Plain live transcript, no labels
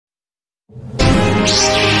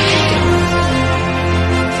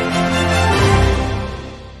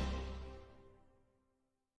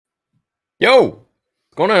Yo,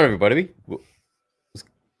 what's going on, everybody?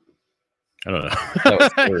 I don't know. That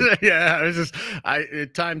was weird. Yeah, I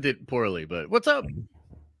timed it poorly, but what's up?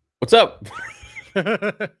 What's up?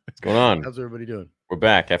 What's going on? How's everybody doing? We're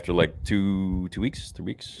back after like 3 weeks,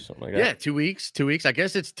 something like that. Yeah, 2 weeks. 2 weeks. I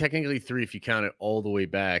guess it's technically 3 if you count it all the way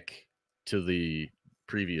back to the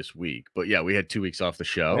previous week. But yeah, we had 2 weeks off the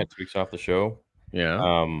show. We had 2 weeks off the show.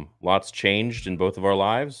 Yeah. Lots changed in both of our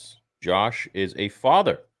lives. Josh is a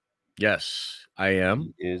father. Yes, I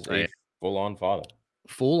am. He is a full-on father.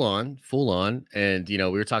 Full on. And we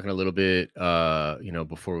were talking a little bit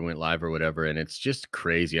before we went live or whatever, and it's just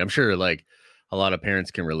crazy. I'm sure like a lot of parents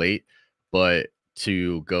can relate, but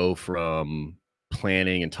to go from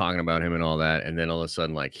planning and talking about him and all that, and then all of a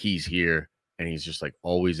sudden like he's here and he's just like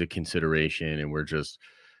always a consideration, and we're just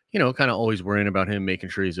kind of always worrying about him, making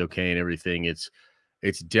sure he's okay and everything. It's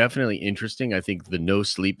definitely interesting. I think the no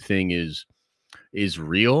sleep thing is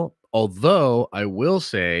real, although I will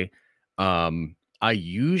say I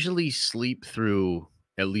usually sleep through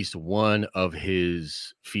at least one of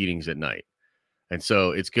his feedings at night. And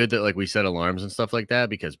so it's good that like we set alarms and stuff like that,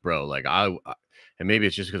 because bro, like and maybe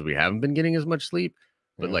it's just because we haven't been getting as much sleep,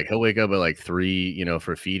 but like he'll wake up at like 3,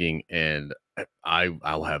 for feeding, and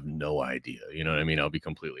I'll have no idea. You know what I mean? I'll be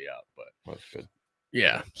completely out. But that's good.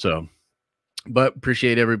 Yeah. So, but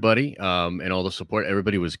appreciate everybody and all the support.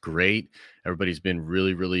 Everybody was great. Everybody's been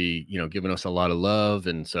really, really, giving us a lot of love,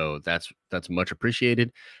 and so that's much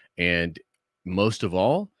appreciated. And most of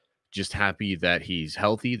all, just happy that he's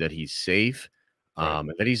healthy, that he's safe.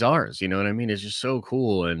 And that he's ours, you know what I mean? It's just so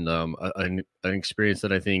cool, and an experience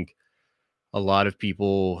that I think a lot of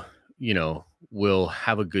people, will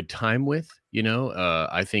have a good time with.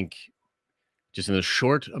 I think just in the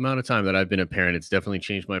short amount of time that I've been a parent, it's definitely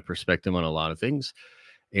changed my perspective on a lot of things,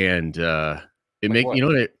 and it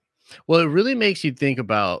really makes you think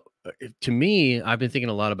about. To me, I've been thinking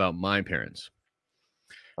a lot about my parents,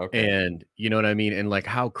 and you know what I mean, and like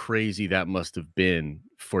how crazy that must have been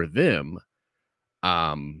for them.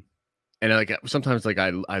 And like sometimes like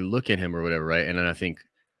I look at him or whatever, right? And then I think,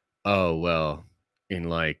 oh well, in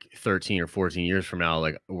like 13 or 14 years from now,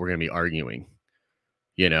 like we're gonna be arguing,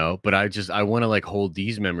 but I want to like hold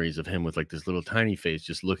these memories of him with like this little tiny face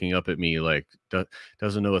just looking up at me, like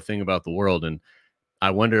doesn't know a thing about the world. And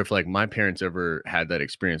I wonder if like my parents ever had that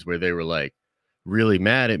experience where they were like really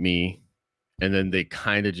mad at me, and then they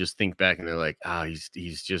kind of just think back and they're like,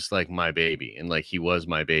 he's just like my baby. And like, he was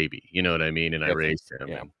my baby, you know what I mean? And I raised him.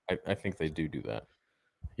 Yeah. I think they do that.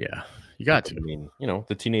 Yeah. You got to. I mean,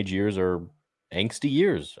 the teenage years are angsty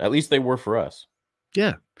years. At least they were for us.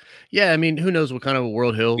 Yeah. Yeah. I mean, who knows what kind of a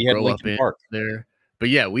world he'll grow up in there. But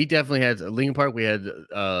yeah, we definitely had Lincoln Park. We had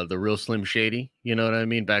the real Slim Shady, you know what I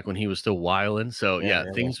mean? Back when he was still wilding. So yeah,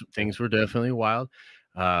 things were definitely wild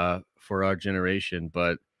for our generation.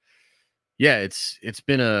 But yeah, it's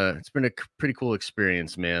been a pretty cool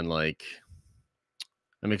experience, man. Like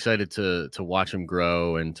I'm excited to watch him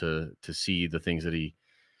grow and to see the things that he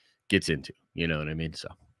gets into, you know what I mean? So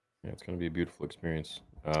yeah, it's going to be a beautiful experience.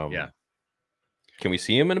 Yeah. Can we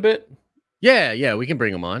see him in a bit? Yeah, we can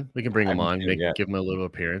bring him on. Give him a little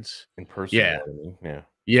appearance in person.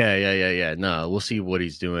 Yeah. No, we'll see what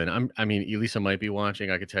he's doing. Elisa might be watching.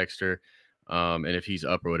 I could text her. And if he's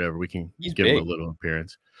up or whatever, we can give him a little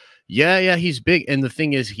appearance. Yeah, he's big. And the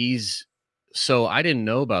thing is, so I didn't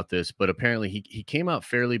know about this, but apparently he came out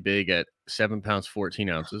fairly big at 7 pounds, 14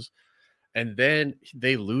 ounces. And then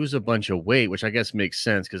they lose a bunch of weight, which I guess makes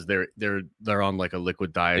sense because they're on like a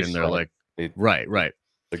liquid diet, and they're like, right.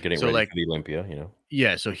 They're getting ready for the Olympia,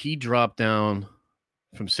 Yeah, so he dropped down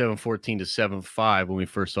from 714 to 75 when we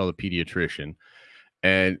first saw the pediatrician,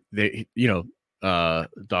 and they,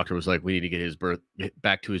 doctor was like, we need to get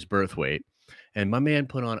back to his birth weight, and my man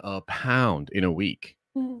put on a pound in a week,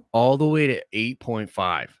 all the way to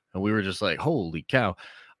 8.5, and we were just like, holy cow.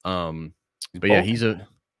 But yeah, he's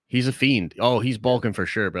a fiend. Oh, he's bulking for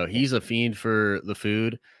sure, bro. He's a fiend for the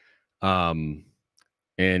food, and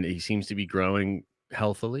he seems to be growing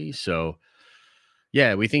healthily. So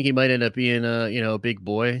yeah, we think he might end up being a big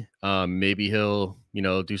boy. Maybe he'll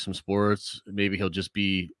do some sports. Maybe he'll just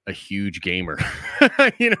be a huge gamer.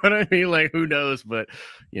 You know what I mean? Like, who knows? But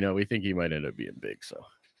we think he might end up being big. So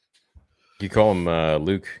you call him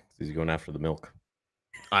Luke? He's going after the milk.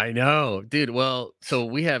 I know, dude. Well, so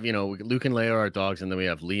we have, Luke and Leia are our dogs, and then we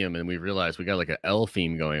have Liam, and we realized we got like an L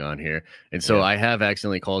theme going on here. And so I have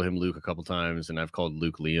accidentally called him Luke a couple times, and I've called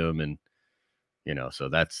Luke Liam, and so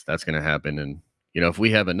that's going to happen. And if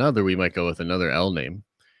we have another, we might go with another L name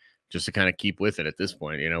just to kind of keep with it at this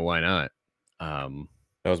point. Why not? Um,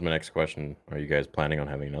 That was my next question. Are you guys planning on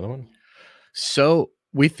having another one? so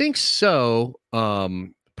we think so.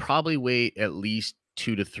 Probably wait at least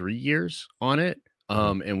 2 to 3 years on it.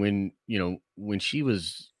 Mhm. And when she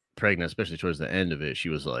was pregnant, especially towards the end of it, she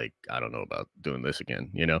was like, I don't know about doing this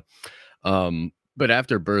again. But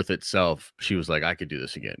after birth itself, she was like, I could do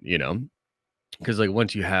this again. Because like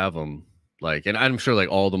once you have them, like, and I'm sure like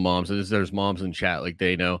all the moms, there's moms in chat, like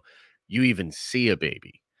they know, you even see a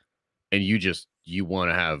baby and you want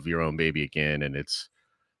to have your own baby again, and it's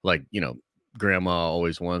like, grandma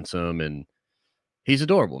always wants him, and he's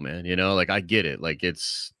adorable, man. Like I get it, like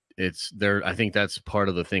it's there. I think that's part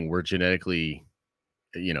of the thing. We're genetically,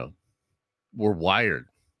 you know we're wired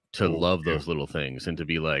to Oh, love yeah. those little things and to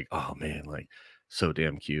be like, oh man, like so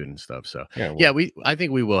damn cute and stuff. So Yeah, yeah, well, I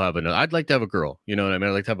think we will have another. I'd like to have a girl, you know what I mean?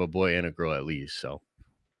 I'd like to have a boy and a girl at least. So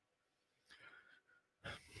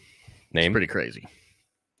it's name? pretty crazy.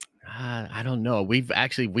 I don't know.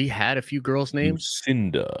 We had a few girls' names.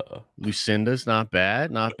 Lucinda. Lucinda's not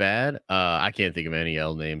bad, not bad. I can't think of any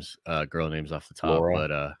girl names off the top,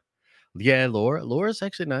 Laura. but yeah, Laura. Laura's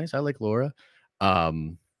actually nice. I like Laura.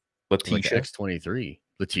 Um, like Letitia. X-23.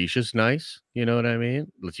 Letitia's nice. You know what I mean?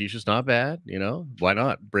 Letitia's not bad. Why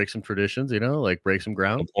not break some traditions? Like break some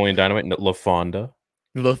ground. Napoleon Dynamite. LaFonda.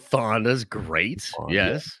 Lathonda's great.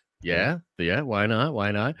 Yeah. Yes. Yeah. Yeah. Why not?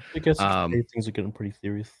 Why not? I guess Um, things are getting pretty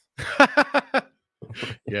serious.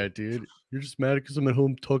 yeah, dude. You're just mad because I'm at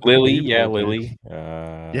home talking to Lily. baby Yeah, all day. Lily.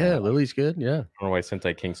 Yeah, Lily's good. Yeah. I don't know why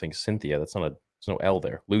Sentai King saying Cynthia. There's no L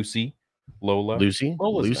there. Lucy. Lola. Lucy.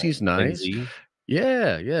 Lola's Lucy's nice. Lindsay.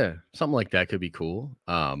 Yeah, yeah. Something like that could be cool.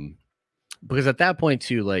 Because at that point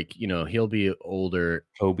too, like, he'll be older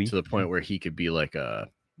Kobe. to the point where he could be like a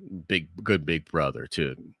good big brother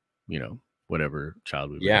to, whatever child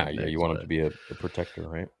we would Yeah, have yeah. next, You want him but to be a protector,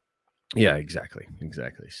 right? yeah, exactly.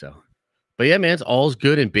 So, but yeah, man, it's all's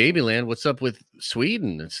good in Babyland. What's up with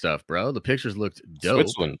Sweden and stuff, bro? The pictures looked dope.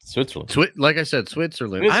 Switzerland. Like I said,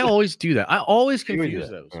 Switzerland. I always do that. I always confuse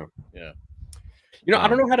those. Yeah. I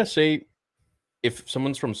don't know how to say if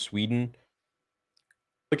someone's from Sweden.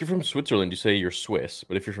 Like, if you're from Switzerland, you say you're Swiss,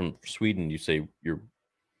 but if you're from Sweden, you say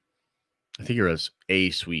I think you're a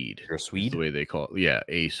Swede. you're a Swede. The way they call it. Yeah,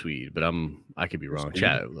 a Swede. But I could be wrong. Swede?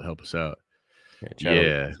 Chat will help us out.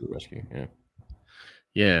 Yeah.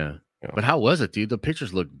 Yeah. But how was it, dude? The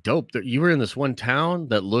pictures looked dope. You were in this one town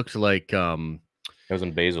that looked like I was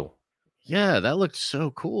in Basel. Yeah, that looked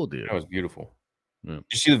so cool, dude. That was beautiful. Yeah. Did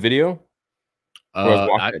you see the video?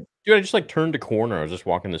 Dude, I just like turned a corner. I was just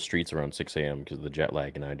walking the streets around 6 a.m. because of the jet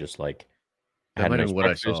lag, and I just like had a nice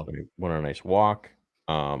breakfast. I went on a nice walk.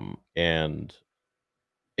 And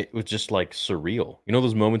it was just like surreal. You know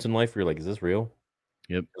those moments in life where you're like, is this real?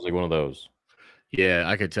 Yep. It was like one of those. Yeah,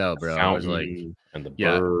 I could tell, bro. I was like, and the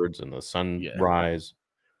birds and the sunrise.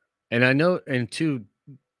 And I know, and too,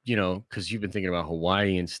 because you've been thinking about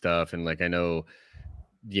Hawaii and stuff, and like I know,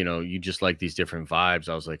 you just like these different vibes.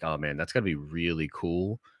 I was like, oh man, that's gotta be really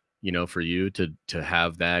cool, for you to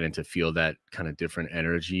have that and to feel that kind of different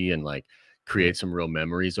energy and like create some real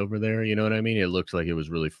memories over there. You know what I mean? It looked like it was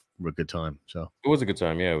really a good time. So it was a good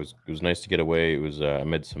time. Yeah, it was nice to get away. It was I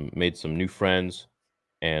made some new friends,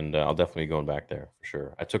 and I'll definitely be going back there for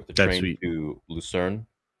sure. I took the train to Lucerne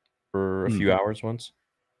for a few hours once.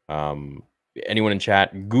 Anyone in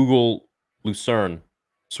chat, Google Lucerne,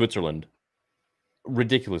 Switzerland.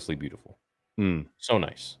 Ridiculously beautiful. So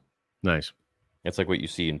nice. It's like what you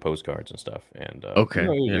see in postcards and stuff. And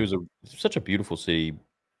it was such a beautiful city,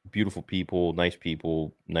 beautiful people, nice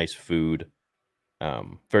food,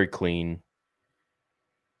 very clean.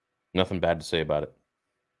 Nothing bad to say about it.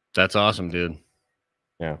 That's awesome, dude.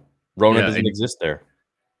 Yeah. Rona doesn't exist there.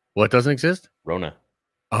 What doesn't exist? Rona.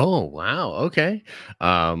 Oh, wow. Okay.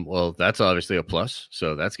 Well, that's obviously a plus,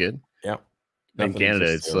 so that's good. Yeah. In Canada,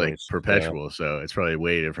 it's like perpetual, so it's probably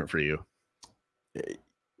way different for you.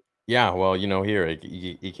 Yeah, well, here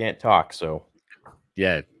you can't talk, so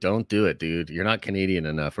yeah, don't do it, dude. You're not Canadian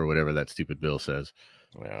enough, or whatever that stupid bill says.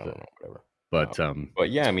 Well, I don't know, whatever. But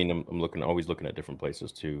yeah, I mean, I'm always looking at different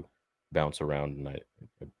places to bounce around, and I'd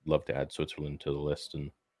love to add Switzerland to the list, and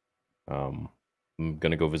I'm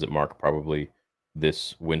gonna go visit Mark probably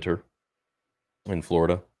this winter in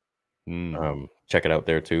Florida. Check it out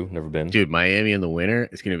there too. Never been, dude. Miami in the winter,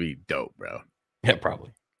 it's gonna be dope, bro. Yeah,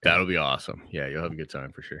 probably. That'll be awesome. Yeah, you'll have a good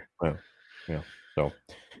time for sure. Yeah. So,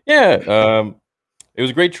 yeah, it was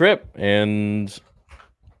a great trip, and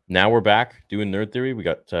now we're back doing Nerd Theory. We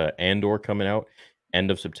got Andor coming out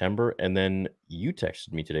end of September, and then you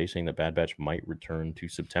texted me today saying that Bad Batch might return to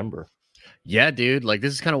September. Yeah, dude. Like,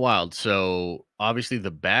 this is kind of wild. So, obviously,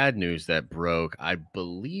 the bad news that broke, I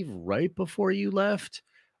believe, right before you left,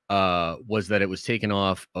 was that it was taken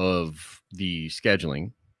off of the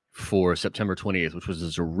scheduling for September 28th, which was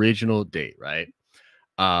its original date, right?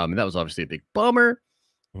 And that was obviously a big bummer.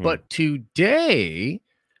 Mhm. But today,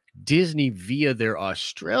 Disney, via their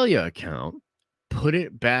Australia account, put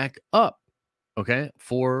it back up, okay,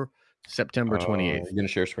 for September 28th. You gonna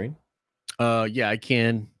share screen Yeah, I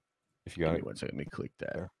can. if you Give got me it one second. Let me click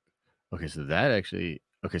that. there? Okay, so that actually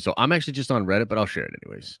okay, so I'm actually just on Reddit, but I'll share it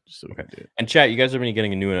anyways, just so we Okay. can do it. And chat, you guys are gonna be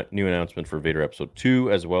getting a new announcement for Vader Episode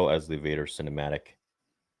 2, as well as the Vader cinematic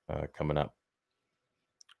coming up.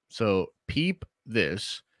 So peep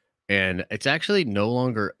this, and it's actually no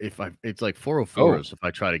longer it's like Oh, 404s if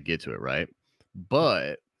I try to get to it, right?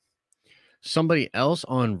 But somebody else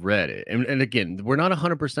on Reddit, and again, we're not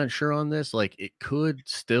 100% sure on this. Like, it could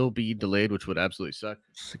still be delayed, which would absolutely suck.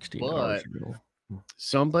 16 hours But ago.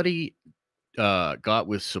 somebody got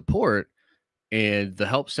with support, and the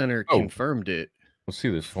help center Oh, confirmed it. let's see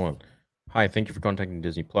this. Hold on. Hi, thank you for contacting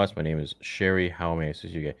Disney Plus. My name is Sherry. How may I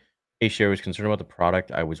assist you? Hey, Sherry, was concerned about the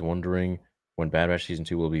product. I was wondering when Bad Batch Season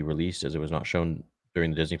 2 will be released, as it was not shown during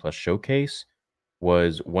the Disney Plus showcase.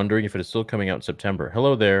 Was wondering if it is still coming out in September.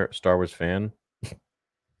 Hello there, Star Wars fan.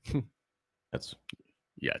 That's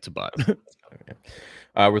Yeah, it's a bot. that's kind of,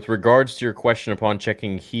 yeah. With regards to your question, upon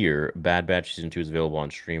checking here, Bad Batch Season 2 is available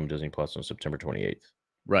on stream Disney Plus on September 28th.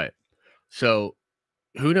 Right. So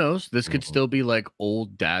who knows? This could Mhm. still be like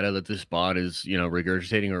old data that this bot is,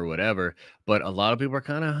 regurgitating or whatever. But a lot of people are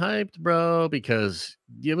kind of hyped, bro, because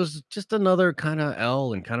it was just another kind of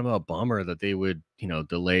L and kind of a bummer that they would,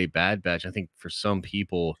 delay Bad Batch. I think for some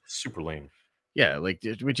people, Super lame. yeah, like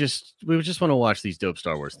we just want to watch these dope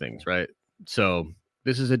Star Wars things, right? So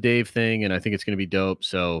this is a Dave thing, and I think it's going to be dope.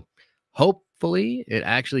 So hopefully it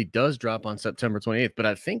actually does drop on September 28th. But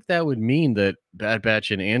I think that would mean that Bad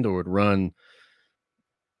Batch and Andor would run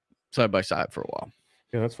side by side for a while.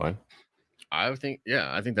 Yeah, that's fine. I think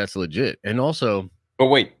that's legit. And also, But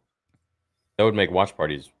wait, that would make watch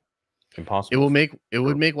parties impossible. it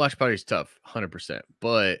would make watch parties tough, 100%.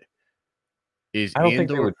 But is I don't think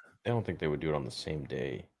they Andor would. I don't think they would do it on the same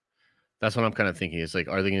day. that's what I'm kind of thinking. It's like,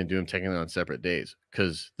 are they going to do them technically on separate days?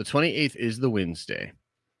 Because the 28th is the Wednesday.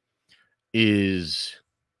 Is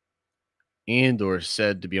Andor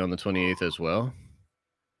said to be on the 28th as well?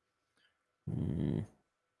 Mm.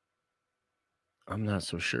 I'm not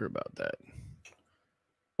so sure about that.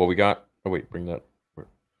 Well, we got. Oh wait, bring that.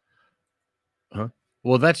 Huh?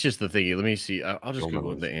 Well, that's just the thing. Let me see. I'll just Oh, Google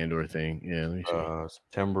memos. the Andor thing. Yeah, let me see.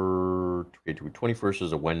 September 21st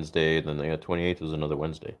is a Wednesday, then the 28th is another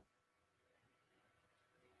Wednesday.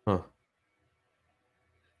 Huh.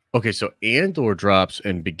 Okay, so Andor drops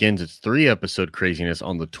and begins its 3-episode craziness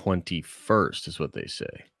on the 21st, is what they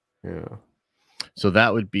say. Yeah. So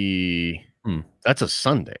that would be that's a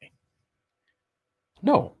Sunday.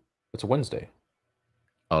 No, it's a Wednesday.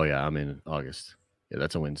 Oh yeah, I'm in August. Yeah,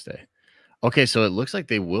 that's a Wednesday. Okay, so it looks like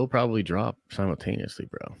they will probably drop simultaneously,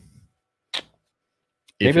 bro.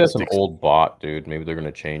 Maybe that's an old bot, dude. Maybe they're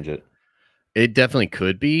gonna change it. It definitely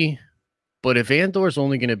could be, but if Andor's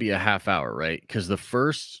only going to be a half hour, right? Because the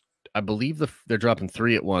first, I believe they're dropping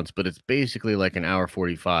 3 at once, but it's basically like an hour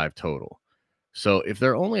 45 total. So if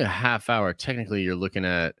they're only a half hour, technically you're looking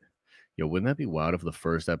at, wouldn't that be wild if the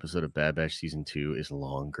first episode of Bad Batch Season 2 is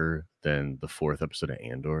longer than the 4th episode of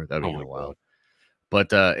Andor? That'd be Oh kind my of wild. god.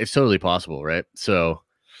 But it's totally possible, right? So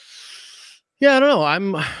yeah, I don't know.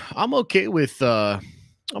 I'm okay with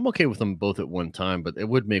them both at one time, but it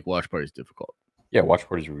would make watch parties difficult. Yeah, watch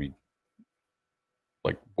parties would be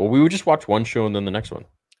like, well, we would just watch one show and then the next one.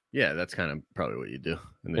 Yeah, that's kind of probably what you do,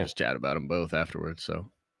 and then just chat about them both afterwards. So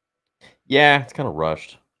yeah, it's kind of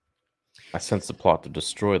rushed. I sense the plot to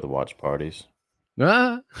destroy the watch parties.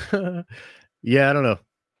 yeah, I don't know.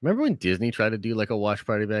 Remember when Disney tried to do like a watch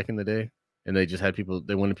party back in the day, and they just had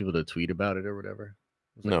they wanted people to tweet about it or whatever?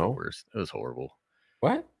 It was like the worst. It was horrible.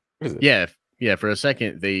 What is it? Yeah. For a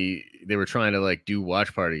second, they were trying to like do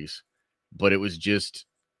watch parties, but it was just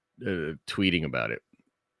tweeting about it,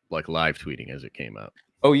 like live tweeting as it came out.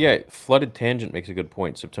 Oh yeah, Flooded Tangent makes a good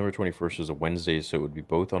point. September 21st is a Wednesday, so it would be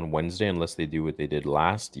both on Wednesday unless they do what they did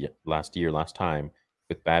last time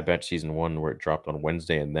with Bad Batch Season 1 where it dropped on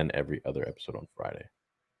Wednesday and then every other episode on Friday.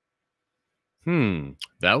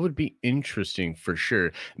 That would be interesting for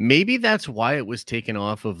sure. Maybe that's why it was taken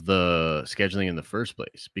off of the scheduling in the first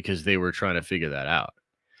place, because they were trying to figure that out.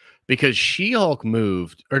 Because She-Hulk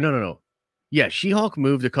moved, or no. Yeah, She-Hulk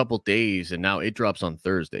moved a couple days and now it drops on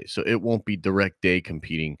Thursday. So it won't be direct day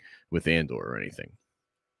competing with Andor or anything.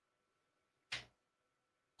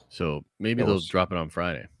 So maybe Yeah, we'll they'll see. drop it on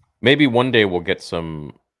Friday. Maybe one day we'll get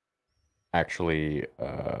some actually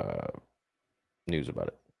news about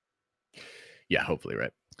it. Yeah, hopefully,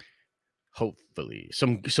 right? Hopefully.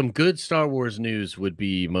 Some good Star Wars news would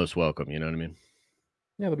be most welcome, you know what I mean?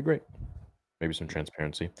 Yeah, that'd be great. Maybe some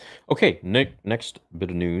transparency. Okay, next bit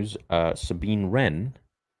of news. Sabine Wren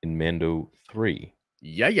in Mando 3.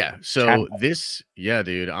 Yeah. Chad, So yeah,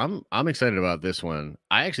 dude, I'm excited about this one.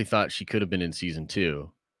 I actually thought she could have been in season 2,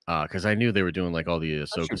 because I knew they were doing like all the that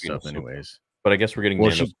Ahsoka should be in stuff Ahsoka. anyways. But I guess we're getting Well,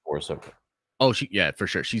 Mando she before Ahsoka. Oh, yeah, for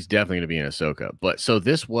sure. She's definitely going to be in Ahsoka. But so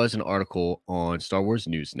this was an article on Star Wars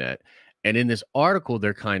Newsnet. And in this article,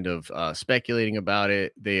 they're kind of speculating about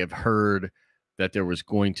it. They have heard that there was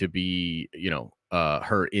going to be,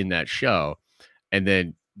 her in that show. And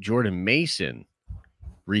then Jordan Mason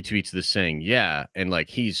retweets this saying, yeah. And like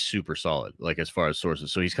he's super solid, like as far as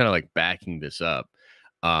sources. So he's kind of like backing this up.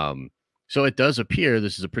 Um, so it does appear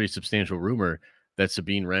this is a pretty substantial rumor that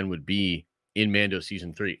Sabine Wren would be in Mando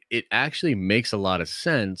season 3. It actually makes a lot of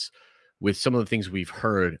sense with some of the things we've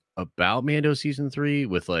heard about Mando season 3,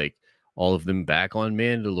 with like all of them back on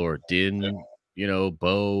Mandalore, Din,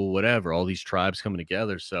 Bo, whatever, all these tribes coming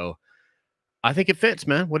together. So I think it fits,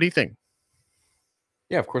 man. What do you think?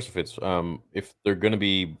 Yeah, of course, if they're going to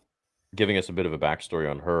be giving us a bit of a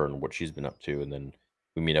backstory on her and what she's been up to, and then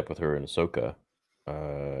we meet up with her in Ahsoka,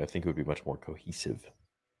 I think it would be much more cohesive.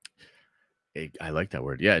 I like that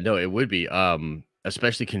word. Yeah, no, it would be.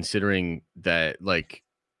 Especially considering that, like,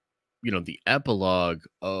 the epilogue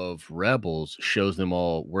of Rebels shows them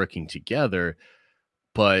all working together,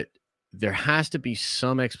 but there has to be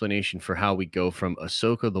some explanation for how we go from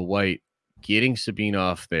Ahsoka the White getting Sabine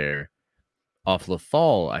off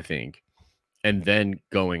Lothal, I think, and then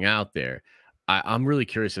going out there. I'm really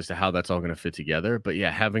curious as to how that's all going to fit together. But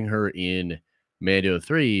yeah, having her in Mando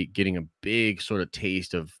 3, getting a big sort of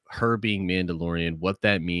taste of her being Mandalorian, what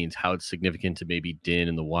that means, how it's significant to maybe Din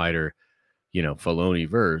and the wider, Filoni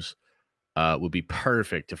verse, would be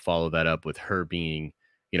perfect to follow that up with her being,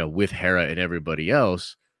 with Hera and everybody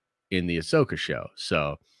else in the Ahsoka show.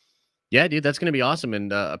 So yeah, dude, that's going to be awesome.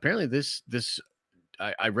 And apparently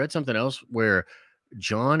I read something else where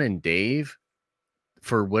John and Dave,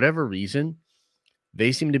 for whatever reason,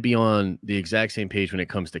 they seem to be on the exact same page when it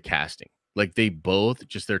comes to casting. Like they both,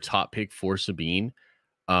 just their top pick for Sabine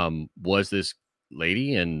was this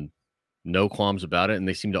lady, and no qualms about it. And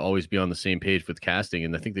they seem to always be on the same page with casting.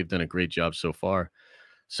 And I think they've done a great job so far.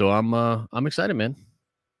 So I'm excited, man.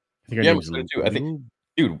 I think her Yeah, I'm name's excited too. I think, Lou.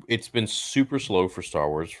 dude, it's been super slow for Star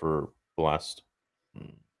Wars for the last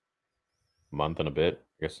month and a bit.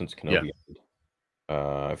 I guess since Yeah. Kenobi ended.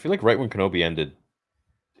 I feel like right when Kenobi ended,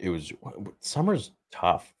 it was summer's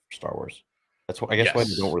tough for Star Wars. That's why I guess why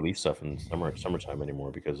they don't Yes. release stuff in summertime anymore,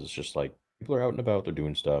 because it's just like people are out and about, they're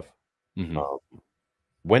doing stuff. Hmm. Um,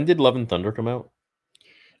 when did Love and Thunder come out?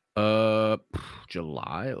 Uh,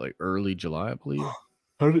 July, like early July, I believe.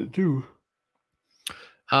 How did it do?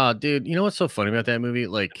 Dude, you know what's so funny about that movie?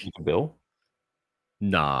 Like, Bill?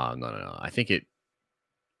 nah, no. I think it's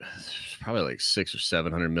probably like 600 or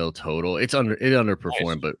 700 mil total. It Nice.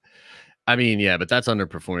 underperformed, but I mean, yeah, but that's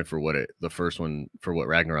underperforming for the first one, for what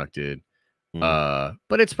Ragnarok did. Mm.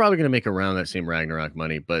 But it's probably gonna make around that same Ragnarok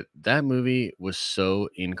money. But that movie was so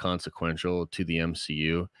inconsequential to the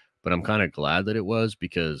MCU. But I'm kind of glad that it was,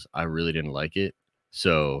 because I really didn't like it.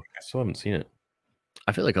 So I still haven't seen it.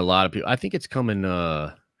 I feel like a lot of people. I think it's coming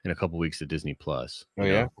in a couple weeks to Disney Plus. Oh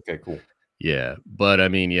yeah? Okay, cool. Yeah, but I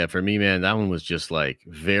mean, yeah, for me, man, that one was just like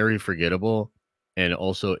very forgettable and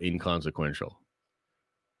also inconsequential.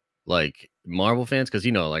 Like Marvel fans, because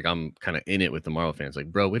like I'm kind of in it with the Marvel fans.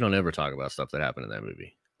 Like, bro, we don't ever talk about stuff that happened in that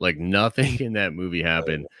movie. Like nothing in that movie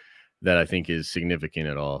happened that I think is significant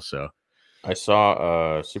at all. So I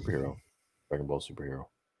saw superhero, Dragon Ball superhero.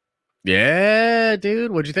 yeah,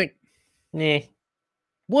 dude, what'd you think? Nah.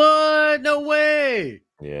 What? No way.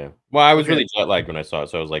 Yeah. Well, I was Okay. really jet lagged when I saw it,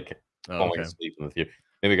 so I was like Oh, falling okay. asleep in the theater.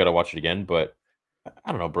 Maybe I gotta watch it again, but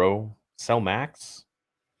I don't know, bro. Sell Max?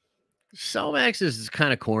 Max is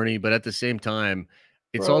kind of corny, but at the same time,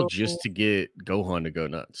 it's all Bro. just to get Gohan to go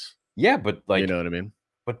nuts. Yeah, but You know like what I mean?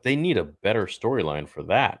 but they need a better storyline for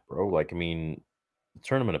that, bro. Like, I mean, the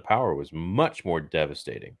Tournament of Power was much more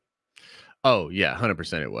devastating. Oh, yeah,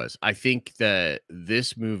 100% it was. I think that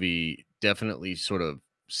this movie definitely sort of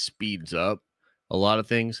speeds up a lot of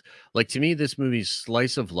things. Like to me, this movie's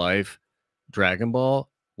slice of life Dragon Ball,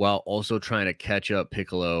 while also trying to catch up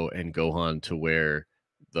Piccolo and Gohan to where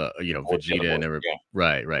Or the other Vegeta and boys. every Yeah.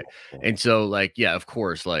 right. Yeah. And so like, yeah, of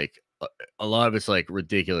course, like a lot of it's like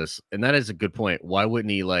ridiculous. And that is a good point. Why wouldn't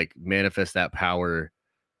he like manifest that power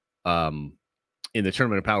um in the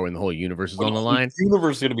Tournament of Power when the whole universe is Well, on the the line.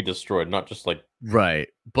 universe is gonna be destroyed, not just like Right.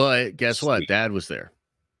 But guess what? sweet. Dad was there.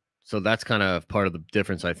 So that's kind of part of the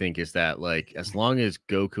difference, I think, is that like as long as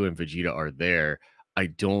Goku and Vegeta are there, I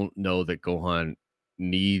don't know that Gohan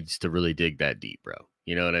needs to really dig that deep, bro.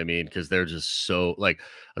 You know what I mean? Because they're just so like,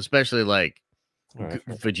 especially like Alright,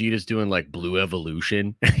 fair. Vegeta's doing like blue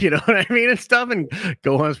evolution, you know what I mean, and stuff, and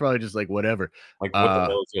Gohan's probably just like whatever. Like, what the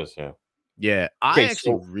hell is this? Yeah. Yeah, I Okay,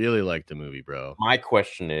 actually so really like the movie, bro. my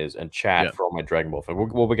question is, and Yeah, chat for all my Dragon Ball fans,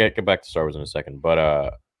 we'll get back to Star Wars in a second, but,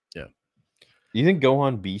 yeah. do you think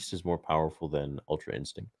Gohan Beast is more powerful than Ultra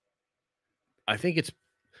Instinct? I think it's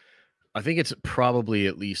probably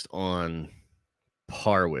at least on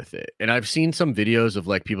par with it. And I've seen some videos of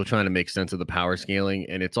like people trying to make sense of the power scaling,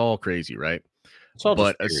 and it's all crazy, right? It's all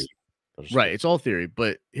just But theory. right, it's all theory.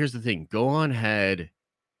 But here's the thing: Gohan had,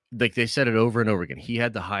 like they said it over and over again, he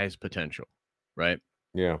had the highest potential, right?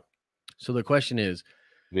 Yeah, So the question is,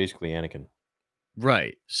 basically Anakin.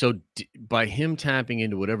 right? So by him tapping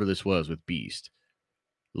into whatever this was with Beast,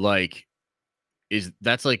 like, is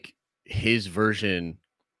that's like his version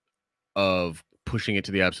of pushing it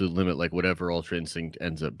to the absolute limit, like whatever Ultra Instinct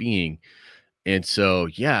ends up being. And so,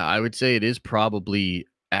 yeah, I would say it is probably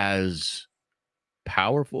as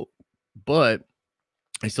powerful, but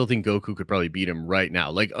I still think Goku could probably beat him right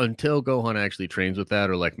now. Like until Gohan actually trains with that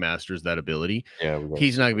or like masters that ability, Yeah, we got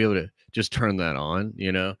he's not gonna be able to just turn that on,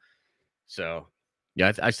 you know? So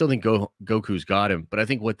yeah, I still think Goku's got him, but I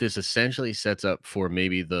think what this essentially sets up for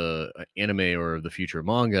maybe the anime or the future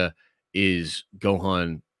manga is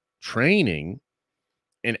Gohan training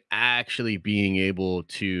and actually being able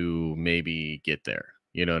to maybe get there.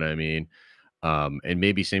 You know what I mean? And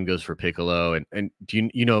maybe same goes for Piccolo. And do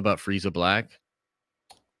you know about Frieza Black?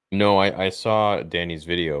 No, I saw Danny's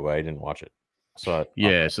video, but I didn't watch it. I saw it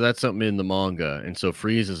Yeah, so that's something in the manga. And so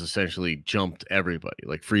Frieza's essentially jumped everybody.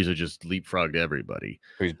 Like Frieza just leapfrogged everybody.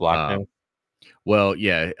 he's black Um, now? well,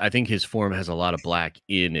 yeah, I think his form has a lot of black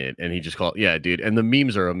in it, and he just called, yeah, dude. And the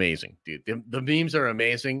memes are amazing, dude. The memes are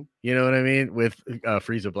amazing. You know what I mean with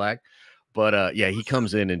Frieza Black. But yeah, he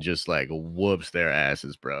comes in and just like whoops their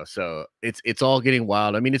asses, bro. So it's all getting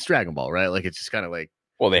wild. I mean, it's Dragon Ball, right? Like it's just kind of like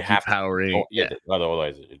Well, they you keep have to. powering, Oh, yeah, yeah,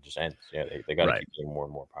 otherwise it just ends. Yeah, they gotta right. keep getting more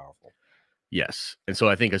and more powerful. Yes. And so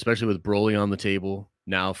I think especially with Broly on the table,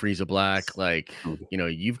 now Frieza Black, like, Dude, you know,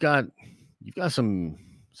 you've got some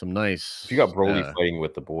nice if you got Broly fighting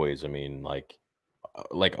with the boys, I mean,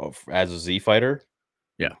 as a Z fighter,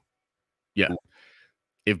 yeah. Yeah. ooh,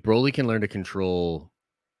 If Broly can learn to control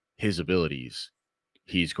his abilities,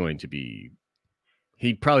 he'd probably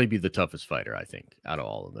be the toughest fighter, I think, out of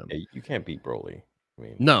all of them. yeah, you can't beat Broly. I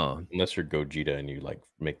mean, No, unless you're Gogeta and you like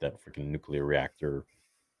make that freaking nuclear reactor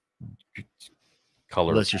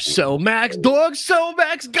color. unless you're Cell Max, dog. Cell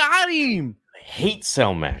Max got him. I hate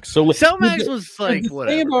Cell Max. So Cell Max was like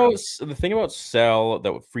whatever. The thing about Cell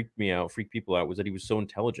that would freak people out, was that he was so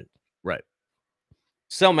intelligent. Right.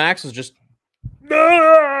 Cell Max is just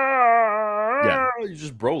Yeah. he's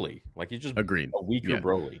just Broly. Like he's just Agreed. a weaker Yeah.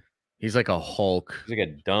 Broly. He's like a Hulk. He's like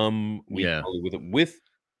a dumb, weak Yeah. Broly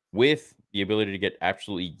with the ability to get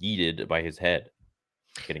absolutely yeeted by his head.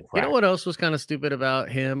 Getting You cracked. know what else was kind of stupid about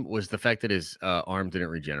him was the fact that his arm didn't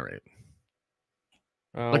regenerate.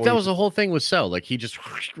 Like that was the whole thing with Cell. Like he just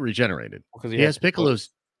regenerated. because He has Piccolo's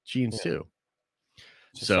genes too.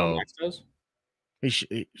 Cell Max does?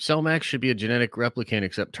 Cell Max should be a genetic replicant,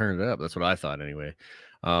 except turn it up. That's what I thought anyway.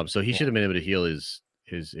 So he should have been able to heal his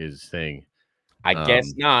thing. I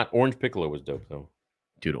guess not. Orange Piccolo was dope though.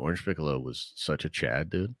 Dude, Orange Piccolo was such a Chad,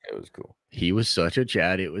 dude. It was cool. He was such a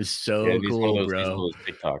Chad. It was so cool, bro. He's one of those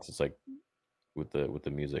TikToks. It's like with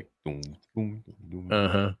the music. Boom, boom,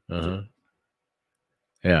 boom.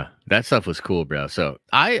 Yeah, that stuff was cool, bro. So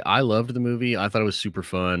I loved the movie. I thought it was super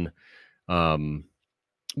fun.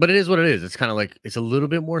 But it is what it is. It's kind of like it's a little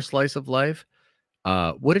bit more slice of life.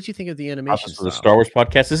 What did you think of the animation? This is a Star Wars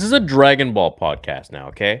podcast. This is a Dragon Ball podcast now.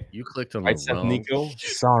 Okay, you clicked on right, the wrong. Nico?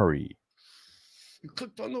 Sorry, you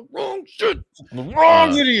clicked on the wrong shit. The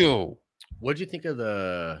wrong video. What did you think of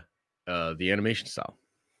the animation style?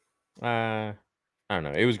 I don't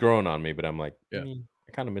know. It was growing on me, but I'm like, yeah.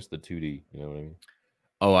 I kind of missed the 2D. You know what I mean?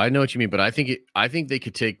 Oh, I know what you mean, but I think they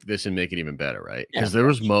could take this and make it even better, right? Because there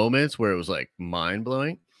was moments where it was like mind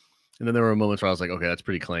blowing, and then there were moments where I was like, okay, that's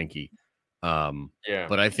pretty clanky. Yeah.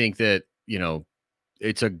 But I think that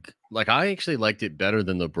it's I actually liked it better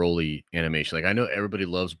than the Broly animation. Like I know everybody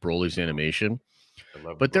loves Broly's animation,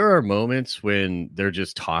 but there are moments when they're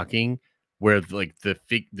just talking where like the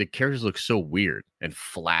characters look so weird and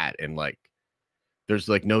flat and like there's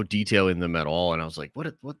like no detail in them at all. And I was like, what?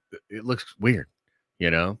 It looks weird.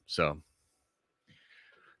 So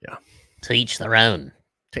Yeah. To each their own.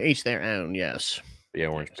 To each their own, yes. Yeah,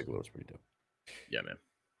 Orange Piccolo is pretty dope. Yeah, man.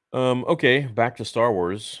 Okay, back to Star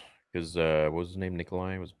Wars, because what was his name?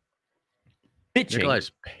 Nikolai was bitching.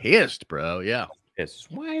 Nikolai's pissed, bro. Yeah.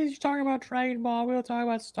 Pissed. Why is he talking about Dragon Ball? We'll talk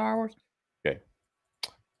about Star Wars. Okay.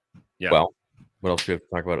 Yeah. Well, what else do we have to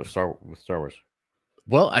talk about with Star Wars?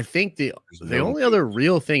 Well, I think the only other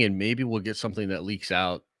real thing, and maybe we'll get something that leaks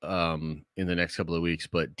out in the next couple of weeks,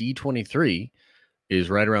 but D23 is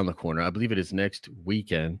right around the corner. I believe it is next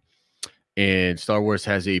weekend. And Star Wars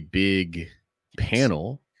has a big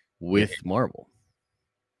panel with Marvel.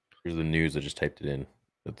 Here's the news. I just typed it in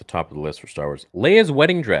at the top of the list for Star Wars. Leia's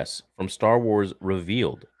wedding dress from Star Wars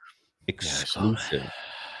revealed. Exclusive.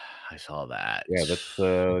 I saw that. Yeah, that's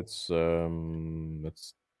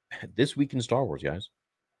this week in Star Wars, guys.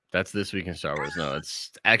 That's this week in Star Wars. No,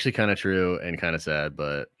 it's actually kind of true and kind of sad,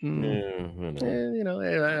 but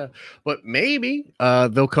but maybe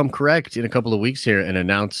they'll come correct in a couple of weeks here and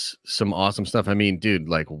announce some awesome stuff. I mean, dude,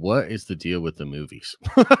 like, what is the deal with the movies?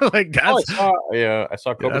 Like, that's I saw. Yeah,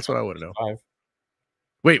 that's what I want to know.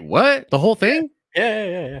 Wait, what? The whole thing?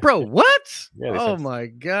 Yeah. Bro, what? Yeah, oh my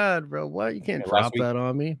god, bro, what? You can't drop that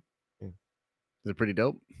on me. Is it pretty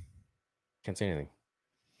dope? Can't say anything.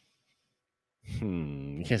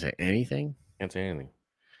 You can't say anything? Can't say anything.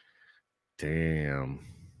 Damn.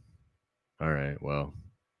 All right, well.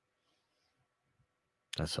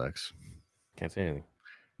 That sucks. Can't say anything.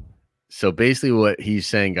 So basically what he's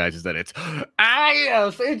saying, guys, is that it's terrible.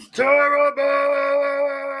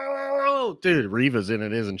 Dude, Reva's in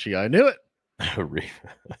it, isn't she? I knew it. Reva.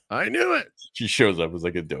 I knew it. She shows up as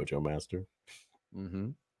like a dojo master.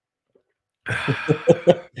 Mm-hmm.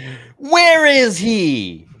 Where is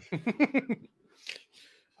he?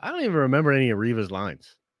 I don't even remember any of Reva's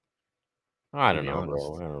lines. I don't know,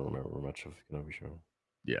 bro. I don't remember much of Kenobi show.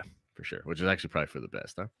 Yeah, for sure. Which is actually probably for the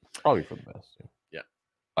best, huh? Probably for the best. Yeah.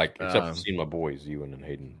 Like, except for seeing my boys, Ewan and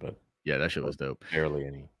Hayden, but yeah, that shit was dope. Barely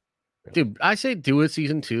any. Dude, I say do it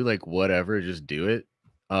season 2, like whatever, just do it.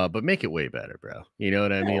 But make it way better, bro. You know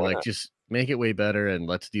what I mean? Like, just make it way better and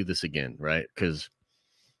let's do this again, right? Because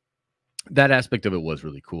that aspect of it was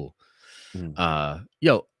really cool.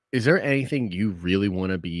 Yo, is there anything you really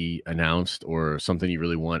want to be announced or something you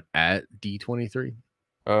really want at D23?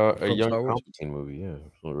 A Young Palpatine movie, yeah,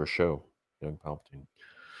 or a show. Young Palpatine.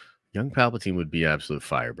 Young Palpatine would be absolute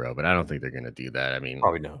fire, bro. But I don't think they're gonna do that. I mean,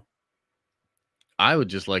 probably not. I would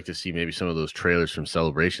just like to see maybe some of those trailers from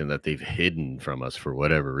Celebration that they've hidden from us for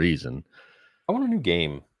whatever reason. I want a new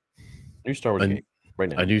game, new Star Wars game right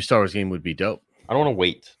now. A new Star Wars game would be dope. I don't want to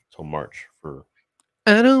wait till March for.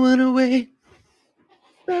 I don't want to wait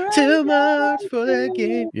too much for that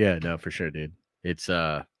game. Yeah, no, for sure, dude. It's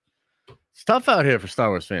tough out here for Star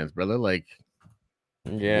Wars fans, brother. Like,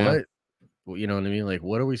 yeah, what? You know what I mean? Like,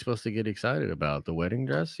 what are we supposed to get excited about? The wedding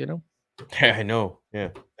dress, you know? Yeah, I know. Yeah,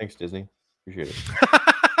 thanks, Disney. Appreciate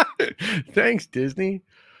it. Thanks, Disney.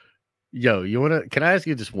 Yo, can I ask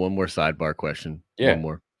you just one more sidebar question? Yeah, one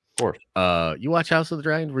more. Of course. You watch House of the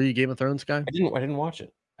Dragon? Were you Game of Thrones guy? I didn't watch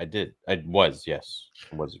it. I did. I was, yes.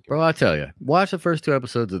 Bro, I tell you, watch the first 2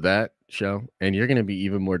 episodes of that show, and you're gonna be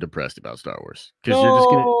even more depressed about Star Wars because you're just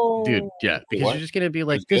gonna, dude, yeah, because you're just gonna be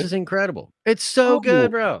like, this is incredible. It's so good,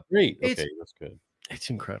 bro. Great. Okay, that's good. It's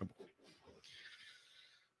incredible.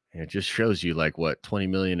 And it just shows you like what 20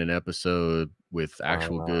 million an episode with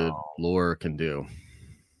actual good lore can do.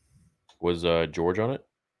 Was George on it?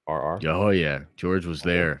 RR? Oh yeah, George was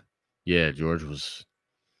there. Yeah, George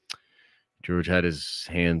had his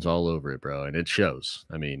hands all over it, bro, and it shows.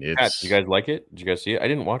 I mean, it's. Pat, did you guys like it? Did you guys see it? I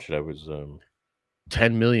didn't watch it. I was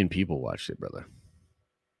 10 million people watched it, brother.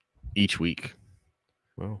 Each week.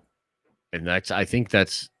 Wow. And I think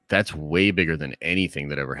that's way bigger than anything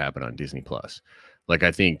that ever happened on Disney Plus. Like,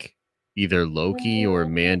 I think either Loki or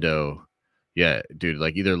Mando. Yeah, dude,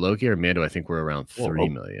 like either Loki or Mando, I think we're around 3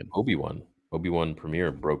 million. Obi-Wan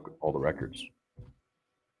premiere broke all the records.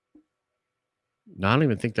 No, I don't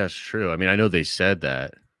even think that's true. I mean, I know they said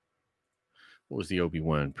that. What was the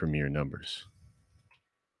Obi-Wan premiere numbers?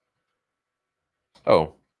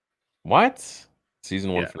 Oh, what?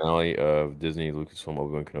 Season 1 finale of Disney Lucasfilm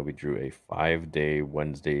Obi-Wan Kenobi drew a 5-day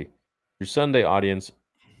Wednesday through Sunday audience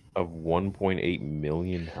of 1.8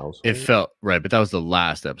 million households. It felt right, but that was the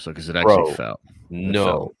last episode because it actually fell.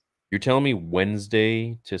 No. You're telling me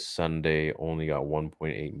Wednesday to Sunday only got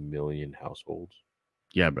 1.8 million households?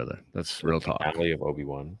 Yeah, brother. That's real talk. Finale of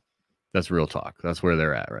Obi-Wan. That's real talk. That's where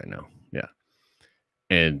they're at right now. Yeah.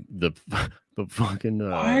 And the fucking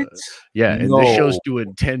what? Yeah, and this show's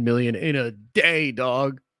doing 10 million in a day,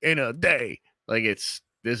 dog. In a day. Like this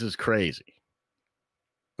is crazy.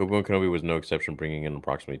 Obi-Wan Kenobi was no exception, bringing in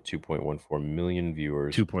approximately 2.14 million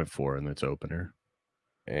viewers 2.4 in its opener.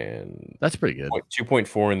 and That's pretty good.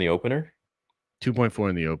 2.4 in the opener. 2.4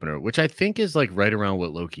 in the opener, which I think is like right around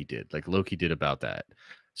what Loki did. Like Loki did about that.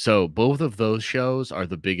 So both of those shows are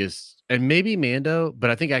the biggest, and maybe Mando, but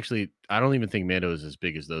I think actually I don't even think Mando is as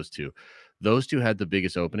big as those two. Those two had the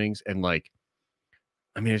biggest openings, and like,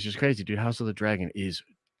 I mean, it's just crazy, dude. House of the Dragon is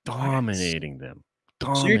What? dominating them, So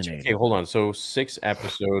okay, dominating hold them. on. So 6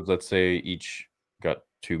 episodes, let's say each got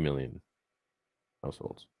 2 million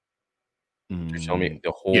households. You're telling me the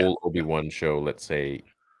Yeah, whole yeah, Obi-Wan show, let's say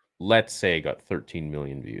got 13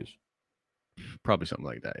 million views. probably something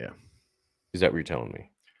like that. Yeah, Is that what you're telling me?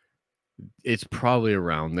 it's probably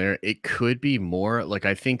around there. It could be more. Like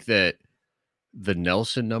I think that the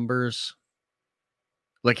Nelson numbers.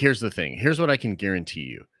 Like, here's the thing. Here's what I can guarantee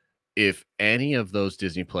you. If any of those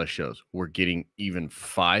Disney Plus shows were getting even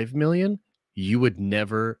 5 million, you would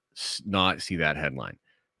never not see that headline.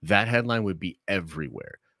 That headline would be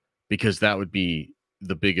everywhere because that would be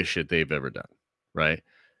the biggest shit they've ever done. Right.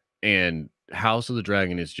 And House of the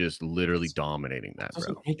Dragon is just literally dominating That that,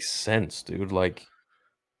 doesn't bro. make sense, dude. Like,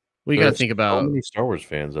 Well, you got to there's think so about many Star Wars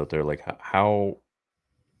fans out there. Like, how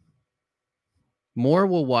more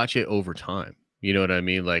will watch it over time. You know what I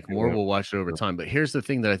mean? Like, more yeah, will watch it over time. But here's the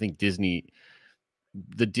thing that I think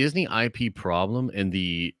the Disney IP problem and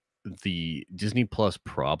the Disney Plus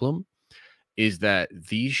problem is that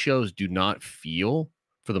these shows do not feel,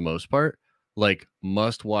 for the most part, like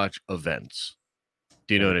must-watch events.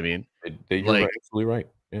 Do you know yeah, what I mean? you're right, Like absolutely right.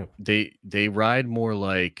 Yeah. they ride more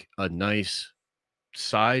like a nice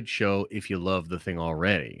sideshow if you love the thing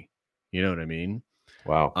already. You know what I mean?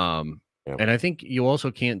 Wow. Um, Yeah. and I think you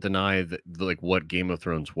also can't deny that like what Game of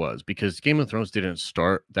Thrones was because Game of Thrones didn't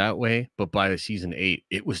start that way, but by the season 8,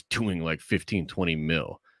 it was doing like 15, 20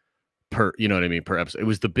 mil per, you know what I mean, per episode. It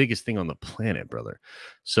was the biggest thing on the planet, brother.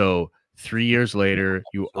 So 3 years later,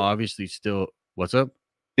 you So obviously still what's up?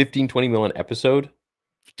 15, 20 mil an episode?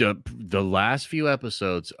 The last few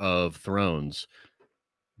episodes of Thrones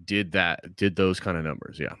did those kind of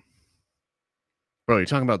numbers, yeah. Bro, you're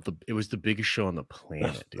talking about it was the biggest show on the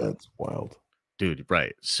planet, dude. That's wild. Dude,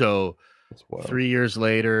 right. So That's wild. 3 years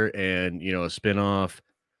later and a spinoff,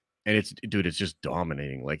 and it's just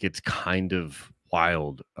dominating. Like it's kind of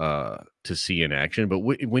wild to see in action. But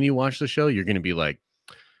when you watch the show, you're gonna be like,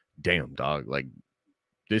 damn, dog, like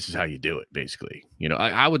this is how you do it, basically.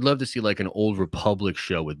 I would love to see like an old Republic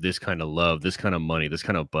show with this kind of love, this kind of money, this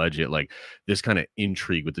kind of budget, like this kind of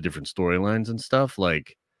intrigue with the different storylines and stuff.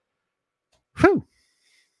 Like, whew.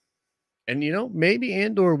 And maybe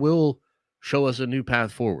Andor will show us a new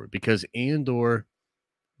path forward because Andor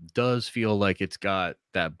does feel like it's got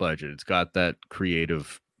that budget. It's got that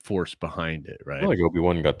creative force behind it, I feel right? like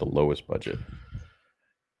Obi-Wan got the lowest budget.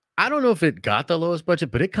 I don't know if it got the lowest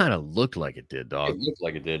budget, but it kind of looked like it did, It dog. looked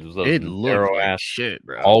like it did. It was those It looked narrow like ass shit,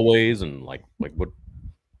 bro. hallways and like what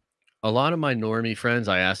A lot of my normie friends,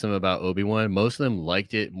 I asked them about Obi-Wan. Most of them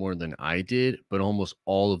liked it more than I did, but almost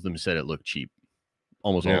all of them said it looked cheap.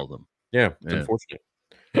 Almost yeah. all of them. Yeah, it's Yeah. unfortunate.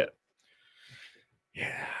 Yeah.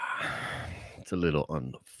 Yeah. It's a little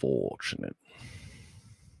unfortunate.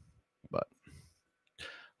 But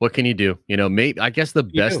what can you do? Maybe I guess the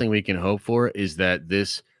You best do. thing we can hope for is that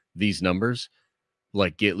these numbers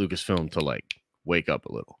like get Lucasfilm to like wake up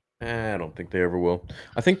a little. I don't think they ever will.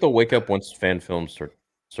 I think they'll wake up once fan films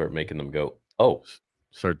start making them go, "Oh,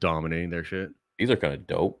 Start dominating their shit. these are kinda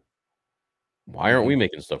dope. Why aren't Hmm. we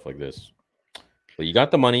making stuff like this?" But you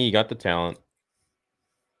got the money, you got the talent,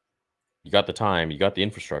 you got the time, you got the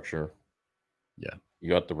infrastructure, Yeah. you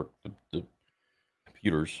got the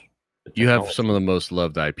computers, the You have some of technology. the most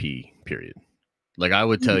loved IP, period. Like I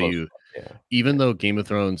would The tell most you, yeah. even though Game of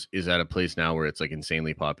Thrones is at a place now where it's like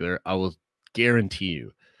insanely popular, I will guarantee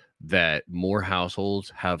you that more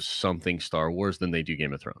households have something Star Wars than they do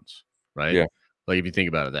Game of Thrones, right? Yeah. Like if you think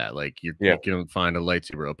about it, that like Yeah. you can find a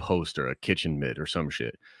lightsaber, a poster, a kitchen mitt, or some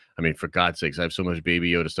shit. I mean, for God's sakes, I have so much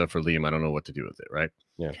Baby Yoda stuff for Liam. I don't know what to do with it, right?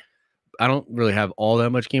 Yeah. I don't really have all that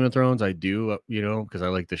much Game of Thrones. I do, because I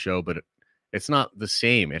like the show, but it's not the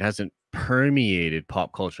same. It hasn't permeated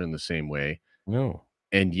pop culture in the same way. No.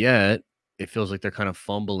 And yet it feels like they're kind of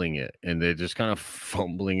fumbling it and they're just kind of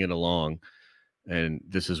fumbling it along. And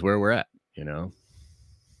this is where we're at.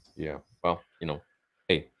 Yeah. Well,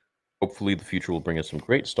 hey, hopefully the future will bring us some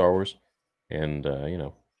great Star Wars and,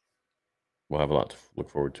 we'll have a lot to look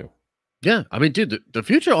forward to. Yeah. I mean, dude, the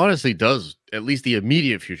future honestly does, at least the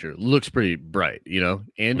immediate future, looks pretty bright. Mhm.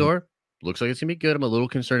 Andor looks like it's going to be good. I'm a little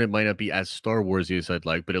concerned it might not be as Star Warsy as I'd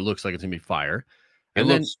like, but it looks like it's going to be fire. It And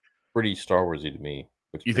then looks pretty Star Warsy to me.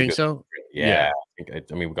 Looks You pretty think good. so? Yeah, Yeah.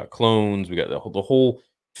 I mean, we got clones, we got the whole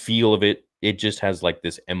feel of it. It just has like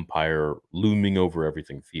this empire looming over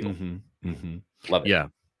everything feel. Love it. Yeah.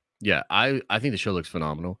 Yeah. I think the show looks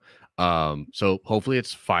phenomenal. So hopefully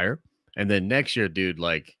it's fire. And then next year, dude,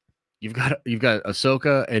 like you've got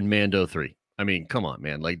Ahsoka and Mando 3. I mean, come on,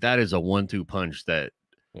 man. Like that is a 1-2 punch that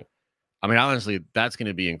Yeah. I mean, honestly, that's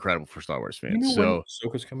gonna be incredible for Star Wars You fans. know when So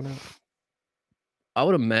Ahsoka's coming out? I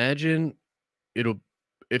would imagine it'll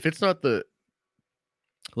if it's not the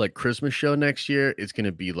like Christmas show next year, it's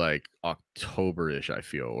gonna be like October-ish, I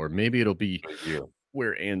feel, or maybe it'll be A year.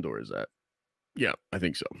 where Andor is at. Yeah, I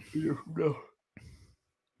think so. A year from now.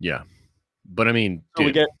 Yeah. But I mean, So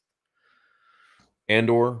we dude. get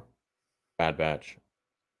Andor, Bad Batch,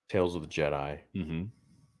 Tales of the Jedi, Mhm.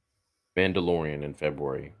 Mandalorian in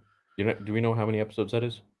February. Do we know how many episodes that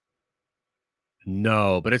is?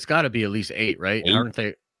 No, but it's gotta be at least 8, right?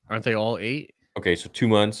 8? Aren't they all 8? Okay, so 2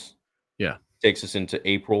 months Yeah. takes us into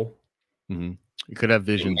April. Mhm. You could have And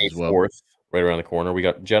Visions May as well. 4th, right around the corner. We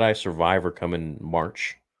got Jedi Survivor coming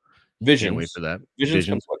March. Can't wait for Visions. that. Visions comes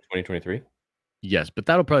Visions. what, 2023? Yes, but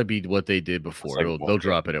that'll probably be what they did The before. second It'll one, they'll yeah,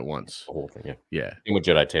 drop it at once. the whole thing, yeah. Yeah. Same with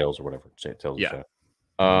Jedi Tales or whatever, say Tales of Yeah. Jedi.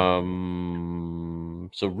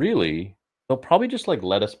 Mhm. So really, they'll probably just, like,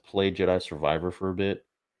 let us play Jedi Survivor for a bit,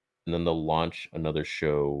 and then they'll launch another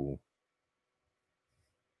show.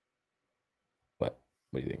 What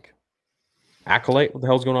do you think? Acolyte? What the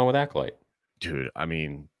hell's going on with Acolyte? Dude, I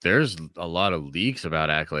mean, there's a lot of leaks about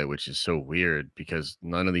Acolyte, which is so weird because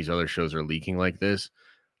none of these other shows are leaking like this.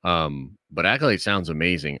 But Acolyte sounds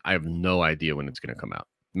amazing. I have no idea when it's going to come out.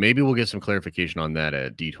 Maybe we'll get some clarification on that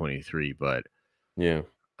at D23. But Yeah.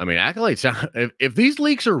 I mean, Acolyte sound if these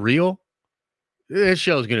leaks are real, this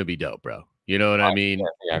show's going to be dope, bro. You know what I Yeah, mean? I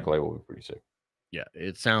think Acolyte will be pretty sick. Yeah,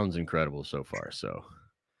 it sounds incredible so far. So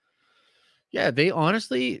yeah, they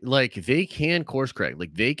honestly like they can course correct.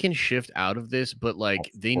 Like they can shift out of this, but Of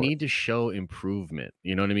like they course. need to show improvement.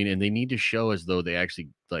 You know what I mean? And they need to show as though they actually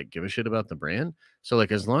like give a shit about the brand. So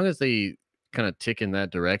like as long as they kind of tick in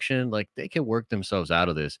that direction, like they can work themselves out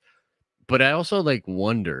of this. But I also like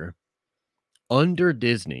wonder under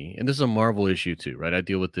Disney, and this is a Marvel issue too, right? I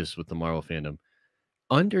deal with this with the Marvel fandom.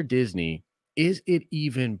 Under Disney, is it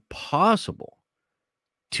even possible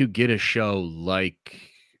to get a show like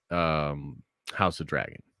House of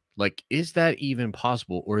Dragon? Like, is that even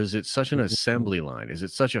possible, or is it such an Mhm. assembly line? Is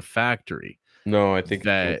it such a factory No, I think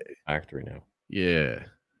that it's a factory now. yeah,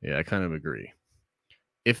 yeah, I kind of agree.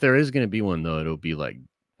 If there is going to be one though, it'll be like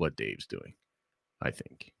what Dave's doing. I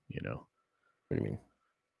think, What do you mean?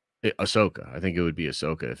 Ahsoka. I think it would be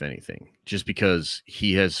Ahsoka if anything, just because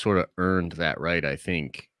he has sort of earned that right. I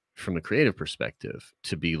think from the creative perspective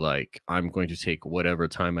to be like, I'm going to take whatever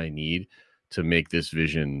time I need to make this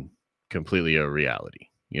vision completely a reality.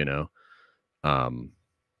 Um,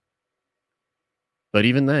 but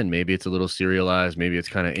even then, maybe it's a little serialized. Maybe it's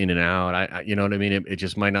kind of in and out. You know what I mean? It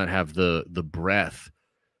just might not have the breadth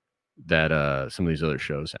that some of these other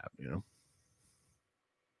shows have.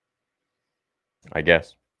 I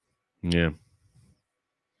guess. Yeah.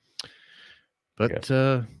 I guess.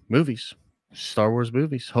 But movies, Star Wars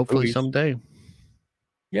movies, hopefully Movies. someday.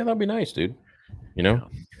 Yeah, that'd be nice, dude. You know?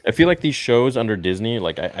 Yeah. I feel like these shows under Disney,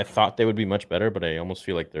 like I thought they would be much better, but I almost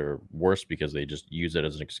feel like they're worse because they just use it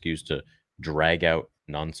as an excuse to drag out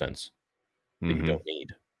nonsense that you Hmm. don't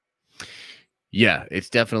need. Yeah, it's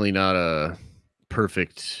definitely not a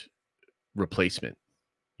perfect replacement.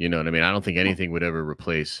 You know what I mean? I don't think anything would ever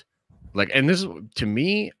replace and this to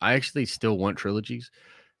me, I actually still want trilogies.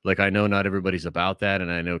 Like I know not everybody's about that,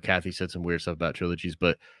 and I know Kathy said some weird stuff about trilogies,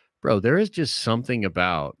 but bro, there is just something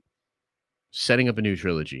about setting up a new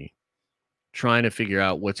trilogy, trying to figure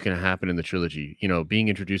out what's going to happen in the trilogy, being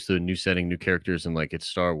introduced to a new setting, new characters, and like it's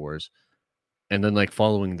Star Wars, and then like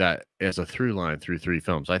following that as a through line through 3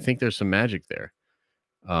 films. I think there's some magic there.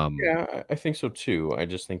 Yeah, I think so too. I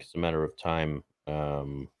just think it's a matter of time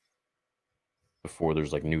before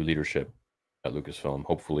there's like new leadership at Lucasfilm.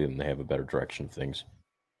 Hopefully, and they have a better direction of things.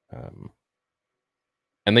 Um,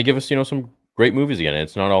 and they give us, some great movies again. And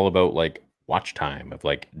it's not all about like watch time of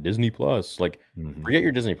like Disney Plus. Like, Mhm. forget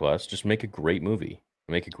your Disney Plus. Just make a great movie.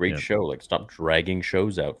 Make a great Yeah. show. Like, stop dragging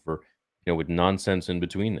shows out for, with nonsense in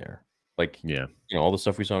between there. Like, Yeah. all the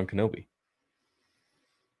stuff we saw in Kenobi.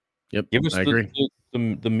 Yep. Give us I agree.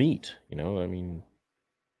 the meat. I mean,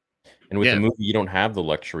 and with the Yeah. movie, you don't have the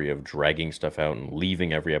luxury of dragging stuff out and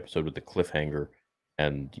leaving every episode with the cliffhanger.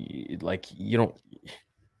 And like, you don't.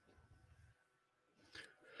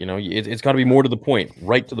 It's got to be more to the point,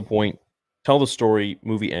 right to the point. Tell the story.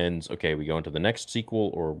 Movie ends. Okay, we go into the next sequel,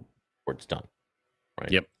 or it's done.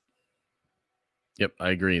 Right? Yep. Yep, I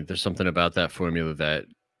agree. There's something about that formula that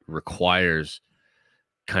requires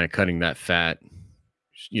kind of cutting that fat,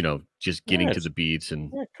 just getting to the beats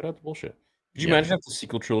and cut out the bullshit. Could you yeah. imagine if the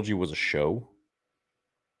sequel trilogy was a show?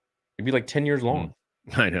 It'd be like 10 years long.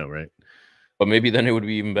 I know, right? But maybe then it would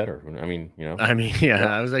be even better. I mean, yeah.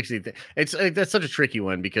 I was actually it's that's such a tricky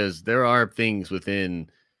one because there are things within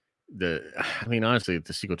honestly,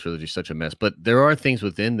 the sequel trilogy is such a mess, but there are things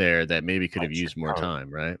within there that maybe could have used more time,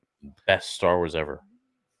 right? Best Star Wars ever.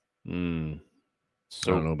 So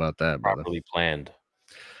I don't know about that, properly planned.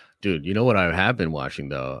 Dude, you know what I have been watching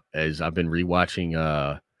though is I've been rewatching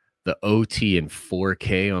the OT in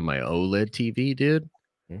 4K on my OLED TV, dude.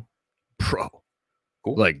 Bro,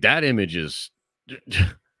 cool. Like that image is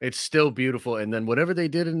it's still beautiful. And then whatever they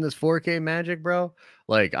did in this 4K magic, bro,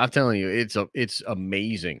 like I'm telling you, it's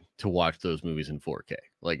amazing to watch those movies in 4K.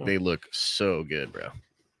 Like they look so good, bro.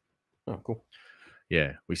 Oh, cool.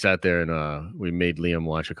 Yeah, we sat there and we made Liam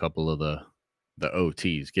watch a couple of the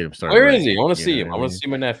OTs, get him started. Where is he? I want to see him. I want to see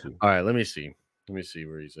my nephew. All right, let me see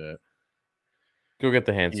where he's at. Go get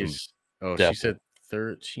the handsome. She said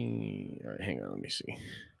 13. All right, hang on, let me see.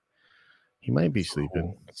 He might be sleeping.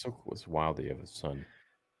 Cool. It's so cool. It's wild that you have a son.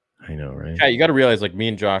 I know, right? Yeah, you got to realize, like me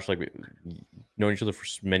and Josh, like known each other for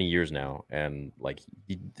many years now, and like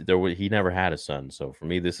he never had a son. So for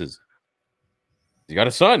me, you got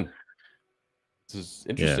a son. This is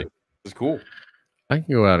interesting. Yeah. This is cool. I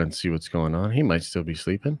can go out and see what's going on. He might still be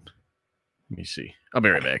sleeping. Let me see. I'll be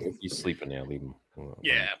right back. If he's sleeping, yeah, leave him.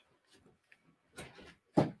 Yeah.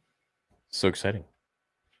 So exciting.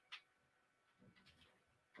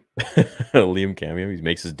 Liam cameo. He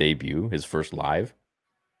makes his debut, his first live.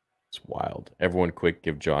 It's wild. Everyone quick,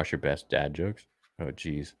 give Josh your best dad jokes. Oh,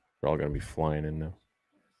 geez. They're all going to be flying in now.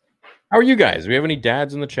 How are you guys? Do we have any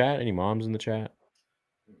dads in the chat? Any moms in the chat?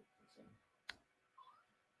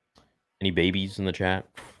 Any babies in the chat?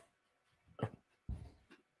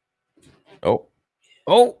 Oh.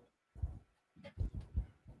 Oh!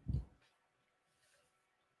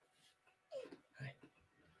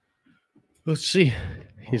 Let's see.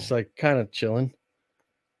 He's like kind of chilling.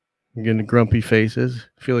 I'm getting grumpy faces.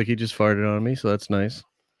 I feel like he just farted on me, so that's nice.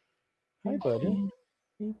 Hi, buddy.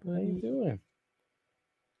 Hey, buddy. How you doing?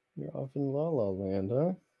 You're off in La La Land,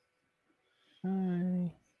 huh?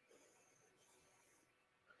 Hi.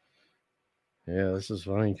 Yeah, this is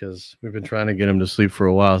funny because we've been trying to get him to sleep for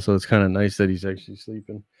a while, so it's kind of nice that he's actually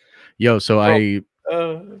sleeping. Yo, so I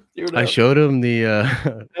showed him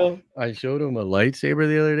I showed him a lightsaber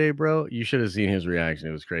the other day, bro. You should have seen his reaction.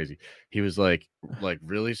 It was crazy. He was like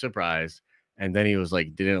really surprised, and then he was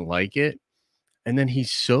like didn't like it. And then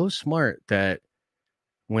he's so smart that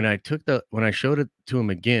when I showed it to him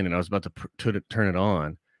again and I was about to turn it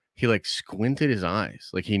on, he like squinted his eyes,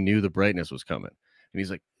 like he knew the brightness was coming. And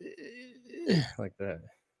he's like like that.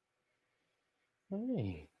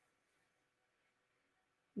 Hey.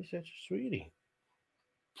 You're such a sweetie.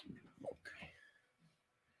 Okay.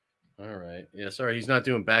 All right. Yeah, sorry, he's not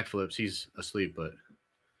doing backflips. He's asleep, but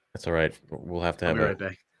that's all right. We'll have to have I'll be right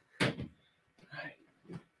back.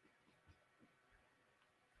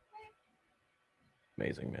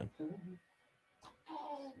 Amazing, man.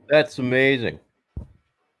 That's amazing.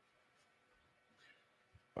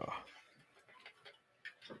 Oh.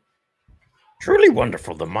 Truly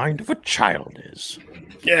wonderful the mind of a child is.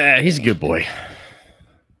 Yeah, he's a good boy.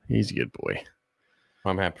 He's a good boy.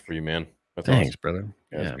 I'm happy for you, man. That's Thanks, awesome. Brother.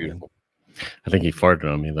 Yeah, that's beautiful. Man. I think he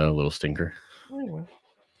farted on me, though, a little stinker. Oh,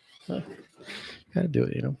 well. Gotta do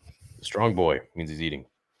it, Strong boy means he's eating.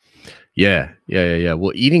 Yeah.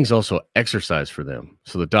 Well, eating's also exercise for them.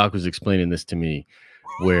 So the doc was explaining this to me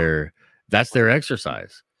where that's their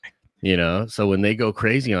exercise, So when they go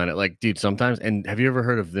crazy on it, like, dude, sometimes, and have you ever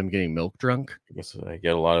heard of them getting milk drunk? I guess I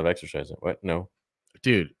get a lot of exercise. What? No.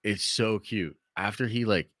 Dude, it's so cute. After he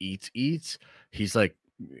like eats, he's like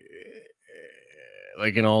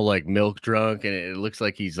an all like milk drunk, and it looks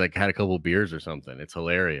like he's like had a couple beers or something. It's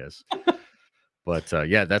hilarious. But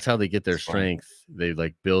yeah, that's how they get their strength. They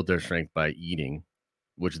like build their strength by eating,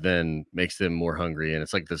 which then makes them more hungry. And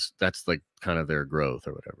it's like this, that's like kind of their growth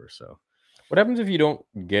or whatever. So what happens if you don't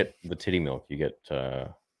get the titty milk? You get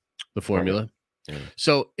the formula. Yeah.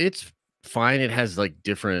 So it's fine. It has like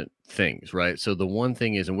different things, right? So the one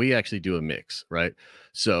thing is, and we actually do a mix, right?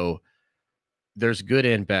 So there's good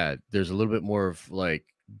and bad. There's a little bit more of like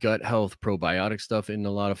gut health probiotic stuff in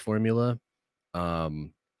a lot of formula.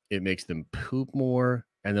 It makes them poop more.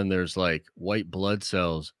 And then there's like white blood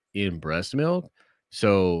cells in breast milk.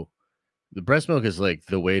 So the breast milk is like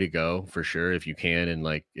the way to go for sure if you can, and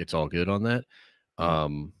like it's all good on that.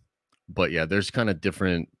 But yeah, there's kind of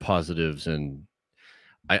different positives, and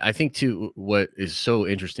I think too, what is so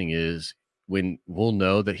interesting is when we'll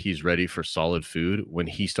know that he's ready for solid food when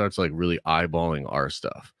he starts like really eyeballing our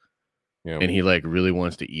stuff Yeah. and he like really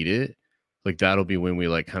wants to eat it. Like that'll be when we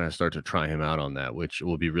like kind of start to try him out on that, which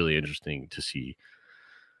will be really interesting to see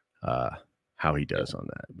how he does on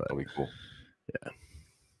that. But That'll be cool.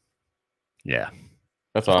 Yeah.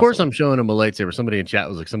 That's of awesome. course I'm showing him a lightsaber. Somebody in chat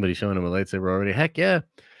was like, somebody showing him a lightsaber already. Heck yeah,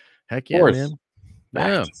 man.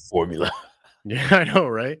 Back to formula. Yeah, I know,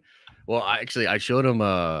 right? Well, I showed him.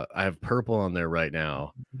 I have purple on there right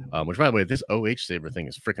now. Which, by the way, this OH saber thing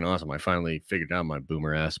is freaking awesome. I finally figured out my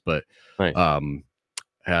boomer ass. But Nice.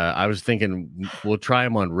 I was thinking we'll try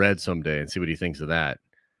him on red someday and see what he thinks of that.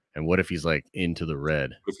 And what if he's like into the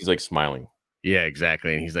red? What if he's like smiling? Yeah,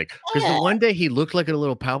 exactly. And he's like, because the one day he looked like a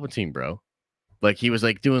little Palpatine, bro. Like he was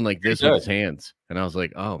like doing like this with his hands, and I was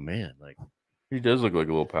like, oh man, like he does look like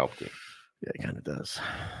a little Palpatine. Yeah, he kind of does.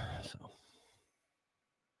 So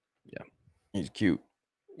yeah, he's cute.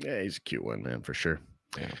 Yeah, he's a cute one, man, for sure.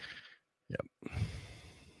 Yeah. Yep.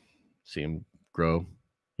 See him grow.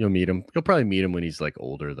 You'll meet him. You'll probably meet him when he's like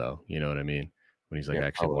older, though. You know what I mean? When he's like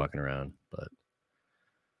actually walking around. But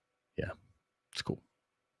yeah, it's cool.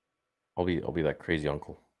 I'll be that crazy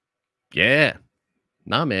uncle. Yeah.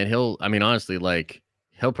 Nah, man. Honestly, like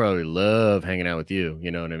he'll probably love hanging out with you. You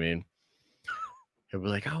know what I mean? He'll be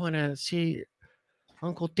like, I want to see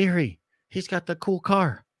Uncle Deary. He's got the cool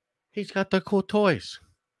car. He's got the cool toys.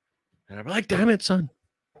 And I'm like, damn it, son.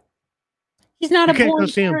 He's not you can't go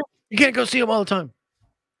see him. You can't go see him all the time.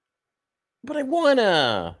 But I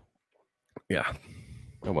wanna. Yeah.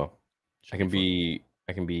 Oh well. I can be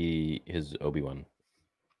his Obi-Wan.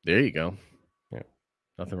 There you go. Yeah.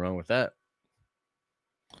 Nothing wrong with that.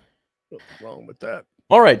 Nothing wrong with that.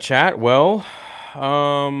 All right, chat. Well,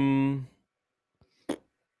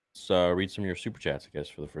 let's read some of your super chats, I guess,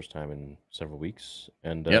 for the first time in several weeks.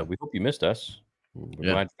 And we hope you missed us.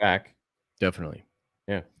 We're glad you're back. Definitely.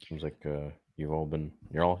 Yeah. Seems like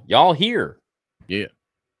y'all here. Yeah.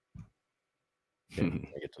 Okay,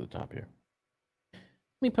 I get to the top here. Let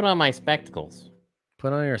me put on my spectacles.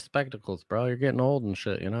 Put on your spectacles, bro. You're getting old and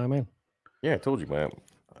shit. You know what I mean? Yeah, I told you, my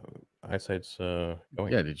eyesight's going.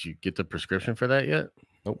 Yeah, did you get the prescription for that yet?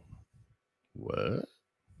 Nope. What?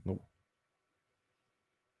 Nope.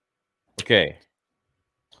 Okay.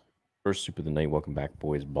 First soup of the night. Welcome back,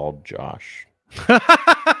 boys. Bald Josh.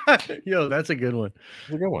 Yo, that's a good one.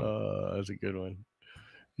 That's a good one. That's a good one.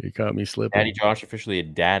 You caught me slipping. Daddy Josh, officially a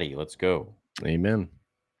daddy. Let's go. Amen.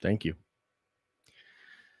 Thank you.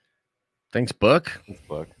 Thanks, Buck. Thanks,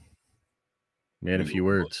 Buck. Man, a few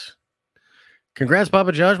words. Congrats,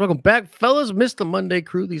 Papa Josh. Welcome back, fellas. Missed the Monday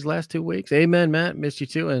crew these last 2 weeks. Amen, Matt. Missed you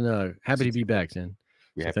too. And happy to be back, man.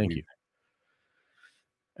 So thank you.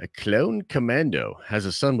 A Clone Commando has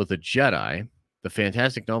a son with a Jedi. The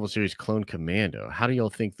fantastic novel series Clone Commando. How do y'all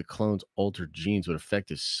think the clone's altered genes would affect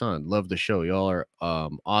his son? Love the show. Y'all are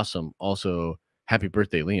awesome. Also, happy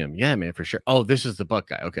birthday, Liam. Yeah, man, for sure. Oh, this is the Buck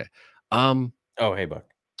guy. Okay. Oh, hey, Buck.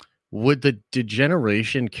 Would the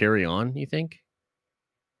degeneration carry on, you think?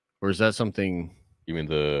 Or is that something? You mean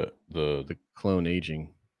the clone aging?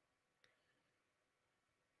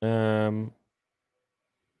 I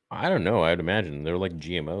don't know. I'd imagine they're like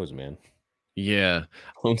GMOs, man. Yeah.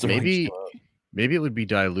 Clones maybe it would be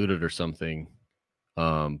diluted or something.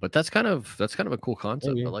 But that's kind of a cool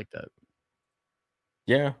concept. Maybe. I like that.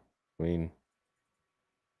 Yeah. I mean,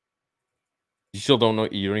 you still don't know.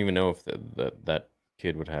 You don't even know if that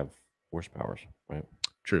kid would have force powers, right?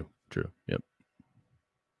 True. Yep.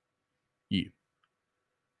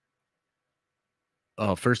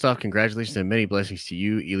 First off, congratulations and many blessings to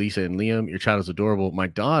you, Elisa and Liam. Your child is adorable. My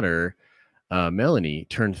daughter, Melanie,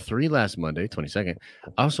 turned 3 last Monday, 22nd.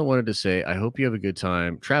 I also wanted to say, I hope you have a good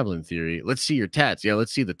time traveling theory. Let's see your tats. Yeah,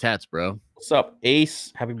 let's see the tats, bro. What's up,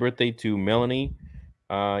 Ace? Happy birthday to Melanie.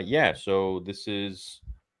 Yeah, so this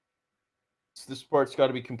part's got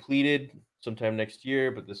to be completed sometime next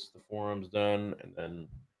year, but the forum's done, and then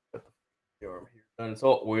got the arm here done. It's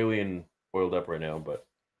all oily and oiled up right now, but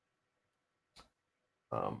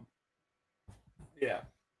yeah,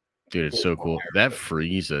 dude, it's so cool. That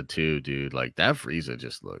Frieza too, dude. Like that Frieza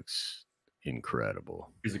just looks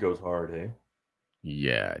incredible. Frieza goes hard, hey?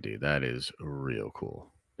 Yeah, dude, that is real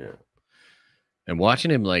cool. Yeah. And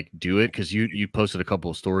watching him like do it, because you posted a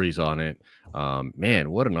couple of stories on it.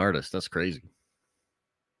 Man, what an artist. That's crazy.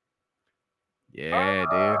 Yeah,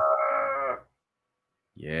 dude.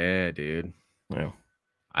 Yeah, dude. Yeah.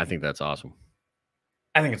 I think that's awesome.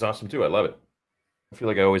 I think it's awesome too. I love it. I feel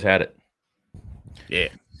like I always had it. Yeah.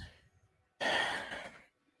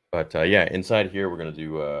 But yeah, inside here we're gonna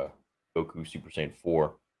do Goku Super Saiyan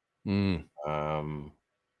 4.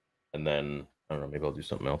 and then I don't know, maybe I'll do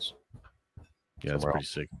something else. Yeah, that's pretty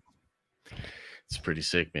sick. It's pretty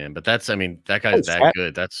sick, man. But that's, I mean, that guy's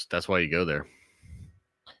good. That's why you go there.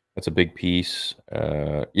 That's a big piece.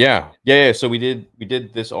 Yeah. So we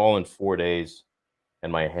did this all in 4 days,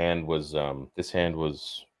 and my hand was this hand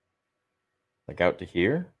was like out to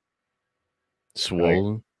here,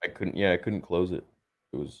 swollen. I couldn't close it.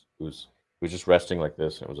 It was just resting like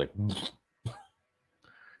this, and it was like,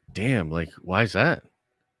 damn. Like, why is that?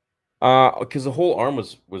 Because the whole arm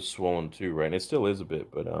was swollen too, right? And it still is a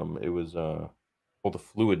bit, but it was all the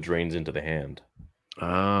fluid drains into the hand.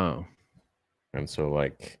 Oh. And so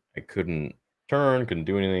like I couldn't turn, couldn't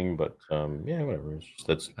do anything, but yeah, whatever. It's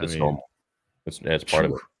just, that's normal. It's part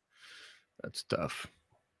of it. That's tough.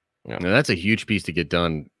 Yeah, now, that's a huge piece to get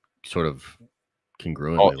done, sort of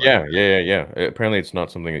congruently. Oh yeah. Apparently, it's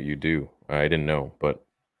not something that you do. I didn't know, but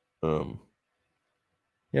yeah,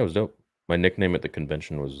 it was dope. My nickname at the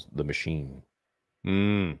convention was the Machine.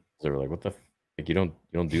 They were like, "What the? Like, you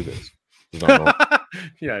don't do this." It's not normal.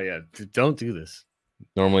 Yeah. Don't do this.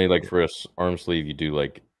 Normally, like for a arm sleeve, you do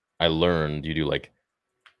like I learned you do like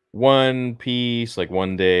one piece, like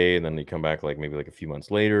one day, and then you come back like maybe like a few months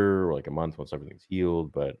later or like a month once everything's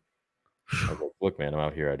healed. But I was like, look, man, I'm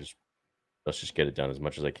out here. Let's just get it done as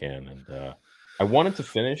much as I can. And I wanted to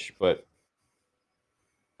finish, but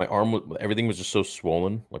my arm, everything was just so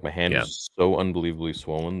swollen. Like my hand was so unbelievably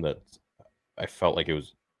swollen that I felt like it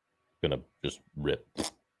was gonna just rip.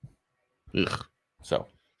 Ugh. So,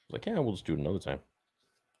 like, yeah, we'll just do it another time.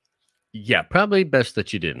 Yeah, probably best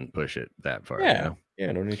that you didn't push it that far. Yeah,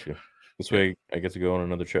 no need to. This way, I get to go on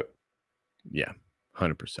another trip. Yeah,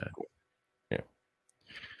 100%. Cool. Yeah.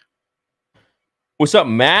 What's up,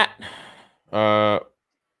 Matt?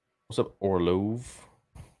 What's up, Orlov?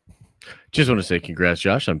 Just want to say congrats,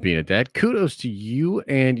 Josh, on being a dad. Kudos to you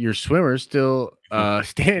and your swimmer still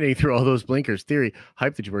standing through all those blinkers. Theory,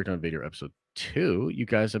 hype that you worked on Vader episode 2. You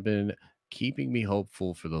guys have been keeping me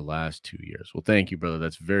hopeful for the last 2 years. Well, thank you, brother.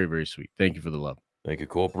 That's very, very sweet. Thank you for the love. Thank you,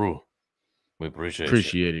 Corporal. We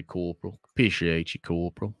appreciate it, Corporal. Appreciate you,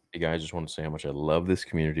 Corporal. Hey, guys, just want to say how much I love this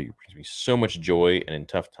community. It brings me so much joy, and in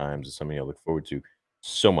tough times, it's something I look forward to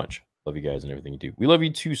so much. Love you guys and everything you do. We love you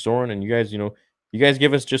too, Soren, and you guys, you guys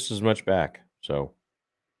give us just as much back. So,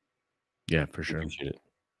 yeah, for sure. Appreciate it.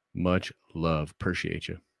 Much love. Appreciate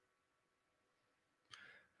you.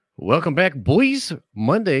 Welcome back, boys.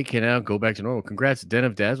 Monday can now go back to normal. Congrats, Den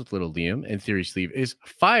of Dads with little Liam. And Theory Sleeve is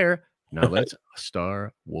fire. Now let's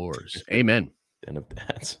Star Wars. Amen. Den of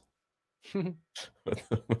Dads. The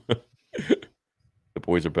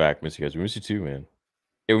boys are back. Miss you guys. We miss you too, man.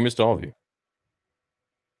 Yeah, we missed all of you.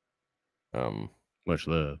 Much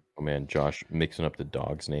love. Oh man, Josh, mixing up the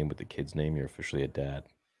dog's name with the kid's name. You're officially a dad.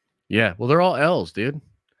 Yeah, well, they're all L's, dude.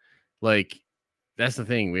 Like, that's the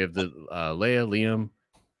thing. We have the Leia, Liam,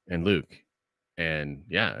 and Luke. And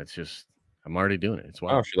yeah, it's just, I'm already doing it. It's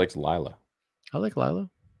wild. Oh, she likes Lila. I like Lila.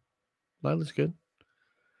 Lila's good.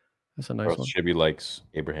 That's a nice one. Shibby likes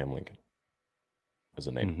Abraham Lincoln as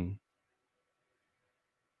a name. Mm-hmm.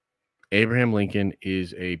 Abraham Lincoln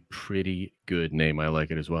is a pretty good name. I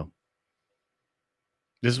like it as well.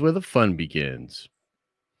 This is where the fun begins.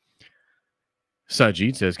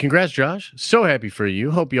 Sajid says, congrats, Josh. So happy for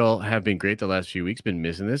you. Hope y'all have been great the last few weeks. Been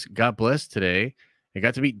missing this. Got blessed today. I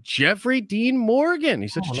got to meet Jeffrey Dean Morgan.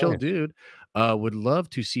 He's such a chill dude. Would love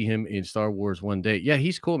to see him in Star Wars one day. Yeah,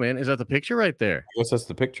 he's cool, man. Is that the picture right there? I guess that's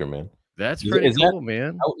the picture, man. That's pretty cool,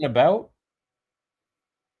 man. Out and about?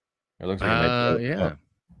 It looks like yeah.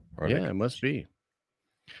 Yeah, it must be.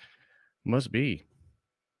 Must be.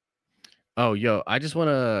 Oh, yo, I just want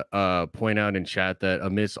to point out in chat that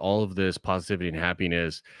amidst all of this positivity and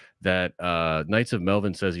happiness, that Knights of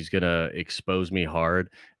Melvin says he's going to expose me hard,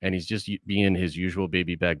 and he's just being his usual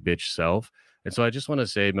baby back bitch self. And so I just want to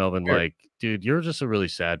say, Melvin, like, dude, you're just a really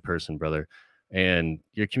sad person, brother. And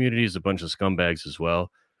your community is a bunch of scumbags as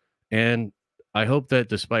well. And I hope that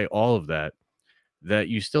despite all of that, that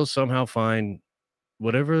you still somehow find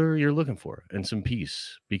whatever you're looking for and some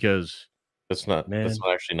peace, because that's not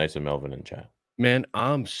actually Knights of Melvin in chat. Man,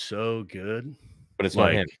 I'm so good. But it's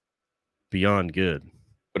like not him. Beyond good.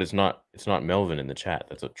 But it's not Melvin in the chat.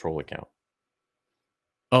 That's a troll account.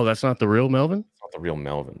 Oh, that's not the real Melvin? It's not the real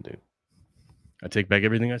Melvin, dude. I take back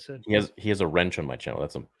everything I said. He has a wrench on my channel.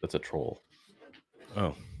 That's a troll.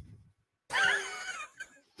 Oh.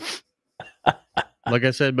 Like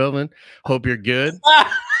I said, Melvin, hope you're good.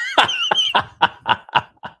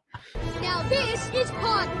 Now this is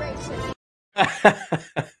pod racing.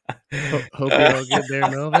 Hope you're all good there,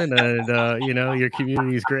 Melvin. And your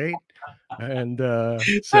community is great. And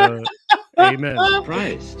so amen.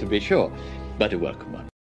 Price, to be sure, but a welcome one.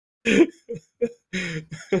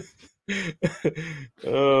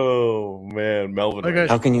 Oh man, Melvin. Okay.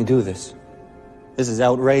 How can you do this? This is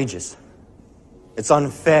outrageous. It's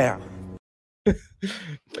unfair.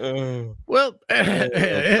 Well, I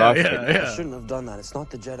shouldn't have done that. It's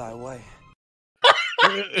not the Jedi way.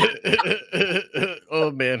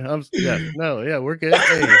 Oh man, we're good.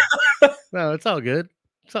 Hey, no, it's all good.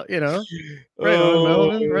 It's all, right on,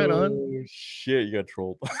 Melvin, right on. Shit, you got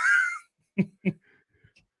trolled.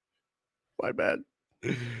 My bad.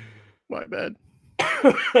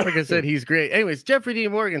 Like I said, he's great. Anyways, Jeffrey D.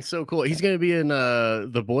 Morgan's so cool. He's going to be in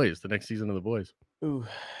The Boys, the next season of The Boys. Ooh,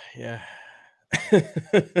 yeah.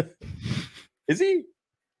 Is he?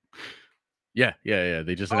 Yeah.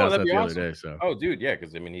 They just announced that the other day. So, dude, yeah,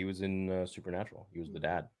 because I mean, he was in Supernatural. He was the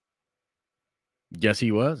dad. Yes,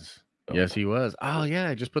 he was. Yes, he was. Oh yeah,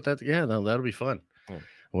 I just put that. Yeah, that'll be fun. I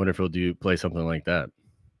wonder if he'll play something like that.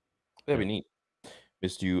 That'd be neat.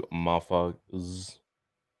 Missed you, motherfuckers,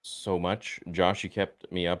 so much. Josh, you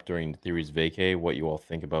kept me up during the Theories Vacay. What you all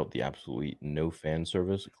think about the absolutely no fan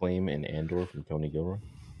service claim in Andor from Tony Gilroy?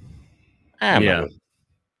 Yeah.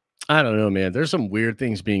 I don't know, man. There's some weird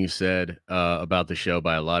things being said about the show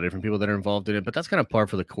by a lot of different people that are involved in it, but that's kind of par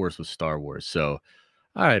for the course with Star Wars. So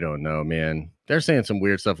I don't know, man. They're saying some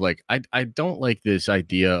weird stuff like I don't like this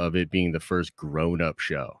idea of it being the first grown-up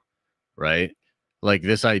show, right? Like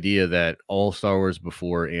this idea that all Star Wars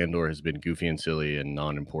before Andor has been goofy and silly and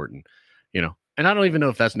non-important, And I don't even know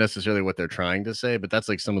if that's necessarily what they're trying to say, but that's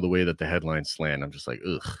like some of the way that the headlines slant. I'm just like,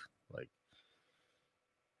 ugh, like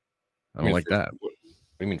I don't like that. What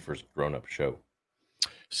do you mean first grown-up show?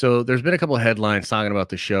 So there's been a couple of headlines talking about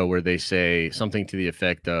the show where they say something to the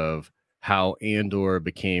effect of how Andor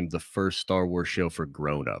became the first Star Wars show for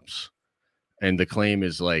grown-ups. And the claim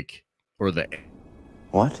is like,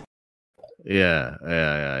 What?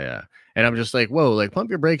 Yeah. And I'm just like, whoa, like pump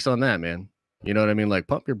your brakes on that, man. You know what I mean? Like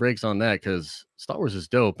pump your brakes on that because Star Wars is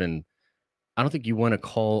dope. And I don't think you want to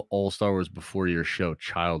call all Star Wars before your show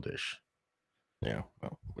childish. Yeah,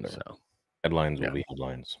 well, whatever. So, headlines will be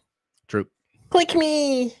headlines. True. Click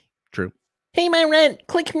me. True. Pay my rent.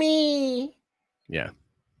 Click me. Yeah,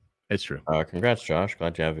 it's true. Congrats, Josh.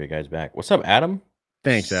 Glad to have you guys back. What's up, Adam?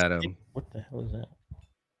 Thanks, Adam. What the hell is that?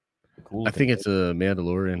 Cool. I think it's a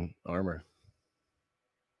Mandalorian armor.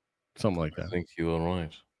 Something like that. I think you are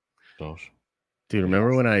right, Josh. Dude,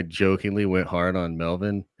 remember when I jokingly went hard on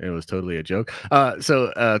Melvin and it was totally a joke?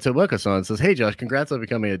 So Tomoka-san says, hey, Josh, congrats on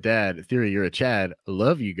becoming a dad. Theory, you're a Chad.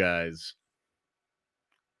 Love you guys.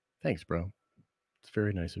 Thanks, bro. It's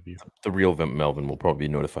very nice of you. The real Melvin will probably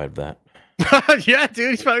be notified of that. Yeah, dude,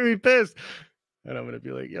 he's probably be pissed. And I'm going to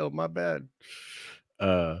be like, yo, my bad.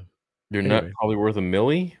 You're not probably worth $1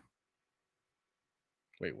 million?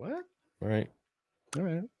 Wait, what? All right.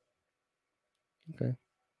 Okay.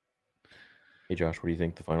 Hey, Josh, what do you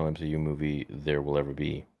think the final MCU movie there will ever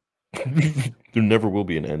be? There never will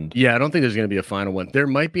be an end. Yeah, I don't think there's going to be a final one. There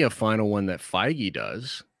might be a final one that Feige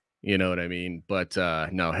does. You know what I mean? But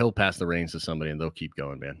no, he'll pass the reins to somebody and they'll keep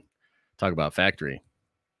going, man. Talk about factory.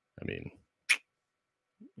 I mean,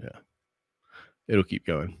 yeah. It'll keep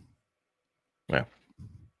going. Yeah.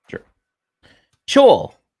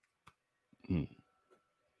 Sure.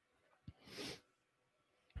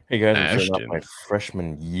 Hey guys, I'm starting off my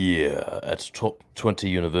freshman year at Top 20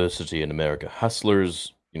 University in America,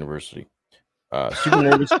 Hustlers University. Super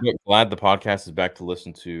nervous, but glad the podcast is back to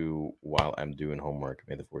listen to while I'm doing homework.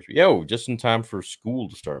 May the force be. Yo, just in time for school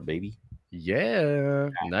to start, baby. Yeah,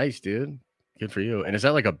 nice, dude. Good for you. And is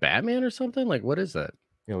that like a Batman or something? Like, what is that?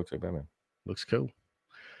 Yeah, it looks like Batman. Looks cool.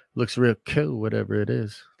 Looks real cool, whatever it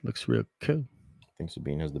is. Looks real cool. I think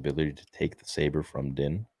Sabine has the ability to take the saber from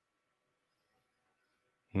Din.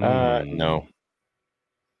 No.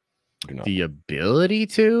 The ability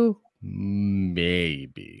to?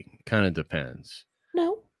 Maybe. Kind of depends.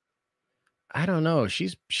 No. I don't know.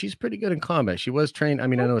 She's pretty good in combat. She was trained. I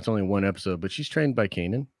mean, I know it's only one episode, but she's trained by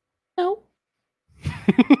Kanan. No.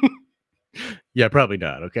 Yeah, probably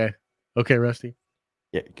not. Okay. Okay, Rusty.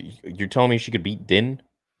 Yeah, you're telling me she could beat Din?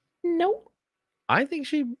 No. I think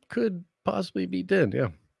she could possibly beat Din, yeah.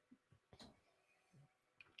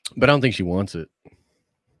 But I don't think she wants it.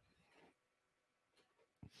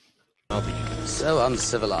 So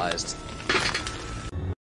uncivilized.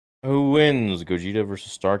 Who wins? Gogeta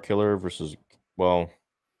versus Starkiller versus, well,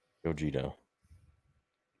 Gogeta.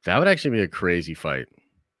 That would actually be a crazy fight.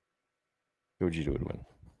 Gogeta would win.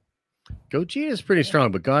 Gogeta is pretty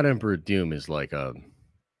strong, but God Emperor Doom is like a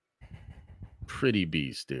pretty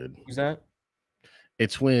beast, dude. Who's that?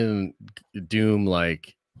 It's when Doom,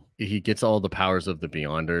 like, he gets all the powers of the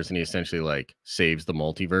Beyonders and he essentially, like, saves the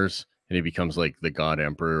multiverse and he becomes like the God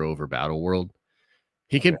Emperor over Battle World.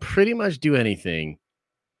 He can pretty much do anything,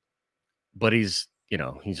 but he's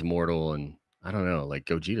mortal, and I don't know, like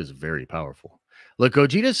Gogeta's very powerful. Look,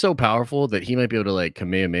 Gogeta's so powerful that he might be able to like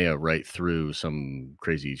Kamehameha right through some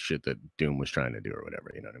crazy shit that Doom was trying to do or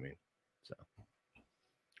whatever, you know what I mean? So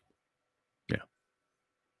yeah.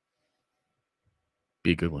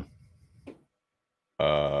 Be a good one.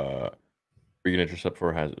 Are you gonna dress up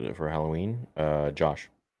for Halloween? Josh.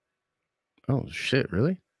 Oh shit,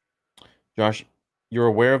 really? Josh, you're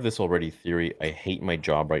aware of this already theory. I hate my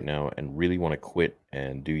job right now and really want to quit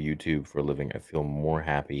and do YouTube for a living. I feel more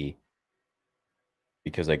happy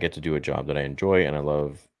because I get to do a job that I enjoy and I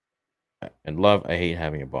love. I hate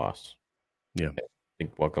having a boss. Yeah. I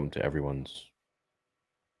think welcome to everyone's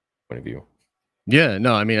point of view. Yeah,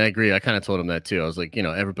 no, I mean, I agree. I kind of told him that too. I was like,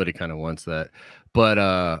 everybody kind of wants that. But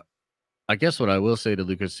I guess what I will say to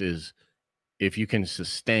Lucas is if you can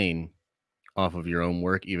sustain off of your own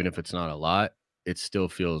work, even if it's not a lot, it still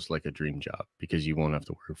feels like a dream job because you won't have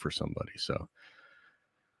to work for somebody. So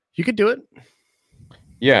you could do it.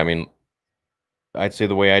 Yeah, I mean, I'd say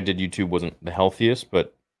the way I did YouTube wasn't the healthiest,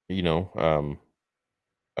 but that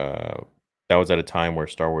was at a time where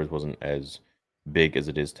Star Wars wasn't as big as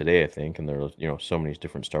it is today, I think, and there are so many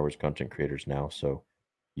different Star Wars content creators now, so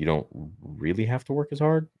you don't really have to work as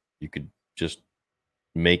hard. You could just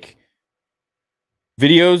make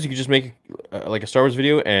videos. You could just make like a Star Wars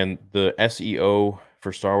video, and the SEO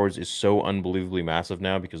for Star Wars is so unbelievably massive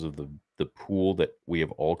now because of the pool that we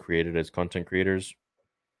have all created as content creators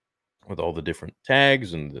with all the different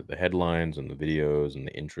tags and the headlines and the videos and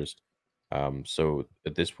the interest. So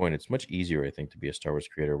at this point, it's much easier, I think, to be a Star Wars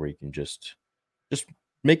creator where you can just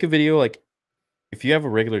make a video. Like if you have a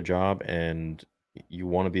regular job and you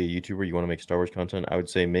want to be a YouTuber, you want to make Star Wars content, I would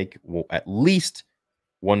say make at least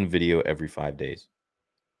one video every 5 days.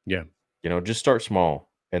 Yeah. Just start small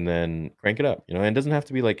and then crank it up, and it doesn't have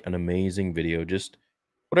to be like an amazing video, just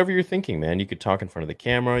whatever you're thinking, man. You could talk in front of the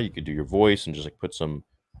camera, you could do your voice and just like put some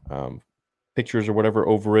pictures or whatever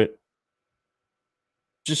over it.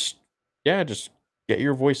 Just get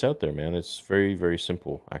your voice out there, man. It's very, very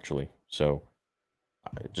simple, actually. So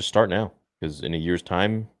just start now, because in a year's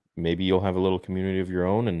time, maybe you'll have a little community of your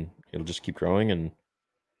own, and it'll just keep growing. And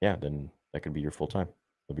yeah, then that could be your full time.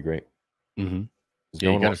 That'd be great. Mm-hmm.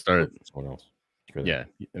 Yeah, you got to start someone else. Yeah,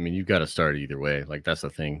 I mean, you've got to start either way. Like that's the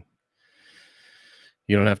thing.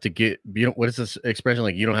 You don't have to get. What is this expression?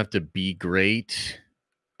 Like you don't have to be great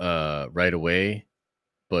right away.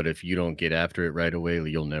 But if you don't get after it right away,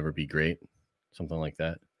 you'll never be great. Something like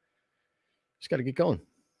that. Just got to get going.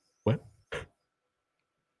 What?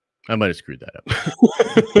 I might have screwed that up.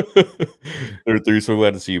 They're so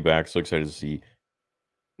glad to see you back. So excited to see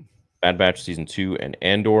Bad Batch Season 2 and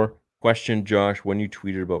Andor. Question, Josh, when you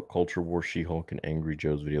tweeted about Culture War, She-Hulk, and Angry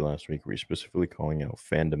Joe's video last week, were you specifically calling out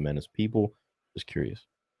fandom menace people? Just curious.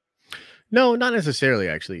 No, not necessarily,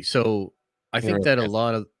 actually. So I think that a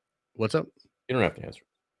lot of... What's up? You don't have to answer.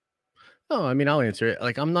 No, I mean, I'll answer it.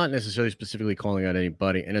 Like, I'm not necessarily specifically calling out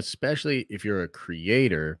anybody, and especially if you're a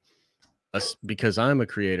creator, because I'm a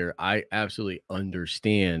creator, I absolutely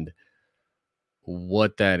understand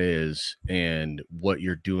what that is and what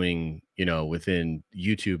you're doing, within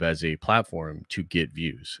YouTube as a platform to get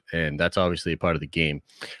views. And that's obviously a part of the game.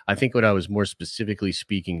 I think what I was more specifically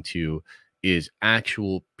speaking to is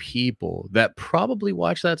actual people that probably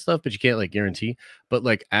watch that stuff, but you can't like guarantee, but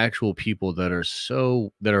like actual people that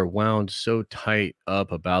are wound so tight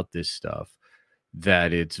up about this stuff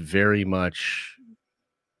that it's very much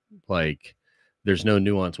like there's no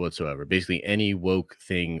nuance whatsoever. Basically, any woke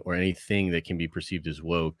thing or anything that can be perceived as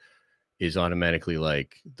woke is automatically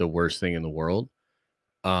like the worst thing in the world.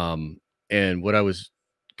 And what I was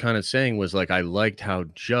kind of saying was like I liked how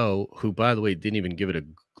Joe, who by the way didn't even give it a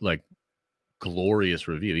like glorious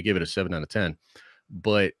review, he gave it a 7 out of 10,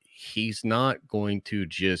 but he's not going to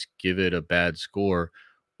just give it a bad score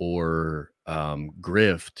or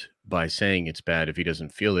grift by saying it's bad if he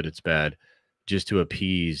doesn't feel that it's bad, just to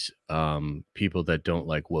appease people that don't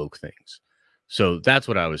like woke things. So that's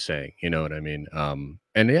what I was saying. You know what I mean?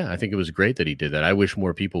 And yeah, I think it was great that he did that. I wish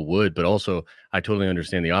more people would, but also I totally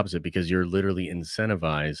understand the opposite because you're literally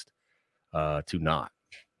incentivized to not.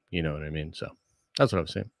 You know what I mean? So that's what I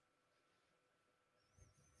was saying.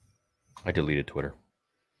 I deleted Twitter.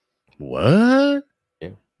 What? Yeah.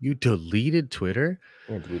 You deleted Twitter?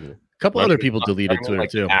 Yeah, I deleted it. A couple other people deleted Twitter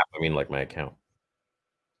like too. App, I mean like my account.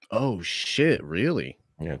 Oh shit, really?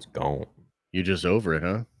 Yeah, it's gone. You're just over it,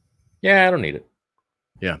 huh? Yeah, I don't need it.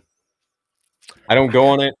 Yeah. I don't go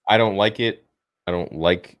on it. I don't like it. I don't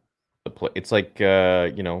like the play. It's like,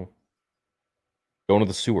 going Going to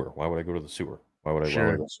the sewer. Why would I go to the sewer? Why would I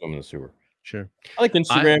go swim in the sewer? Sure. I like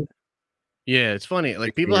Instagram. Yeah, it's funny.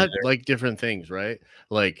 Like people have like different things, right?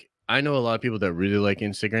 Like I know a lot of people that really like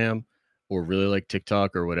Instagram or really like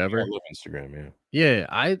TikTok or whatever. I love Instagram, yeah. Yeah,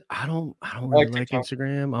 I don't really like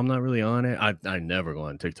Instagram. I'm not really on it. I never go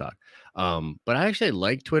on TikTok. But I actually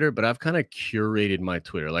like Twitter, but I've kind of curated my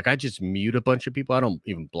Twitter. Like I just mute a bunch of people. I don't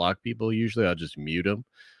even block people usually. I'll just mute them,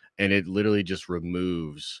 and it literally just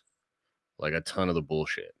removes like a ton of the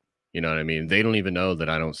bullshit. You know what I mean? They don't even know that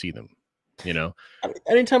I don't see them. You know?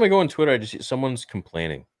 Anytime I go on Twitter, I just see someone's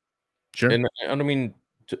complaining. Sure. And I don't mean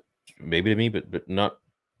maybe to me, but not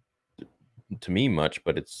to me much.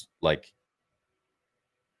 But it's like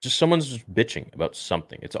just someone's just bitching about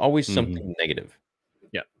something. It's always something negative.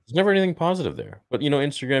 Yeah, there's never anything positive there. But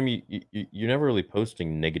Instagram, you're never really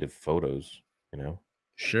posting negative photos.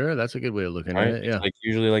 Sure, that's a good way of looking at it. It's like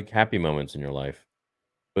usually like happy moments in your life.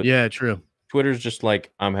 But yeah, true. Twitter's just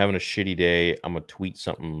like I'm having a shitty day. I'm gonna tweet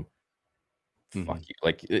something. Fuck you.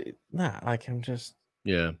 Like nah. Like I'm just.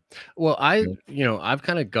 Yeah. Well, I've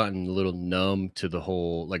kind of gotten a little numb to the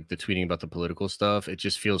whole like the tweeting about the political stuff. It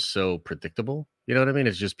just feels so predictable. You know what I mean?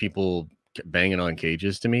 It's just people banging on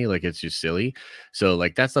cages to me. Like it's just silly. So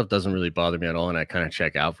like that stuff doesn't really bother me at all, and I kind of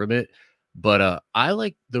check out from it. But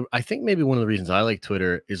I think maybe one of the reasons I like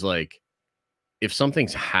Twitter is like if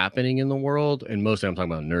something's happening in the world, and mostly I'm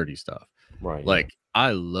talking about nerdy stuff. Right. Like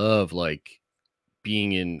I love like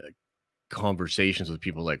being in conversations with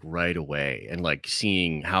people like right away and like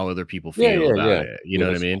seeing how other people feel about it. You know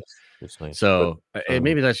what I mean? It's nice. So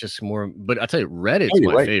maybe that's just more, but I'll tell you, Reddit's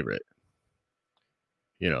my favorite.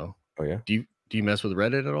 Oh yeah. Do you mess with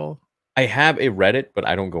Reddit at all? I have a Reddit, but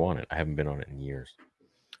I don't go on it. I haven't been on it in years.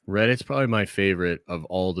 Reddit's probably my favorite of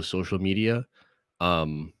all the social media.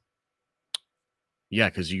 Yeah,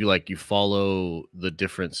 because you follow the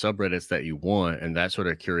different subreddits that you want, and that sort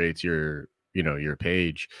of curates your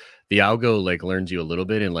page. The algo like learns you a little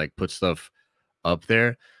bit and like puts stuff up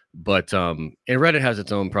there, but and Reddit has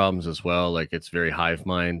its own problems as well. Like it's very hive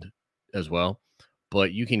mind as well,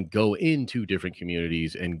 but you can go into different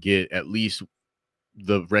communities and get at least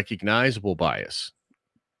the recognizable bias.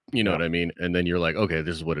 You know what I mean? And then you're like, okay,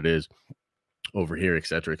 this is what it is over here,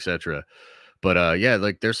 etc., etc. But yeah,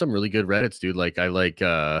 like there's some really good Reddits, dude. Like I like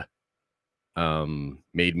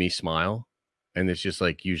Made Me Smile. And it's just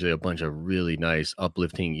like usually a bunch of really nice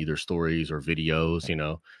uplifting either stories or videos,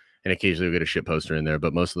 and occasionally we'll get a shit poster in there,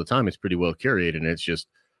 but most of the time it's pretty well curated and it's just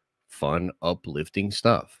fun, uplifting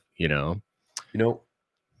stuff, How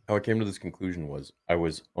I came to this conclusion was I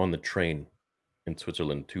was on the train in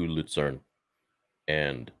Switzerland to Lucerne,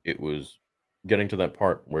 and it was getting to that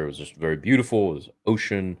part where it was just very beautiful. It was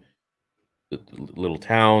ocean, the little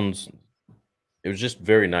towns. It was just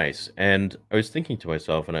very nice. And I was thinking to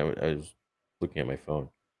myself, and I was looking at my phone,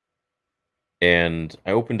 and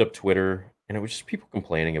I opened up Twitter, and it was just people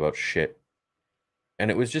complaining about shit.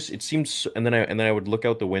 And it seems, and then I would look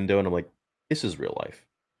out the window, and I'm like, this is real life.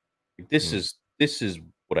 This is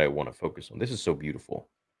what I want to focus on. This is so beautiful.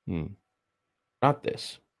 Not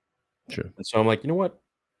this. Sure. And so I'm like, you know what?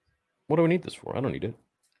 What do I need this for? I don't need it.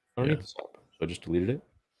 I don't need this app. So I just deleted it.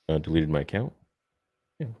 Deleted my account.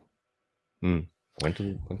 Yeah. Went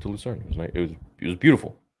to Lucerne. It was nice. It was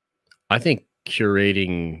beautiful. I think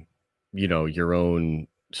curating, your own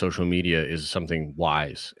social media is something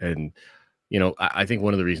wise. And, I think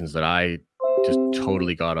one of the reasons that I just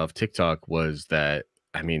totally got off TikTok was that,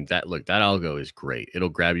 that algo is great. It'll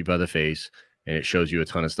grab you by the face and it shows you a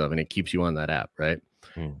ton of stuff and it keeps you on that app. Right.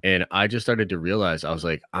 And I just started to realize, I was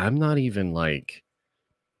like, I'm not even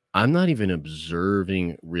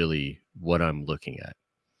observing really what I'm looking at.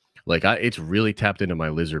 Like it's really tapped into my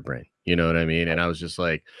lizard brain. You know what I mean? And I was just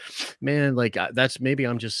like, man, like that's maybe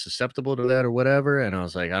I'm just susceptible to that or whatever. And I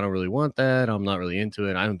was like, I don't really want that. I'm not really into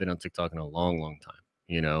it. I haven't been on TikTok in a long, long time,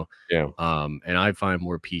 Yeah. And I find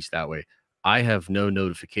more peace that way. I have no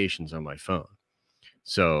notifications on my phone.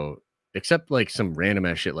 So except like some random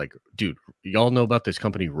ass shit, like, dude, y'all know about this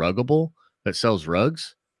company Ruggable that sells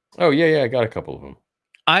rugs? Oh, yeah. I got a couple of them.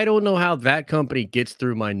 I don't know how that company gets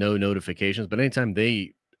through my no notifications, but anytime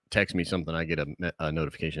they text me something, I get a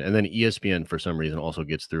notification. And then ESPN for some reason also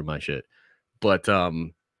gets through my shit. But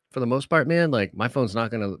for the most part, man, like my phone's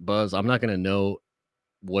not gonna buzz. I'm not gonna know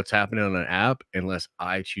what's happening on an app unless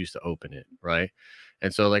I choose to open it, right?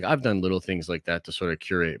 And so like I've done little things like that to sort of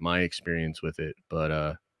curate my experience with it.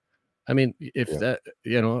 But if that,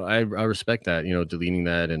 I respect that, deleting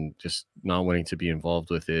that and just not wanting to be involved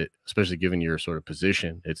with it, especially given your sort of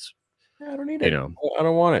position. It's I don't need it. I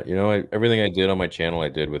don't want it. Everything I did on my channel, I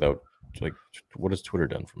did without, like, what has Twitter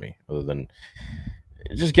done for me other than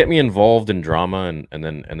just get me involved in drama, and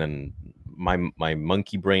then my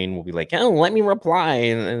monkey brain will be like, oh, let me reply,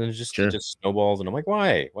 and it just snowballs, and I'm like,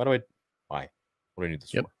 why? Why? What do I need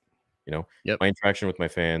this Yep. for? You know, Yep. my interaction with my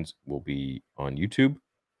fans will be on YouTube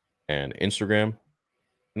and Instagram,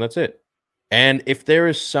 and that's it. And if there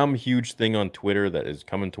is some huge thing on Twitter that is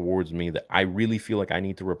coming towards me that I really feel like I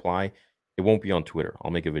need to reply, it won't be on Twitter.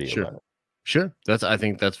 I'll make a video about it. Sure. I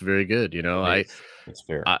think that's very good. You know, It's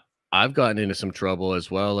fair. I've gotten into some trouble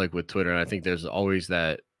as well, like with Twitter. And I think there's always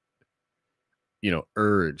that,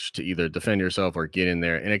 urge to either defend yourself or get in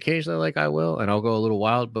there. And occasionally, like I will, and I'll go a little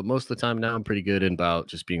wild, but most of the time now I'm pretty good about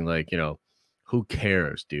just being like, who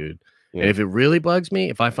cares, dude? Yeah. And if it really bugs me,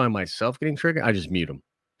 if I find myself getting triggered, I just mute them.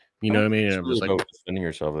 You know what I mean? And I'm just like, about defending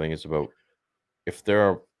yourself. I think it's about if there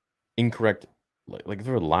are incorrect, like if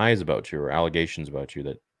there are lies about you or allegations about you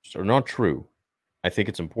that are not true. I think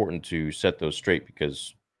it's important to set those straight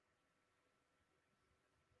because,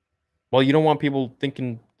 well, you don't want people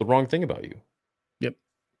thinking the wrong thing about you. Yep.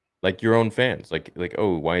 Like your own fans, like,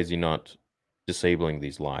 oh, why is he not disabling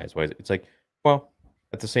these lies? Why is it? It's like, well,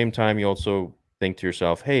 at the same time, you also think to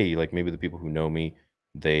yourself, hey, like maybe the people who know me,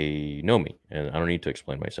 they know me, and I don't need to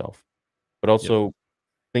explain myself. But also,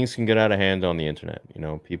 things can get out of hand on the internet.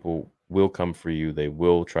 People will come for you. They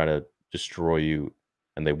will try to destroy you,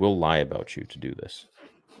 and they will lie about you to do this.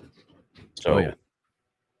 So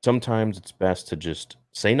sometimes it's best to just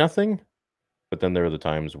say nothing, but then there are the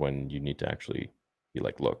times when you need to actually be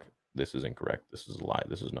like, look, this is incorrect. This is a lie.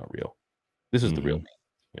 This is not real. This is the real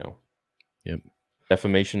thing, Yep.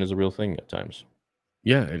 Defamation is a real thing at times.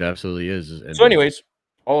 Yeah, it absolutely is. And so anyways,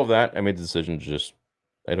 all of that, I made the decision to just,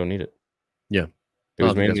 I don't need it. Yeah. It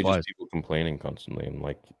was mainly just people complaining constantly. I'm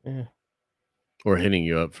like, or hitting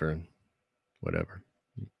you up for whatever.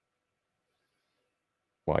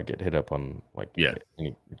 Well, I get hit up on like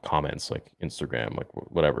any comments, like Instagram, like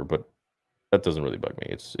whatever, but that doesn't really bug me.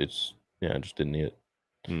 It's I just didn't need it.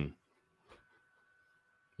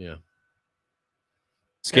 Yeah.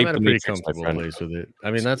 Escape I'm at the a pretty matrix, comfortable place with it.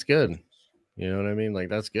 I mean, that's good. You know what I mean? Like,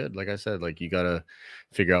 that's good. Like I said, like you got to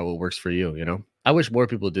figure out what works for you, I wish more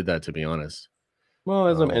people did that, to be honest. Well,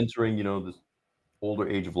 as I'm entering, this older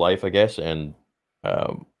age of life, I guess, and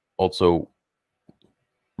also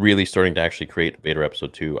really starting to actually create Vader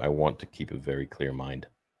Episode 2, I want to keep a very clear mind.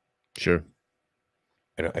 Sure.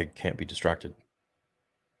 I can't be distracted.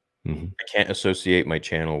 Mm-hmm. I can't associate my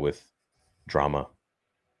channel with drama.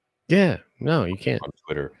 Yeah, no, you can't. On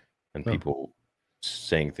Twitter and people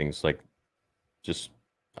saying things like,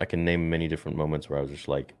 I can name many different moments where I was just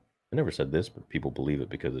like, I never said this, but people believe it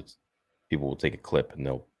because people will take a clip and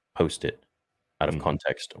they'll post it out of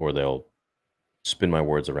context, or they'll spin my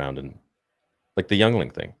words around, and like the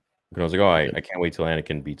youngling thing. I was like, I can't wait till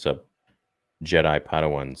Anakin beats up Jedi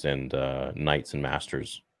Padawans and Knights and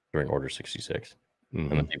Masters during Order 66. And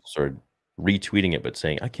then people started retweeting it, but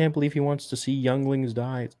saying, I can't believe he wants to see younglings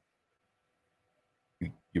die.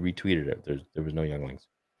 You retweeted it. There was no younglings.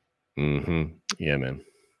 Yeah, man.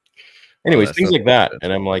 Anyways, things like that,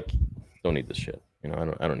 and I'm like, don't need this shit. I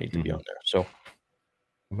don't need to be on there. So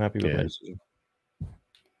I'm happy with my decision.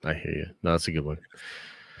 I hear you. No, that's a good one.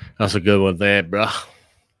 That's a good one there, bro.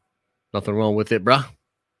 Nothing wrong with it, bro.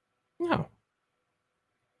 No.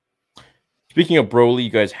 Speaking of Broly, you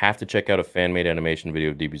guys have to check out a fan-made animation video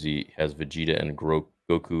of DBZ. It has Vegeta and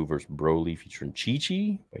Goku versus Broly featuring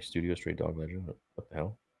Chi-Chi by Studio Stray Dog Legend. What the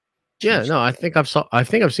hell? Yeah, no, I think I've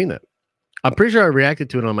seen that. I'm pretty sure I reacted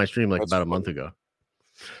to it on my stream about a month ago.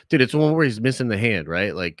 Dude, it's the one where he's missing the hand,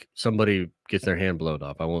 right? Like somebody gets their hand blown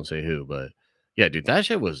off. I won't say who, but yeah, dude, that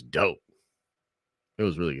shit was dope. It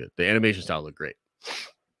was really good. The animation style looked great.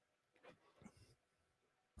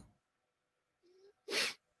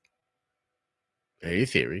 Hey,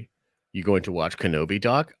 Theory, you going to watch Kenobi,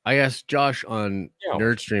 Doc? I asked Josh on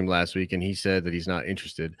Nerd Stream last week, and he said that he's not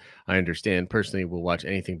interested. I understand. Personally, we'll watch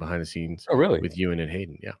anything behind the scenes. Oh, really? With Ewan and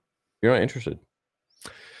Hayden. Yeah. You're not interested?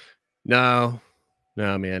 No,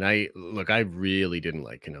 man. I really didn't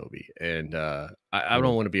like Kenobi, and I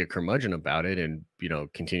don't want to be a curmudgeon about it and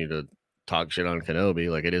continue to talk shit on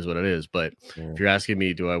Kenobi. Like, it is what it is. But if you're asking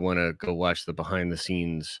me, do I want to go watch the behind the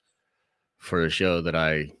scenes for a show that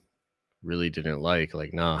I really didn't like,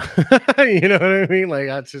 nah. You know what I mean? Like,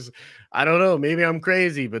 that's just, I don't know. Maybe I'm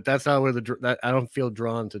crazy, but that's not where I don't feel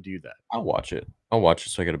drawn to do that. I'll watch it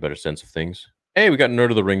so I get a better sense of things. Hey, we got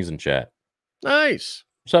Nerd of the Rings in chat. Nice.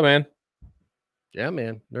 What's up, man? Yeah,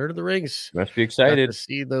 man. Nerd of the Rings. Must be excited to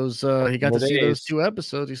see those. He got to see those 2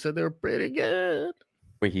 episodes. He said they were pretty good.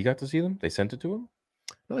 Wait, he got to see them? They sent it to him?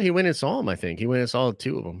 No, he went and saw them. I think he went and saw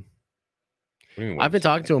 2 of them. I've been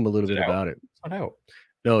talking to him a little bit about it. It's not out.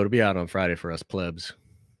 No, it'll be out on Friday for us plebs.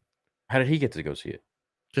 How did he get to go see it?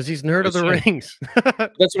 Because he's Nerd of the Rings.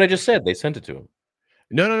 That's what I just said. They sent it to him.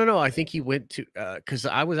 No. I think he went to because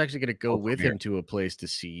I was actually going to go with premiere. him to a place to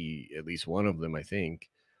see at least one of them, I think.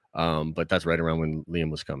 But that's right around when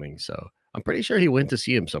Liam was coming, so I'm pretty sure he went to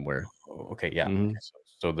see him somewhere. Oh, okay, yeah. Mhm. Okay,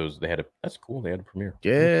 so they had a that's cool. They had a premiere.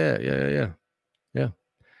 Yeah.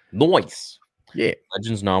 Nice. Yeah.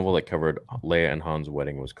 Legends novel that covered Leia and Han's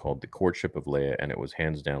wedding was called The Courtship of Leia, and it was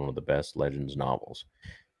hands down one of the best Legends novels.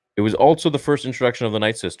 It was also the first introduction of the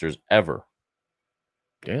Night Sisters ever.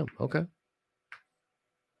 Damn. Okay.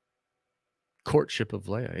 Courtship of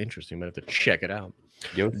Leia. Interesting. Might have to check it out.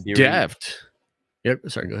 Deft. Yep.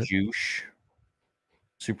 Sorry. Go ahead. Juice.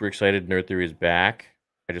 Super excited. Nerd Theory is back.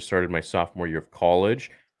 I just started my sophomore year of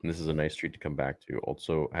college, and this is a nice treat to come back to.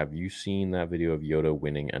 Also, have you seen that video of Yoda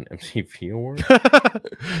winning an MTV award?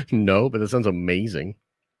 No, but that sounds amazing.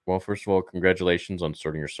 Well, first of all, congratulations on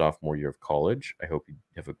starting your sophomore year of college. I hope you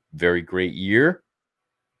have a very great year.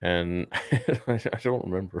 And I don't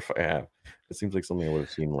remember if I have. It seems like something I would have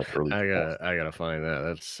seen like early. I gotta find that.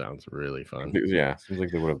 That sounds really fun. Yeah, seems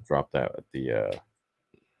like they would have dropped that at the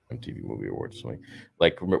MTV Movie Awards.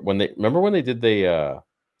 Like when they did the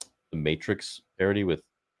Matrix parody with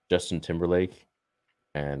Justin Timberlake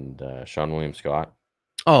and Sean William Scott.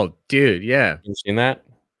 Oh, dude, yeah. You seen that?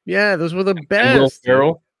 Yeah, those were the best. Will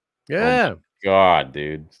Ferrell. Yeah. Oh God,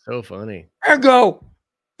 dude. So funny. Ergo,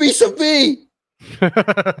 vis-a-vis.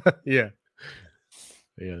 Yeah.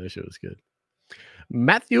 Yeah, that shit was good.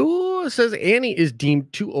 Matthew says Annie is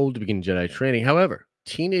deemed too old to begin Jedi training. However,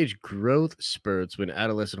 teenage growth spurts when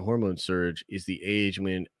adolescent hormones surge is the age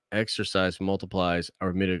when exercise multiplies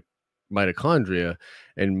our mitochondria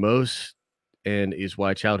and is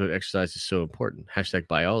why childhood exercise is so important. #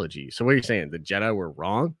 biology. So what are you saying? The Jedi were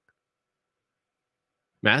wrong?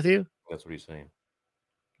 Matthew? That's what he's saying.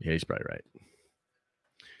 Yeah, he's probably right.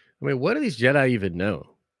 I mean, what do these Jedi even know?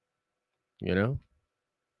 You know?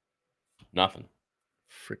 Nothing.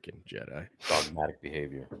 Freaking Jedi. Dogmatic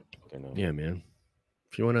behavior. Yeah, man.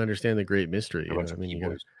 If you want to understand the great mystery, you know what I mean?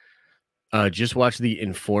 You gotta, just watch The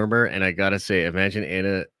Informer, and I gotta say, imagine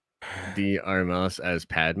Anna de Armas as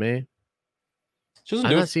Padme. I've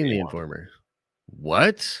not seen The Informer.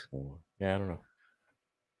 What? Yeah, I don't know.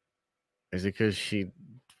 Is it because she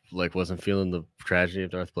like wasn't feeling the tragedy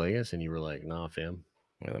of Darth Plagueis, and you were like, "Nah, fam."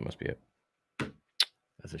 Yeah, that must be it.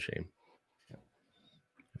 That's a shame. Yeah.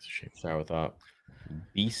 That's a shame. Sour thought.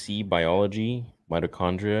 BC biology,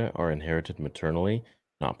 mitochondria are inherited maternally,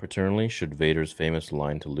 not paternally. Should Vader's famous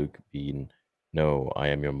line to Luke be, "No, I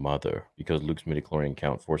am your mother," because Luke's midichlorian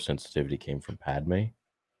count 4 sensitivity came from Padme?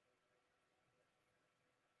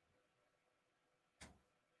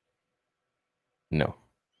 No.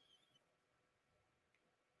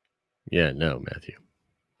 Yeah, no, Matthew.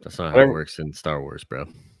 That's not how it works in Star Wars, bro.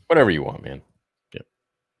 Whatever you want, man. Yep.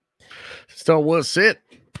 Star Wars it.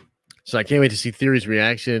 So I can't wait to see Theory's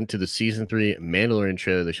reaction to the season 3 Mandalorian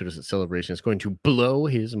trailer they showed us at Celebration. It's going to blow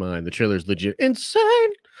his mind. The trailer is legit insane.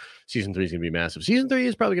 Season 3 is going to be massive. Season 3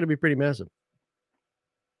 is probably going to be pretty massive.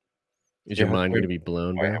 Is your mind going to be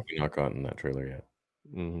blown, bro? Why have we not gotten that trailer yet?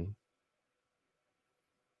 Mm-hmm.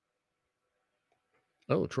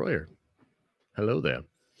 Oh, Troyer. Hello there.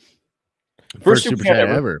 First super chat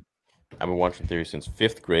ever. I've been watching Theory since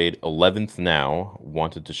 5th grade, 11th now.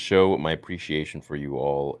 Wanted to show my appreciation for you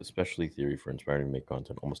all, especially Theory, for inspiring me to make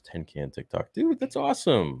content. Almost 10K on TikTok. Dude, that's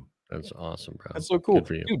awesome. That's awesome, bro. That's so cool. Good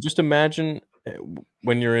for you. Dude, just imagine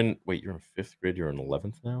when you're in, you're in 5th grade, you're in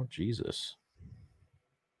 11th now? Jesus.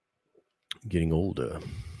 Getting older.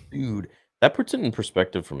 Dude, that puts it in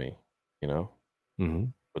perspective for me, you know? Mm-hmm.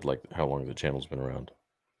 With like how long the channel's been around.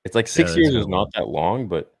 It's like 6 years is not that long,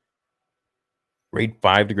 but grade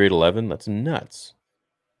 5 to grade 11, that's nuts.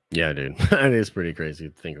 Yeah, dude. That is pretty crazy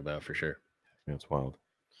to think about for sure. That's wild.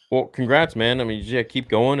 Well, congrats, man. I mean, yeah, keep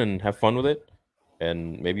going and have fun with it.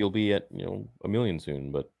 And maybe you'll be at, 1 million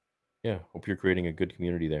soon. But yeah, hope you're creating a good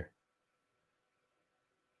community there.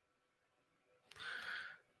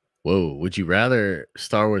 Whoa, would you rather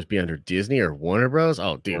Star Wars be under Disney or Warner Bros?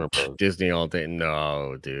 Oh, dude, Disney all day.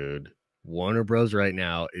 No, dude. Warner Bros right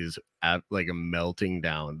now is at like a melting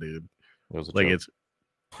down, dude. Like joke. It's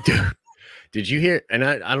dude, did you hear, and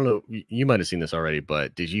I don't know, you might have seen this already,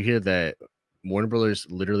 but did you hear that Warner Brothers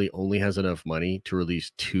literally only has enough money to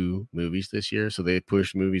release 2 movies this year? So they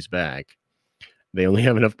pushed movies back. They only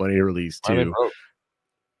have enough money to release 2.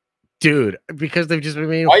 Dude, because they've just been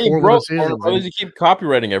making 4 more seasons. Why does you keep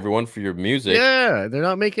copywriting everyone for your music? Yeah, they're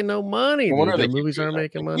not making no money. Dude. Their movies aren't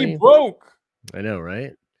making money. Broke. I know,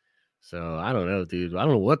 right? So I don't know, dude. I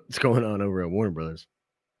don't know what's going on over at Warner Brothers.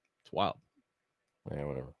 It's wild. Yeah,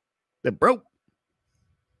 whatever. They're broke.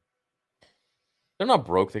 They're not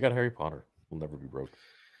broke. They got Harry Potter. We'll never be broke.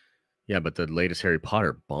 Yeah, but the latest Harry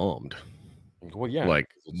Potter bombed. Well, yeah. Like,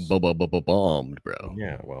 bombed, bro.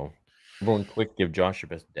 Yeah, well. Everyone click, give Josh your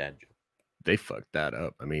best dad joke. They fucked that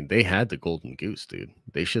up. I mean, they had the golden goose, dude.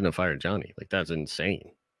 They shouldn't have fired Johnny. Like, that's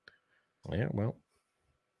insane. Yeah, well.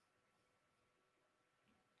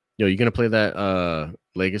 Yo, you gonna play that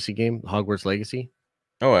Legacy game, Hogwarts Legacy?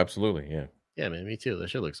 Oh, absolutely, yeah. Yeah, man, me too. That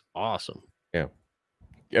shit looks awesome. Yeah.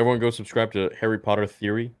 Everyone go subscribe to Harry Potter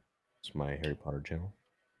Theory. It's my Harry Potter channel.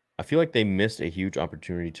 I feel like they missed a huge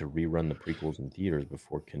opportunity to rerun the prequels in theaters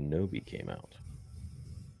before Kenobi came out.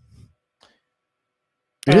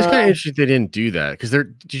 It is kind of interesting they didn't do that because they're.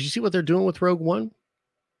 Did you see what they're doing with Rogue One?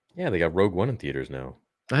 Yeah, they got Rogue One in theaters now.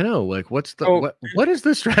 I know. Like, what's the what is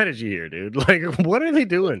the strategy here, dude? Like, what are they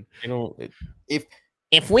doing? You know,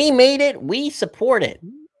 if we made it, we support it.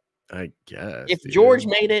 I guess. If George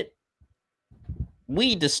made it,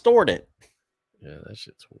 we distort it. Yeah, that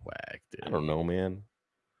shit's whack, dude. I don't know, man.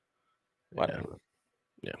 Whatever.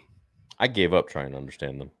 Yeah. I gave up trying to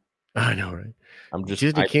understand them. I know, right? I'm just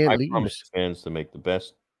Disney can't I promise lose. fans to make the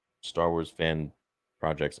best Star Wars fan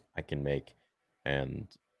projects I can make, and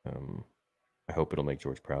I hope it'll make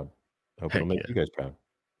George proud. I hope it'll make you guys proud.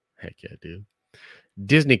 Heck yeah, dude.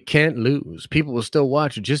 Disney can't lose. People will still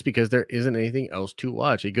watch it just because there isn't anything else to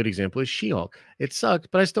watch. A good example is She-Hulk. It sucked,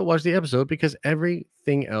 but I still watch the episode because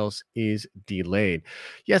everything else is delayed.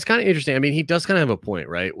 Yeah, it's kind of interesting. I mean, he does kind of have a point,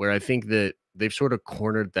 right? Where I think that they've sort of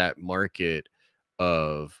cornered that market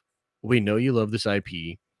of, we know you love this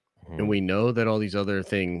IP, and we know that all these other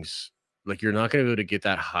things, like, you're not going to be able to get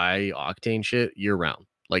that high octane shit year round.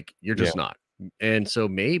 Like, you're just not. And so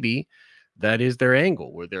maybe that is their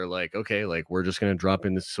angle, where they're like, okay, like, we're just going to drop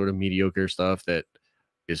in this sort of mediocre stuff that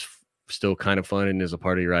is still kind of fun and is a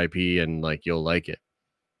part of your IP, and like, you'll like it.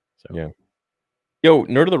 So yeah. Yo,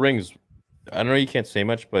 Nerd of the Rings. I know you can't say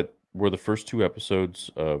much, but were the first 2 episodes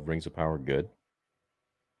of Rings of Power good?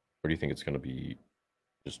 Or do you think it's going to be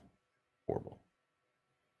just horrible?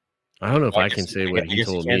 I don't know if I can say what he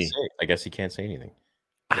told me. I guess he can't say anything.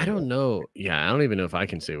 I don't know. Yeah, I don't even know if I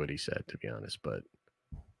can say what he said, to be honest, but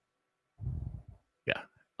yeah.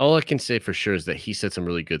 All I can say for sure is that he said some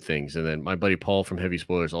really good things. And then my buddy Paul from Heavy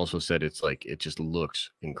Spoilers also said it's like, it just looks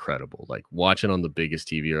incredible. Like, watching on the biggest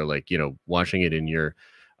TV, or like, you know, watching it in your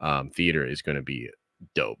theater is going to be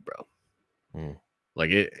dope, bro. Like,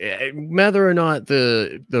 it, whether or not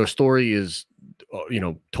the story is, you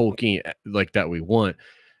know, Tolkien like that we want,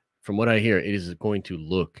 from what I hear, it is going to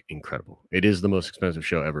look incredible. It is the most expensive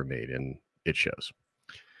show ever made, and it shows.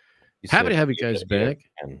 Happy to have you guys back.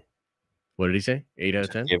 What did he say? 8 out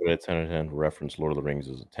of 10? Give it a 10 out of 10. Reference Lord of the Rings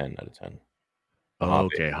is a 10 out of 10. Oh,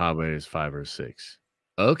 okay, Hobbit is 5 or 6.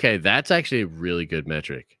 Okay, that's actually a really good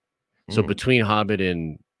metric. So between Hobbit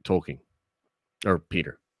and Tolkien, or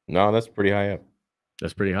Peter. No, that's pretty high up.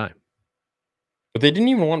 That's pretty high. But they didn't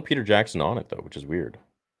even want Peter Jackson on it, though, which is weird.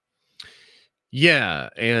 Yeah,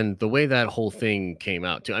 and the way that whole thing came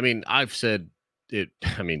out, too. I mean, I've said it.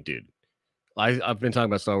 I mean, dude, I've been talking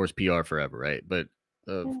about Star Wars PR forever, right? But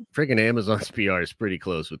freaking Amazon's PR is pretty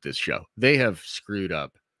close with this show. They have screwed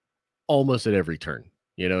up almost at every turn.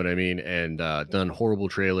 You know what I mean? And done horrible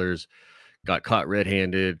trailers, got caught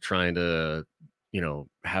red-handed trying to, you know,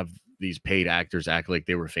 have these paid actors act like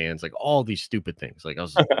they were fans, like all these stupid things. Like, I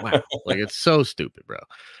was like, wow, like, it's so stupid, bro.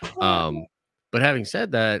 But having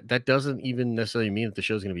said that, that doesn't even necessarily mean that the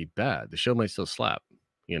show's going to be bad. The show might still slap,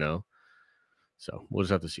 you know? So we'll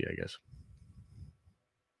just have to see, I guess.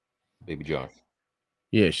 Baby Josh.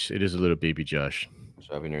 Yes, it is a little baby Josh.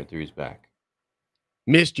 So having Nerd Theory's back.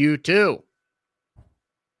 Missed you too.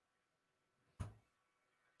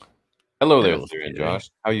 Hello there, Theory and Josh.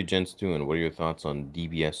 How you gents doing? What are your thoughts on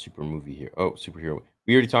DBS superhero?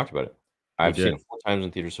 We already talked about it. I've seen it 4 times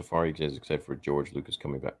in theaters so far. You guys excited for George Lucas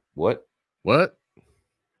coming back? What?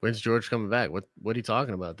 When's George coming back? What are you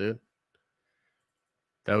talking about, dude?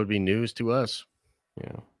 That would be news to us.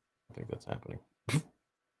 Yeah, I think that's happening.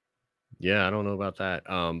 Yeah, I don't know about that.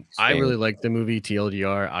 I really liked the movie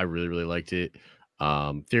TLDR. I really, really liked it.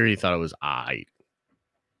 Theory thought it was aight.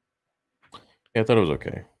 Yeah, I thought it was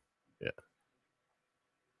okay.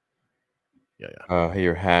 Yeah. Hey,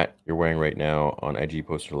 your hat you're wearing right now on IG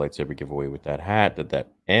posted a lightsaber giveaway with that hat. Did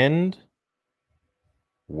that end?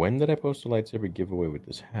 When did I post a lightsaber giveaway with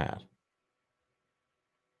this hat?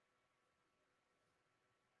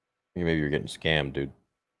 Maybe you're getting scammed, dude.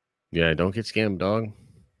 Yeah, don't get scammed, dog.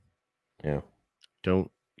 Yeah. Don't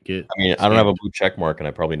get I mean, scammed. I don't have a blue check mark, and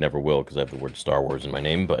I probably never will because I have the word Star Wars in my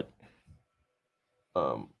name, but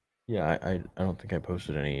Yeah, I don't think I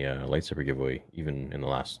posted any lightsaber giveaway even in the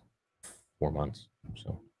last 4 months.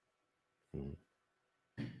 So.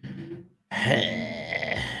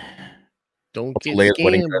 Don't Also, get Leia's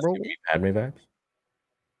wedding scammed, dress bro. give you Padme vibes.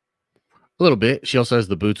 A little bit. She also has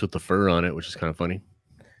the boots with the fur on it, which is kind of funny.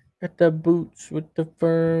 Got the boots with the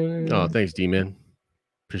fur. Oh, thanks, D-Man.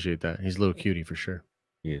 Appreciate that. He's a little cutie for sure.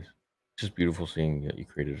 He is. It's just beautiful seeing that you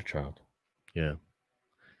created a child. Yeah.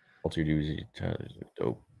 All you do is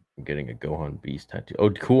dope. I'm getting a Gohan Beast tattoo. Oh,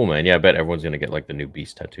 cool, man. Yeah, I bet everyone's gonna get like the new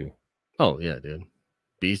Beast tattoo. Oh yeah, dude.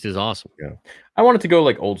 Beast is awesome. Yeah. I wanted to go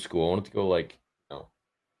like old school. I wanted to go like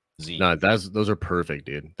Z. No, those are perfect,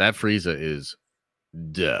 dude. That Frieza is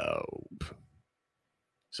dope.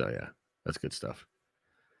 So yeah, that's good stuff.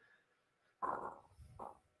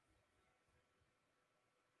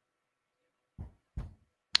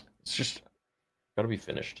 It's just gotta be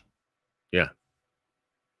finished. Yeah.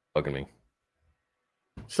 Bugging me.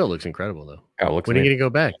 Still looks incredible though. Oh, looks when are you amazing. gonna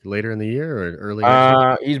go back? Later in the year or early next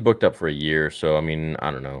year? He's booked up for a year, so I mean,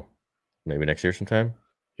 I don't know. Maybe next year sometime.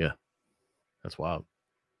 Yeah. That's wild.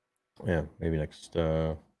 Yeah, maybe next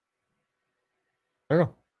I don't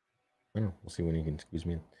know. We'll see when he can squeeze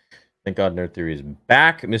me in. Thank God Nerd Theory is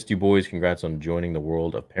back. Missed you boys. Congrats on joining the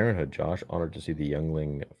world of parenthood, Josh. Honored to see the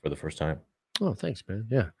youngling for the first time. Oh, thanks, man.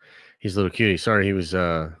 Yeah. He's a little cutie. Sorry he was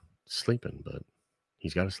sleeping, but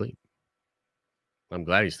he's got to sleep. I'm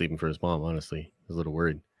glad he's sleeping for his mom, honestly. I was a little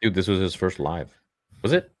worried. Dude, this was his first live.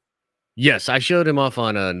 Was it? Yes, I showed him off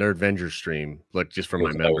on a Nerd Venger stream, like just for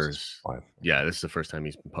my members. Yeah, this is the first time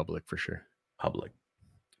he's been public for sure. Public.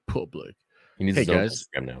 He needs his own guys.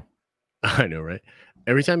 Instagram now. I know, right?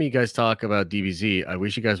 Every time you guys talk about DBZ, I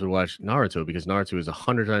wish you guys would watch Naruto because Naruto is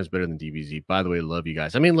 100 times better than DBZ. By the way, love you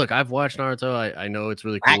guys. I mean, look, I've watched Naruto. I know it's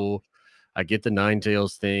really cool. I get the Nine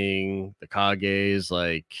Tails thing, the Kages,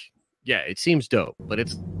 like, yeah, it seems dope, but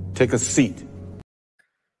it's take a seat.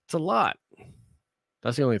 It's a lot.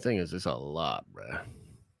 That's the only thing is it's a lot, bruh.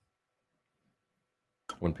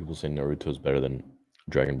 When people say Naruto is better than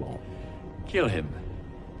Dragon Ball. Kill him.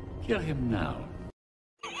 Kill him now.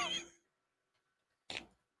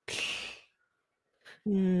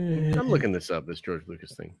 I'm looking this up, this George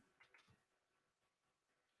Lucas thing.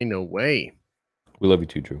 Ain't no way. We love you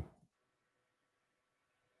too, Drew.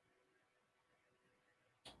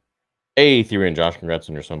 Hey, Theory and Josh. Congrats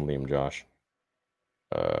on your son, Liam, Josh.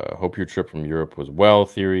 Hope your trip from Europe was well,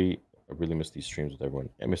 Theory. I really miss these streams with everyone.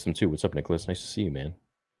 I miss them too. What's up, Nicholas? Nice to see you, man.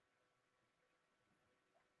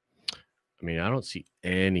 I mean, I don't see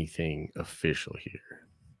anything official here.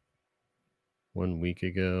 1 week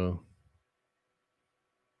ago.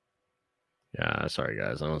 Yeah, sorry,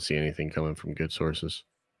 guys. I don't see anything coming from good sources.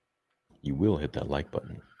 You will hit that like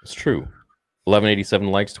button. It's true.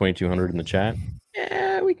 1187 likes, 2200 in the chat.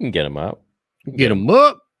 Yeah, we can get them up. Get them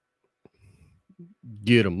up.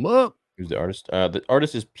 Get them up. Who's the artist? The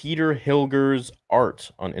artist is Peter Hilger's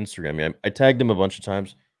Art on Instagram. I tagged him a bunch of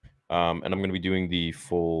times. And I'm going to be doing the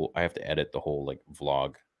full, I have to edit the whole like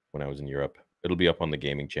vlog when I was in Europe. It'll be up on the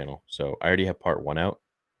gaming channel. So I already have part 1 out.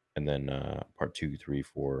 And then part 2, 3,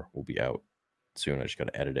 4 will be out soon. I just got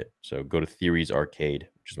to edit it. So go to Theories Arcade,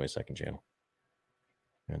 which is my second channel.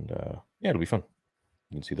 And yeah, it'll be fun.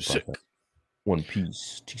 You can see the process. One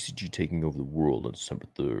Piece, TCG taking over the world on December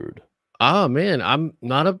 3rd. Oh, man, I'm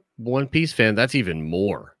not a One Piece fan. That's even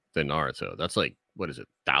more than Naruto. That's like, what is it?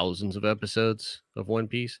 Thousands of episodes of One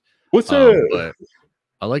Piece. What's up? But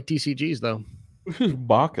I like TCGs, though. This is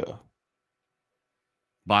Baka.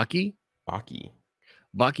 Baki?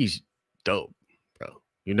 Baki's dope, bro.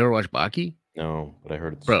 You never watched Baki? No, but I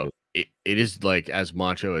heard it's bro. It is like as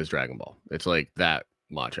macho as Dragon Ball. It's like that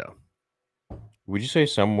macho. Would you say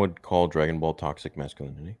some would call Dragon Ball toxic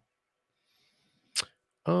masculinity?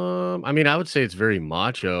 I mean, I would say it's very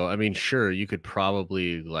macho. I mean, sure, you could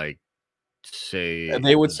probably like say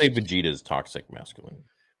they would say Vegeta's toxic masculine.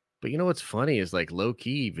 But you know what's funny is like low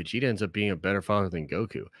key, Vegeta ends up being a better father than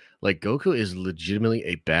Goku. Like Goku is legitimately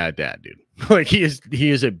a bad dad, dude. Like he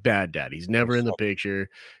is a bad dad. He's never in the picture.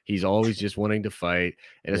 He's always just wanting to fight.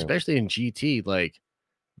 And especially in GT, like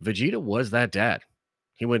Vegeta was that dad.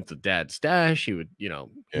 He went to dad's stash. He would, he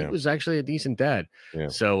was actually a decent dad. Yeah.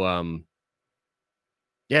 So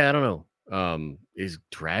yeah, I don't know. Is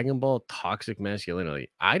Dragon Ball toxic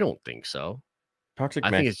masculinity? I don't think so. Toxic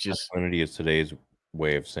masculinity is today's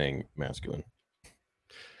way of saying masculine.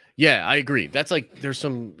 Yeah, I agree. That's like there's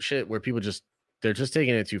some shit where people they're just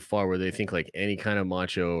taking it too far where they think like any kind of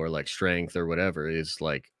macho or like strength or whatever is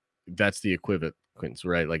like that's the equivalence,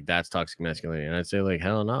 right? Like that's toxic masculinity. And I'd say like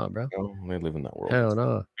hell no, bro. Oh, they live in that world. Hell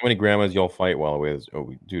no. How many grandmas y'all fight while away?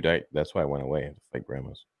 Oh, dude, that's why I went away to fight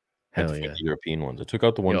grandmas. I had to Hell find yeah. the European ones. I took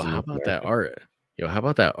out the ones Yo, in how North about that America. art? Yo, how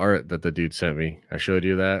about that art that the dude sent me? I showed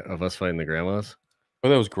you that of us fighting the grandmas. Oh,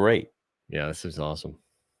 that was great. Yeah, this is awesome.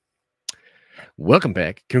 Welcome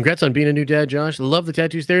back. Congrats on being a new dad, Josh. Love the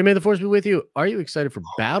tattoos theory. May the force be with you. Are you excited for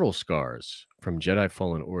Battle Scars from Jedi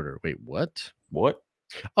Fallen Order? Wait, what? What?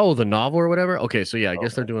 Oh, the novel or whatever? Okay, so yeah, I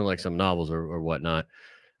guess they're Okay. doing like some novels or whatnot.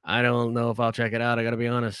 I don't know if I'll check it out. I gotta be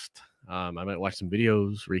honest. I might watch some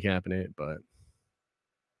videos recapping it, but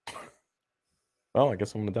Well, I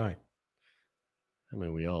guess I'm gonna die. I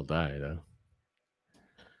mean, we all die though.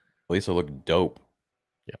 At least I look dope.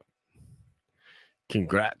 Yeah.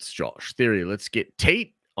 Congrats, Josh Theory. Let's get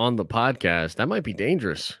Tate on the podcast. That might be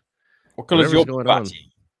dangerous. What color is your Whatever's going on. Bugatti?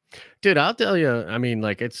 Dude, I'll tell you, I mean,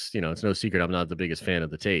 like it's it's no secret I'm not the biggest fan of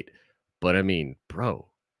the Tate, but I mean, bro,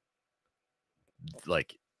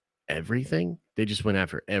 like everything, they just went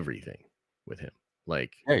after everything with him.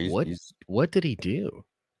 Like, Yeah, what did he do?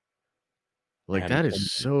 Like, man, that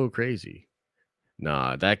is so crazy.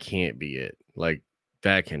 Nah, that can't be it. Like,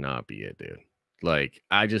 that cannot be it, dude. Like,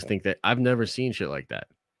 I just think that I've never seen shit like that.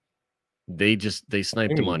 They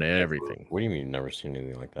sniped him on everything. What do you mean you've never seen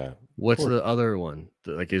anything like that? What's the other one?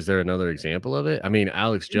 Like, is there another example of it? I mean,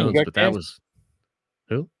 Alex Jones, but that was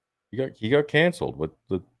who? He got canceled.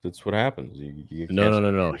 That's what happens. You get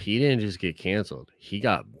No. He didn't just get canceled. He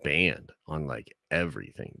got banned on like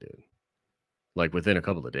everything, dude. Like within a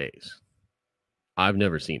couple of days. I've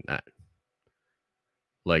never seen that.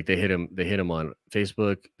 Like they hit him on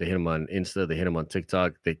Facebook, they hit him on Insta, they hit him on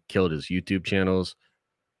TikTok, they killed his YouTube channels.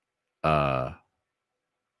 Yeah,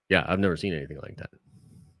 I've never seen anything like that.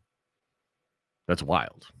 That's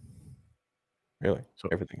wild. Really? So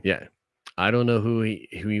everything. Yeah. I don't know who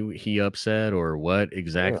he upset or what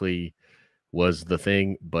exactly was the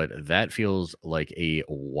thing, but that feels like a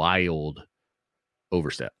wild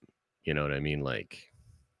overstep. You know what I mean? Like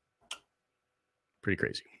pretty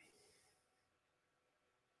crazy.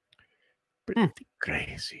 Pretty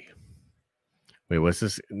crazy. Wait, what's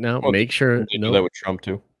this? Now make sure did you do that with Trump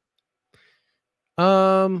too.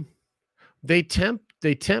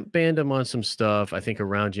 They temp banned him on some stuff, I think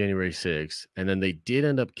around January 6th, and then they did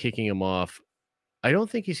end up kicking him off. I don't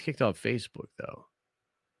think he's kicked off Facebook though.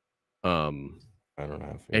 I don't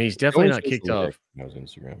know. And he's definitely not kicked off. That was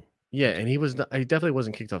Instagram. Yeah, and he definitely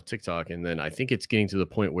wasn't kicked off TikTok. And then I think it's getting to the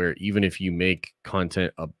point where even if you make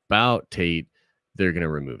content about Tate, they're gonna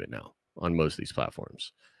remove it now on most of these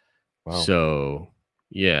platforms. Wow. So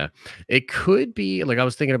yeah, it could be like I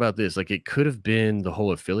was thinking about this. Like it could have been the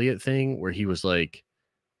whole affiliate thing where he was like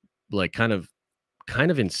kind of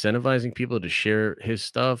incentivizing people to share his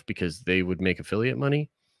stuff because they would make affiliate money.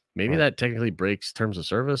 Maybe that technically breaks terms of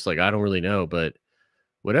service. Like I don't really know, but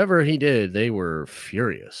whatever he did, they were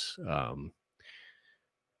furious.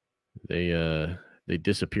 They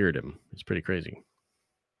disappeared him. It's pretty crazy.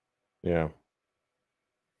 Yeah.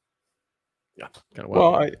 Yeah. Kind of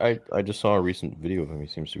wild. Well, I just saw a recent video of him. He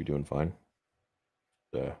seems to be doing fine.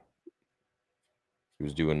 He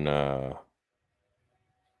was doing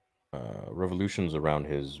revolutions around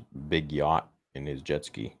his big yacht and his jet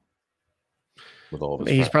ski. With all of his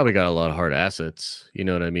he's probably got a lot of hard assets. You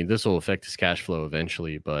know what I mean? This will affect his cash flow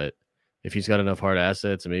eventually, but if he's got enough hard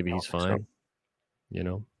assets, maybe he's fine. So. You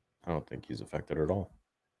know? I don't think he's affected at all.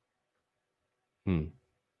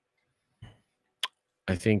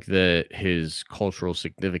 I think that his cultural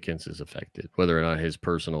significance is affected, whether or not his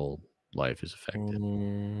personal life is affected.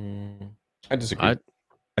 I disagree.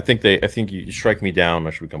 I think you strike me down. I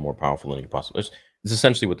should become more powerful than you possibly. It's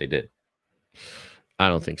essentially what they did. I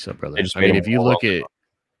don't think so, brother. I mean, if you look at,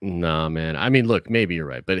 nah, man. I mean, look, maybe you're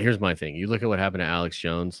right, but here's my thing. You look at what happened to Alex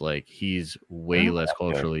Jones. Like he's way less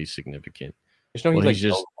culturally significant. He's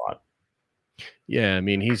just. Yeah, I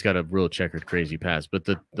mean, he's got a real checkered, crazy past. But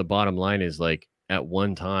the bottom line is like at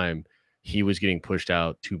one time he was getting pushed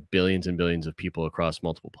out to billions and billions of people across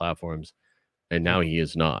multiple platforms, and now he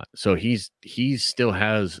is not. So he still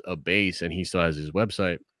has a base and he still has his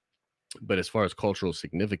website. But as far as cultural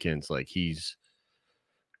significance, like he's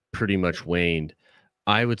pretty much waned.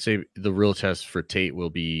 I would say the real test for Tate will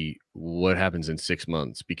be what happens in 6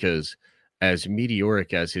 months, because as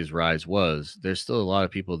meteoric as his rise was, there's still a lot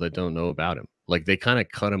of people that don't know about him. Like they kind of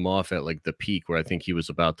cut him off at like the peak where I think he was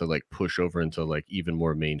about to like push over into like even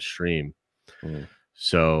more mainstream.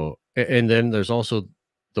 So, and then there's also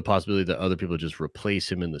the possibility that other people just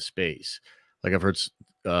replace him in the space. Like I've heard,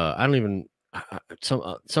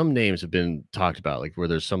 some names have been talked about, like where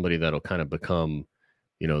there's somebody that'll kind of become,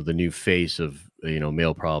 the new face of,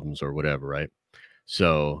 male problems or whatever. Right.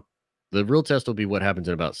 So the real test will be what happens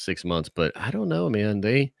in about 6 months, but I don't know, man.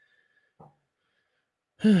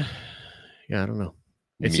 Yeah, I don't know.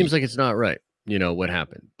 It seems like it's not right, what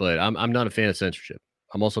happened. But I'm not a fan of censorship.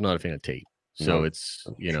 I'm also not a fan of Tate. So it's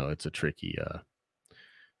it's a tricky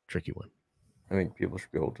one. I think people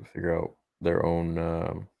should be able to figure out their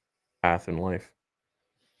own path in life.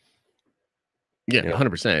 Yeah,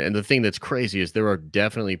 100%. And the thing that's crazy is there are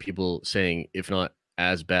definitely people saying, if not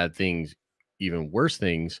as bad things, even worse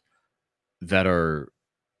things that are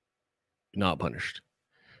not punished.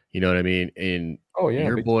 You know what I mean? And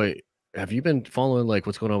your boy, have you been following like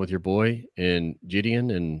what's going on with your boy and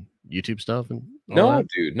Gideon and YouTube stuff and all No, that?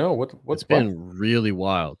 dude, no. What's It's been really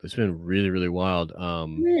wild. It's been really, really wild.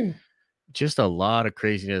 Just a lot of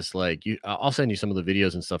craziness. Like I'll send you some of the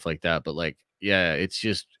videos and stuff like that. But like, yeah, it's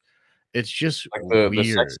just like the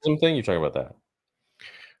weird. sexism thing. You're talking about that?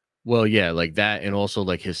 Well, yeah, like that, and also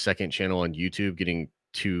like his second channel on YouTube getting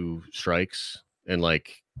 2 strikes and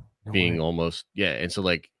like being almost and so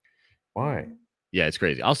like why? Yeah, it's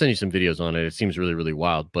crazy. I'll send you some videos on it. It seems really, really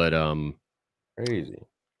wild, but crazy.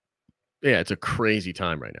 Yeah, it's a crazy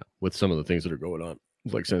time right now with some of the things that are going on,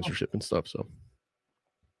 like censorship and stuff. So,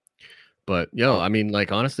 but I mean,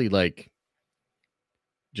 like honestly, like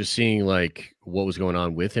just seeing like what was going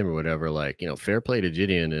on with him or whatever, like fair play to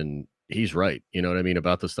Gideon, and he's right. You know what I mean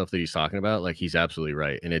about the stuff that he's talking about. Like he's absolutely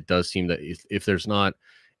right, and it does seem that if there's not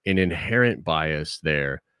an inherent bias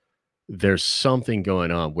there, there's something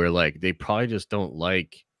going on where like they probably just don't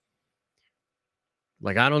like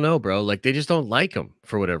I don't know, bro. Like they just don't like him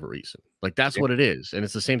for whatever reason. Like that's what it is. And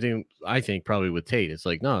it's the same thing I think probably with Tate. It's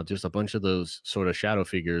like, no, just a bunch of those sort of shadow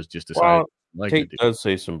figures just decided Tate does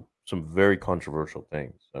say some very controversial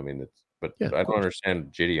things. I mean, but I don't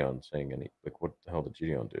understand Gideon saying any what the hell did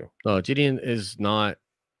Gideon do? No, Gideon is not.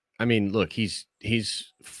 I mean, look, he's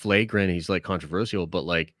flagrant, he's like controversial, but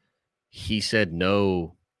like he said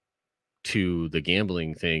no to the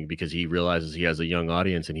gambling thing because he realizes he has a young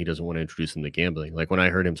audience and he doesn't want to introduce them to gambling. Like when I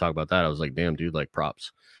heard him talk about that, I was like, damn, dude, like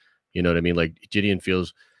props. You know what I mean? Like Gideon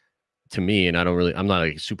feels to me, and I'm not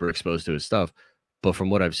like super exposed to his stuff, but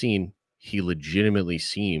from what I've seen, he legitimately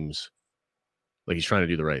seems like he's trying to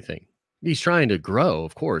do the right thing. He's trying to grow,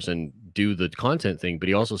 of course, and do the content thing, but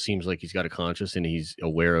he also seems like he's got a conscience and he's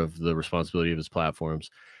aware of the responsibility of his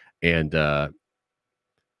platforms. And I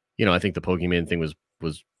think the Pokemon thing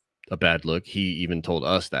was a bad look. He even told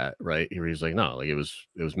us that, right? He was like, no, like it was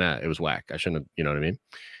mad. It was whack. I shouldn't have, you know what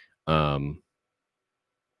I mean?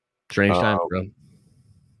 Strange time, bro.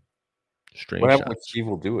 Strange. What happened with Steve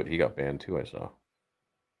Will Do It? He got banned too, I saw.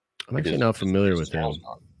 I'm actually not familiar with him.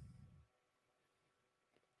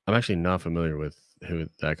 I'm actually not familiar with who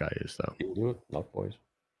that guy is, though. Steve Will Do It, Milk Boys.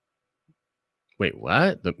 Wait,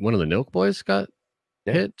 what? One of the Milk Boys got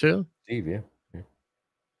hit too? Steve, yeah.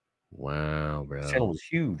 Wow, bro. His channel was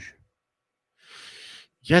huge.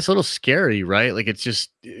 Yeah, it's a little scary, right? Like it's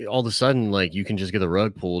just all of a sudden, like you can just get the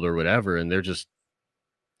rug pulled or whatever, and they're just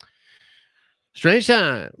strange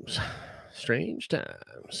times. Strange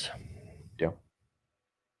times. Yeah.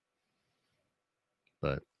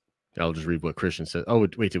 But I'll just read what Christian said. Oh,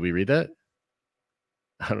 wait, did we read that?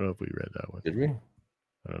 I don't know if we read that one. Did we?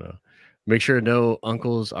 I don't know. Make sure no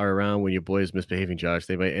uncles are around when your boy is misbehaving, Josh.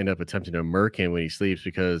 They might end up attempting to murk him when he sleeps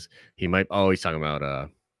because he might. Oh, he's talking about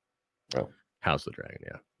House of the Dragon.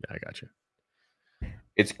 Yeah, I got you.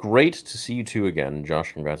 It's great to see you two again,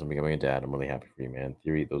 Josh. Congrats on becoming a dad. I'm really happy for you, man.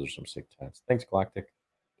 Theory, those are some sick tats. Thanks, Galactic.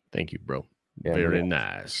 Thank you, bro. Yeah, very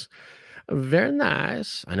nice. Very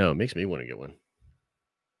nice. I know it makes me want to get one.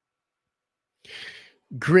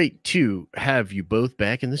 Great to have you both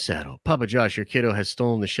back in the saddle. Papa Josh, your kiddo has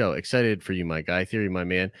stolen the show. Excited for you, my guy. Theory, my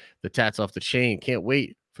man. The tats off the chain. Can't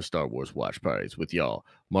wait for Star Wars watch parties with y'all.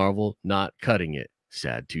 Marvel not cutting it.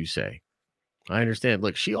 Sad to say. I understand.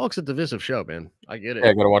 Look, She-Hulk's a divisive show, man. I get it.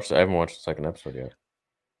 Yeah, I gotta watch. I haven't watched the second episode yet.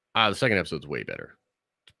 The second episode's way better.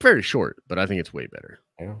 It's very short, but I think it's way better.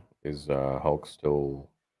 Yeah. Is Hulk still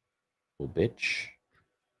a bitch?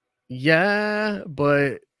 Yeah,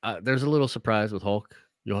 but there's a little surprise with Hulk.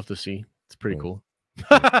 You'll have to see. It's pretty cool.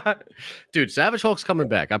 Dude, Savage Hulk's coming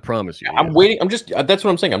back. I promise you. I'm waiting. That's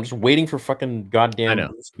what I'm saying. I'm just waiting for fucking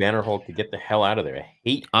goddamn Banner Hulk to get the hell out of there. I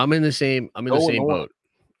hate. I'm in the same boat.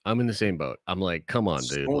 I'm in the same boat. I'm like, come on,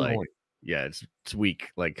 dude. Like, yeah, it's weak.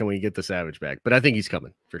 Like, can we get the Savage back? But I think he's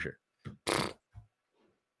coming for sure.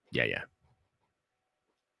 Yeah.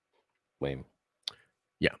 Lame.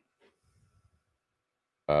 Yeah.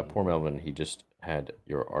 Poor Melvin. He just had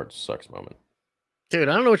your art sucks moment. Dude,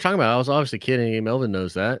 I don't know what you're talking about. I was obviously kidding. Melvin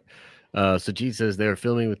knows that. Sajid says they're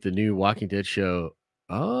filming with the new Walking Dead show.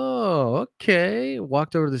 Oh, okay.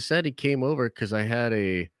 Walked over to the set. He came over because I had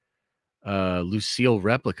a Lucille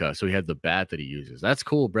replica. So he had the bat that he uses. That's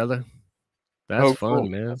cool, brother. That's fun,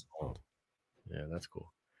 man. That's cool. Yeah, that's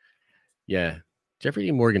cool. Yeah. Jeffrey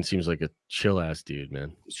D. Morgan seems like a chill ass dude,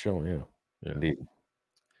 man. He's chill, yeah. Yeah. Indeed.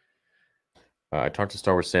 I talked to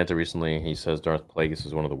Star Wars Santa recently. He says Darth Plagueis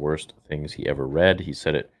is one of the worst things he ever read. He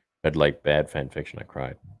said it read like bad fan fiction. I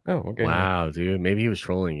cried. Oh, okay. Wow, dude. Maybe he was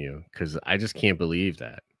trolling you because I just can't believe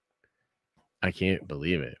that. I can't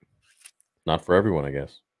believe it. Not for everyone, I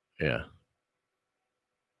guess. Yeah.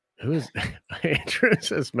 Who is Andrew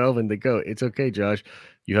says Melvin the goat? It's okay, Josh.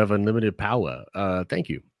 You have unlimited power. Thank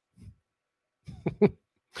you. What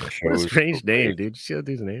a strange name, dude. You see that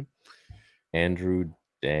dude's name? Andrew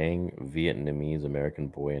Dang, Vietnamese American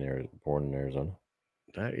boy born in Arizona.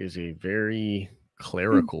 That is a very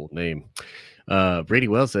clerical name. Brady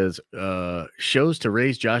Wells says shows to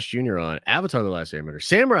raise Josh Jr. on: Avatar: The Last Airbender,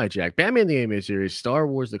 Samurai Jack, Batman the Animated Series, Star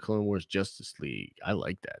Wars: The Clone Wars, Justice League. I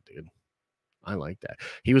like that, dude. I like that.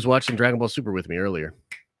 He was watching Dragon Ball Super with me earlier.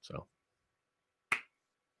 So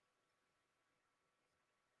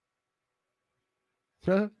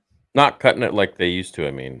not cutting it like they used to.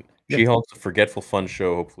 I mean, She-Hulk's a forgetful fun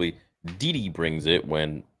show. Hopefully Dee brings it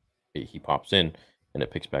when he pops in and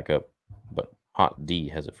it picks back up. But Hot D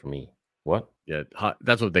has it for me. What? Yeah, hot.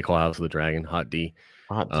 That's what they call House of the Dragon, Hot D.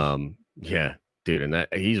 Hot D. Yeah, dude, and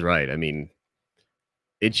that he's right. I mean,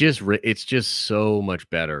 it's just so much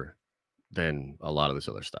better than a lot of this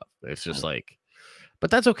other stuff. It's just like, but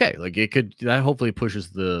that's okay. Like that hopefully pushes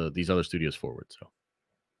these other studios forward. So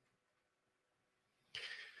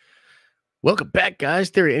welcome back,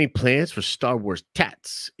 guys. Theory, any plans for Star Wars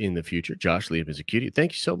tats in the future? Josh Liam is a cutie.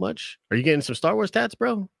 Thank you so much. Are you getting some Star Wars tats,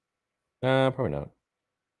 bro? Probably not.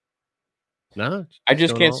 No, I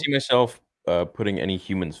just can't see myself putting any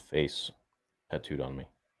human's face tattooed on me.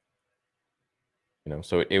 You know,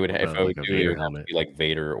 so it would if I would do it, it would have to be like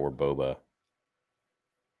Vader or Boba.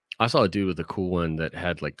 I saw a dude with a cool one that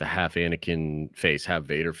had like the half Anakin face, half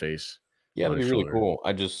Vader face. Yeah, that'd be really cool.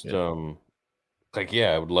 I just I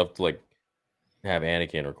would love to like have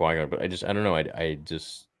Anakin or Qui-Gon, but I don't know. I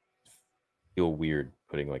just feel weird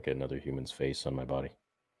putting like another human's face on my body.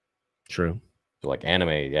 True. So like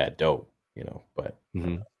anime, yeah, dope, you know, but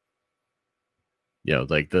yeah,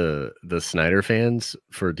 like the Snyder fans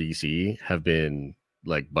for DC have been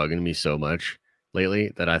like bugging me so much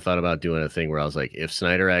lately that I thought about doing a thing where I was like, if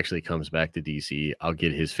Snyder actually comes back to DC, I'll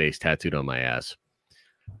get his face tattooed on my ass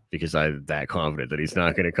because I'm that confident that he's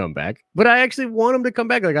not going to come back. But I actually want him to come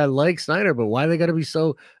back. Like, I like Snyder, but why they got to be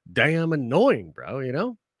so damn annoying, bro? You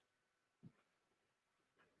know?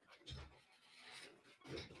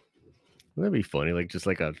 Wouldn't that be funny? Like, just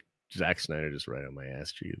like a Zack Snyder just right on my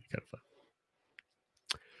ass cheek. It'd be kind of fun.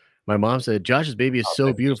 My mom said, Josh's baby is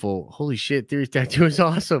so beautiful. Holy shit, Theory's tattoo is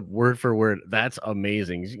awesome. Word for word. That's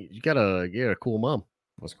amazing. You got a cool mom.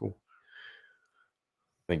 That's cool.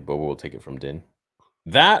 I think Boba will take it from Din.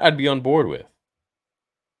 That I'd be on board with.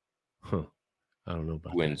 Huh. I don't know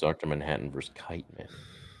about wins Dr. Manhattan versus Kite Man.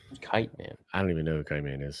 Kite Man. I don't even know who Kite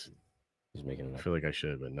Man is. He's making it up. I feel like I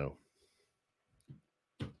should, but no.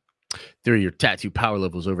 Theory, your tattoo power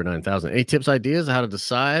level is over 9,000. Any tips, ideas on how to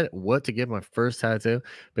decide what to get my first tattoo?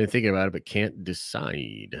 Been thinking about it, but can't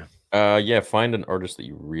decide. Yeah, find an artist that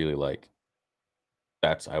you really like.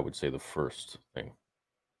 That's, I would say, the first thing.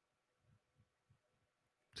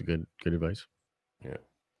 It's a good advice. Yeah.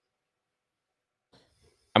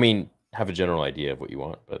 I mean, have a general idea of what you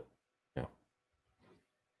want, but yeah.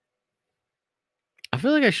 I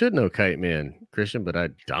feel like I should know Kite Man, Christian, but I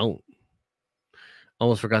don't.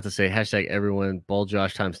 Almost forgot to say hashtag everyone bald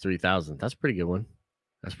Josh times 3,000. That's a pretty good one.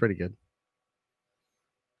 That's pretty good.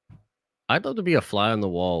 I'd love to be a fly on the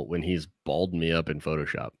wall when he's balding me up in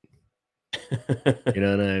Photoshop. You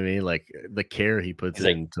know what I mean? Like the care he puts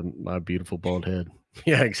into my beautiful bald head.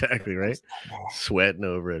 Yeah, exactly. Right. Sweating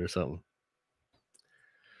over it or something.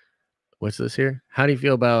 What's this here? How do you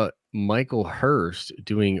feel about Michael Hurst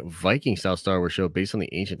doing Viking style Star Wars show based on the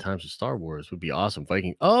ancient times of Star Wars? Would be awesome.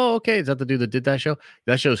 Viking. Oh, okay. Is that the dude that did that show?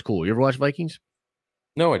 That show's cool. You ever watch Vikings?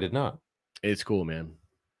 No, I did not. It's cool, man.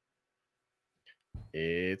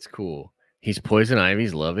 It's cool. He's Poison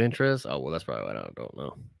Ivy's love interest. Oh, well, that's probably what I don't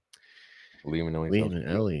know. Liam and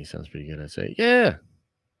Ellie sounds pretty good, I'd say. Yeah.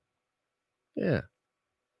 Yeah.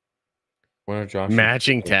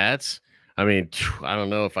 Matching tats. I mean, I don't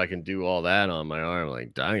know if I can do all that on my arm.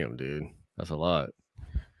 Like, damn, dude. That's a lot.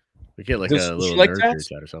 We get like a little nursery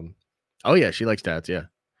tat or something. Oh, yeah. She likes tats. Yeah.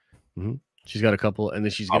 She's got a couple. And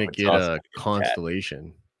then she's going to get a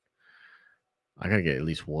constellation. I got to get at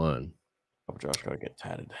least one. Josh got to get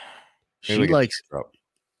tatted. She likes,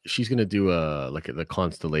 she's going to do like the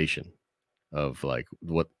constellation of like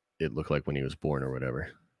what it looked like when he was born or whatever.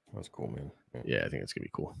 That's cool, man. Yeah, I think it's going to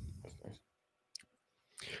be cool. That's nice.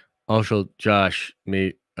 Also, Josh,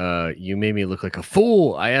 you made me look like a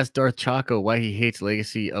fool. I asked Darth Chaco why he hates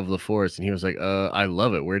Legacy of the Force, and he was like, I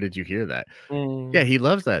love it. Where did you hear that? Yeah, he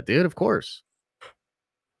loves that, dude. Of course.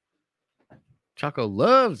 Chaco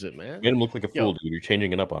loves it, man. Made him look like a fool, dude. You're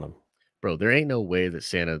changing it up on him. Bro, there ain't no way that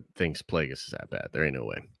Santa thinks Plagueis is that bad. There ain't no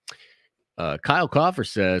way. Kyle Coffer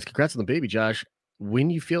says, congrats on the baby, Josh.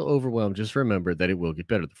 When you feel overwhelmed, just remember that it will get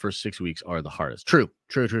better. The first 6 weeks are the hardest. True.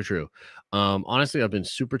 Honestly, I've been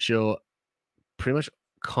super chill pretty much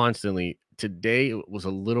constantly. Today it was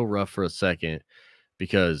a little rough for a second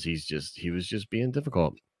because he was just being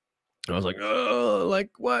difficult. I was like, oh,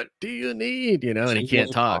 like, what do you need? You know, and he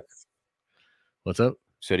can't talk. What's up?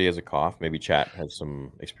 Said he has a cough. Maybe chat has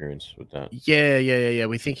some experience with that. Yeah.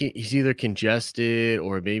 We think he's either congested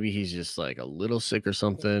or maybe he's just like a little sick or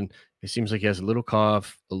something. It seems like he has a little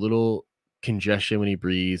cough, a little congestion when he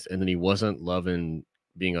breathes, and then he wasn't loving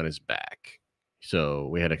being on his back. So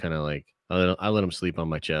we had to kind of like, I let him sleep on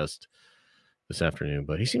my chest this afternoon,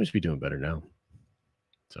 but he seems to be doing better now.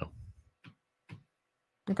 So.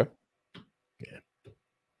 Okay. Yeah.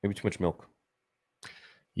 Maybe too much milk.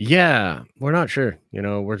 Yeah, we're not sure. You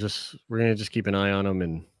know, we're gonna just keep an eye on him,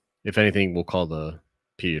 and if anything, we'll call the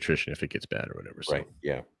pediatrician if it gets bad or whatever. So. Right.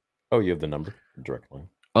 Yeah. Oh, you have the number, direct line.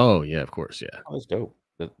 Oh yeah, of course. Yeah. Oh, that's dope.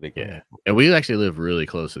 Yeah, and we actually live really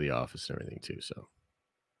close to the office and everything too, so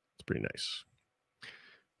it's pretty nice.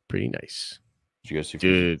 Pretty nice. Did you guys see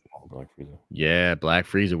dude? Black Frieza? Yeah, Black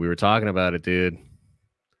Frieza. We were talking about it, dude.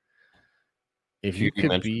 If you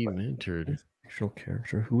could be mentored, fictional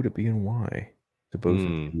character, who would it be and why? The both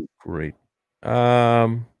would be great.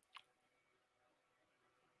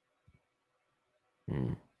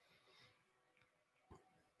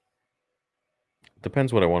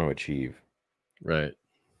 Depends what I want to achieve. Right.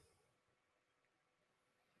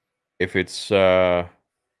 If it's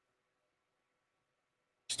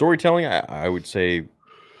storytelling, I would say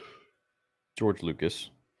George Lucas.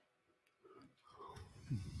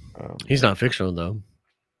 He's not fictional though.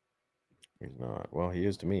 He's not. Well, he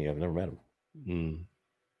is to me. I've never met him.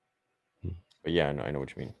 But yeah, I know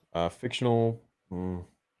what you mean. Fictional.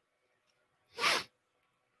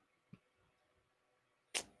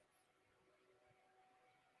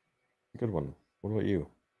 Good one. What about you?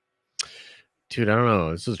 Dude, I don't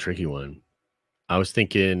know. This is a tricky one. I was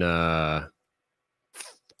thinking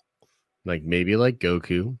like maybe like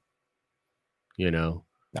Goku. You know.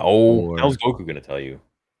 Oh, how's Goku gonna tell you?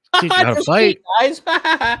 Teach you how to fight, guys.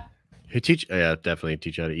 definitely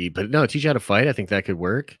teach you how to eat. But no, teach you how to fight. I think that could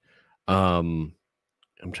work. I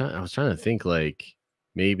was trying to think like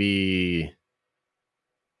maybe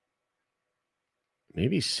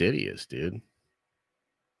Sidious, dude.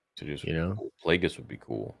 Sidious, you know, cool. Plagueis would be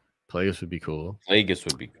cool. Plagueis would be cool. Plagueis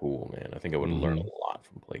would be cool, man. I think I would learn a lot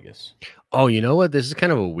from Plagueis. Oh, you know what? This is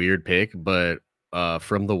kind of a weird pick, but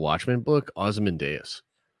from the Watchmen book, Ozymandias.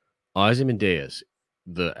 Ozymandias,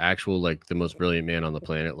 the actual like the most brilliant man on the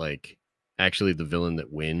planet, like actually the villain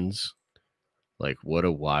that wins. Like what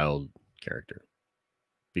a wild character.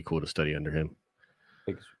 Be cool to study under him.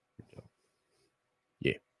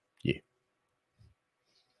 Yeah.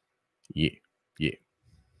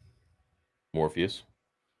 Morpheus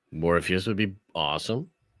would be awesome.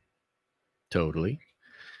 Totally.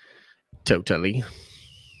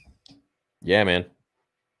 Yeah, man.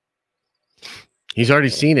 He's already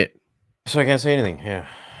seen it. So I can't say anything. Yeah.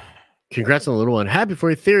 Congrats on the little one. Happy for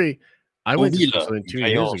your theory. I went to Switzerland 2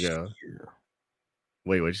 years ago.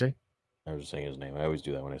 Wait, what'd you say? I was just saying his name. I always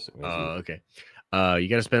do that when I say. Oh, okay. You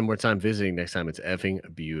got to spend more time visiting next time. It's effing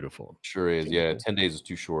beautiful. Sure is. Yeah, 10 days is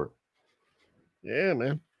too short. Yeah,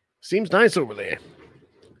 man. Seems nice over there.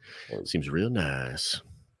 Seems real nice.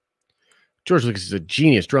 George Lucas is a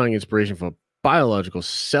genius, drawing inspiration from biological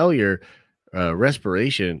cellular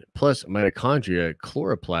respiration plus mitochondria,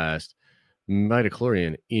 chloroplast,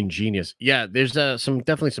 midichlorian, ingenious. Yeah, there's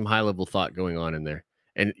definitely some high level thought going on in there.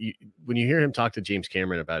 And when you hear him talk to James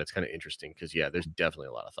Cameron about it, it's kind of interesting because, yeah, there's definitely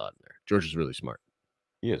a lot of thought in there. George is really smart.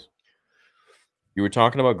 He is. You were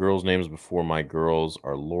talking about girls' names before. My girls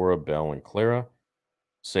are Laura, Belle, and Clara.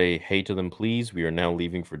 Say hey to them, please. We are now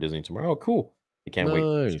leaving for Disney tomorrow. Oh, cool. They can't wait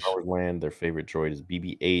for Star Wars Land. Their favorite droid is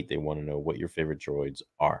BB-8. They want to know what your favorite droids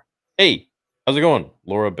are. Hey, how's it going?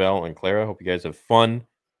 Laura, Belle, and Clara. Hope you guys have fun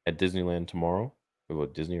at Disneyland tomorrow.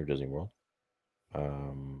 About Disney or Disney World.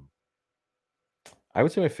 I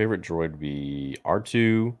would say my favorite droid would be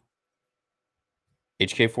R2,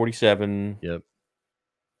 HK-47. Yep.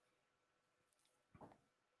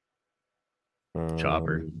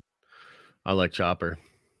 Chopper. I like Chopper.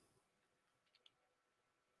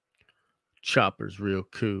 Chopper's real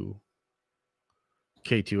cool.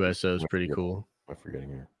 K2SO is pretty cool. I'm forgetting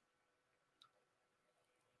here.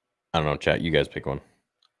 I don't know, chat. You guys pick one.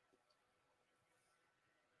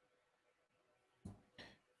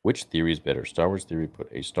 Which theory is better? Star Wars theory,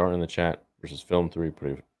 put a star in the chat, versus film theory, put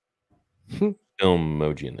a film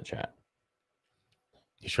emoji in the chat.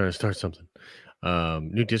 He's trying to start something.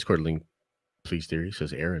 New Discord link, please, theory,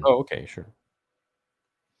 says Aaron. Oh, okay, sure.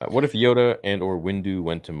 What if Yoda and or Windu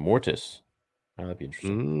went to Mortis? Oh, that'd be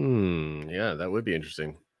interesting. Yeah, that would be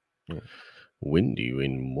interesting. Yeah. Windu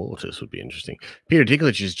and Mortis would be interesting. Peter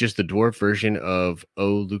Dinklage is just the dwarf version of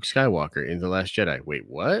Luke Skywalker in The Last Jedi. Wait,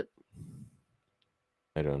 what?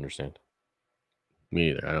 I don't understand. Me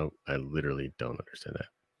either. I literally don't understand that.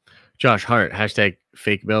 Josh Hart, hashtag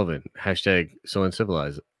fake Melvin, hashtag so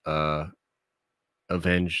uncivilized,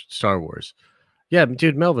 avenge Star Wars. Yeah,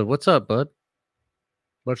 dude, Melvin, what's up, bud?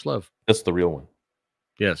 Much love. That's the real one.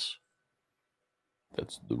 Yes.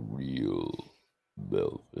 That's the real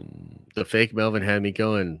Melvin. The fake Melvin had me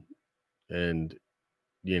going, and,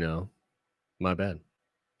 my bad.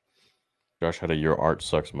 Josh had a your art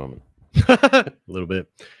sucks moment. A little bit.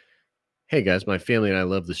 Hey guys, my family and I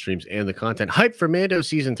love the streams and the content. Hype for Mando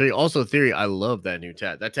season 3. Also, theory, I love that new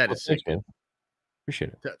tat. That tat is sick, man.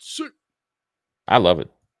 Appreciate it. That's sick. I love it.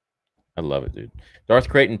 I love it, dude. Darth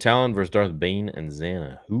Creighton Talon versus Darth Bane and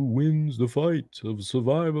Xana. Who wins the fight of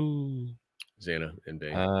survival? Xana and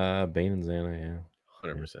Bane. Bane and Xana, yeah.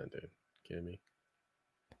 100%, dude. Kidding me?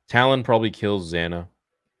 Talon probably kills Xana,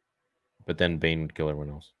 but then Bane would kill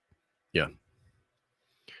everyone else. Yeah.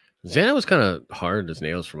 Xana was kind of hard as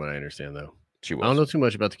nails, from what I understand, though. She was. I don't know too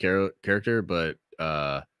much about the character, but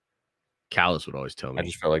Callus would always tell me. I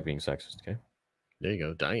just felt like being sexist, okay? There you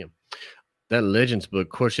go. Damn. That Legends book,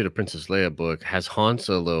 Courtship of Princess Leia book, has Han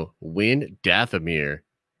Solo win Dathomir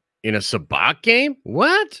in a Sabacc game?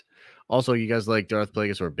 What? Also, you guys like Darth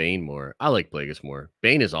Plagueis or Bane more? I like Plagueis more.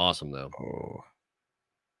 Bane is awesome, though. Oh.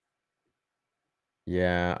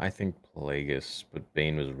 Yeah, I think Plagueis, but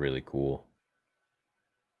Bane was really cool.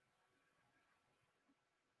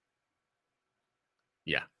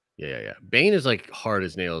 Yeah. Bane is like hard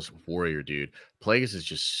as nails warrior, dude. Plagueis is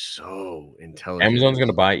just so intelligent. Amazon's going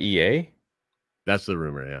to buy EA? That's the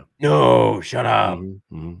rumor, yeah. No, shut up.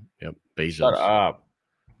 Yep, Bezos. Shut up.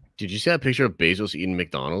 Did you see that picture of Bezos eating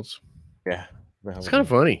McDonald's? Yeah. It's kind of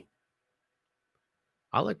funny.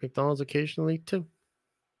 I like McDonald's occasionally, too.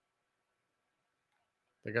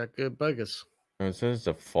 They got good burgers. No, it says it's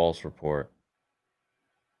a false report.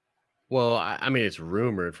 Well, I mean, it's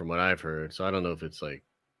rumored from what I've heard, so I don't know if it's like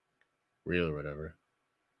real or whatever.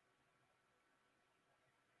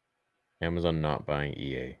 Amazon not buying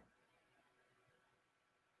EA.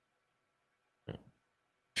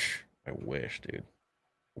 I wish, dude.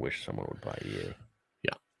 I wish someone would buy EA.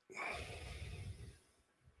 Yeah.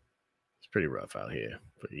 It's pretty rough out here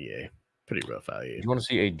for EA. Pretty rough out here. You want to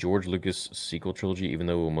see a George Lucas sequel trilogy, even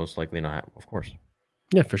though it will most likely not happen? Of course.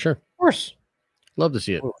 Yeah, for sure. Of course. Love to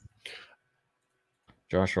see it.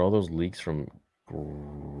 Josh, are all those leaks from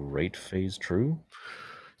Great Phase true?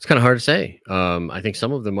 It's kind of hard to say. I think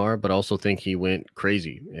some of them are, but also think he went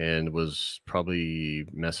crazy and was probably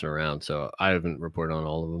messing around. So I haven't reported on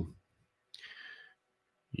all of them.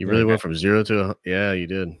 You really went from 0 to yeah, you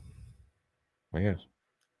did. I guess.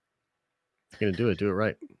 If you're gonna do it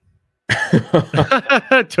right.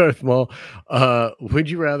 Darth Maul. Would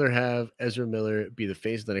you rather have Ezra Miller be the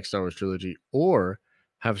face of the next Star Wars trilogy, or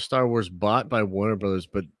have Star Wars bought by Warner Brothers,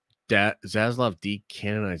 but Zaslav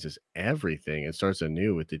decanonizes everything and starts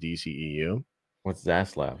anew with the DCEU? What's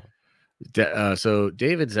Zaslav? So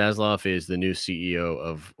David Zaslav is the new CEO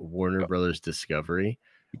of Warner Brothers Discovery.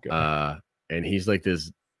 And he's like this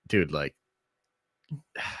dude, like,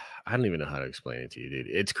 I don't even know how to explain it to you, dude.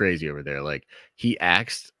 It's crazy over there. Like, he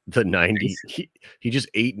axed the 90, he just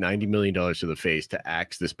ate $90 million to the face to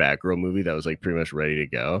axe this Batgirl movie that was like pretty much ready to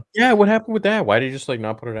go. Yeah, what happened with that? Why did he just like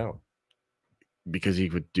not put it out? Because he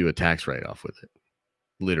would do a tax write-off with it.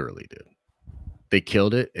 Literally, dude. They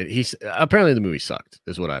killed it. And he's apparently the movie sucked,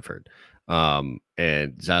 is what I've heard. And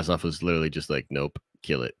Zaslav was literally just like, nope,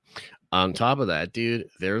 kill it. On top of that, dude,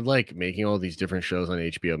 they're like making all these different shows on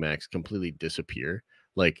HBO Max completely disappear,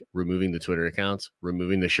 like removing the Twitter accounts,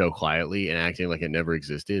 removing the show quietly, and acting like it never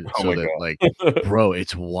existed. Oh so that, like, bro,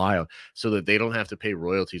 it's wild. So that they don't have to pay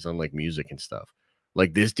royalties on like music and stuff.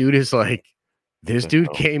 Like, this dude is like, this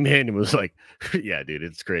dude came in and was like, yeah, dude,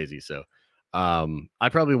 it's crazy. So, I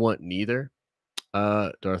probably want neither,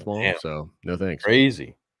 Darth Maul. Damn. So no thanks.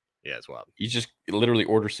 Crazy. Yeah, it's wild. You just literally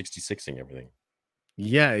order 66ing everything.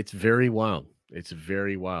 Yeah, it's very wild. It's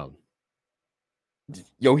very wild.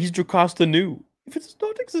 Yo, he's Jocasta new. If it does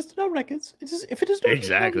not exist in our records, it is. If it does not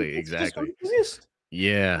exactly. Exist.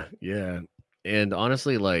 Yeah. And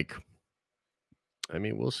honestly, like, I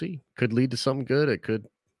mean, we'll see. Could lead to something good. It could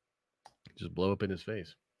just blow up in his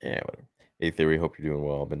face. Yeah, whatever. Hey, Theory, hope you're doing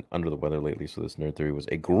well. I've been under the weather lately, so this Nerd Theory was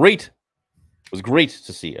great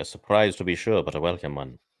to see. A surprise to be sure, but a welcome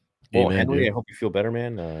one. Well, Amen, Henry, dude. I hope you feel better,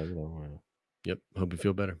 man. Yep. Hope you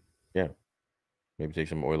feel better. Yeah. Maybe take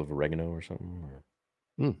some oil of oregano or something.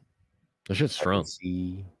 Or that shit's strong.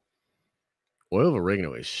 Oil of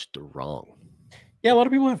oregano is strong. Yeah, a lot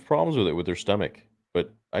of people have problems with it with their stomach,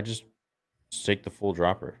 but I just take the full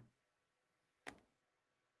dropper.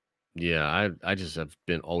 Yeah, I just have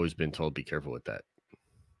always been told be careful with that.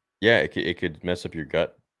 Yeah, it could mess up your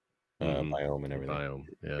gut biome and everything. Biome,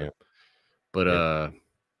 yeah. But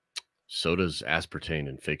so does aspartame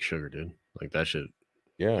and fake sugar, dude. Like that shit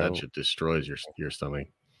destroys your stomach.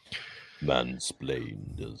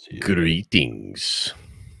 Mansplain does here. Greetings.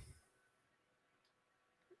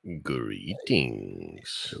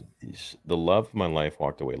 The love of my life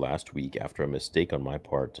walked away last week after a mistake on my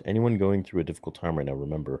part. Anyone going through a difficult time right now,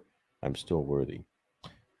 remember, I'm still worthy.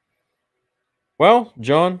 Well,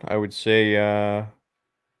 John, I would say there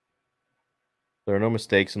are no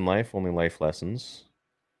mistakes in life, only life lessons.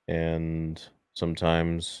 And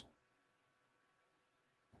sometimes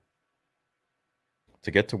to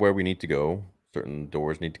get to where we need to go, certain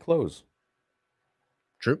doors need to close.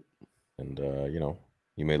 True. And,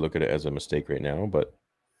 you may look at it as a mistake right now, but it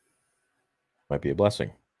might be a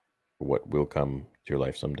blessing for what will come to your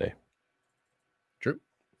life someday. True.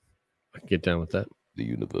 I can get down with that. The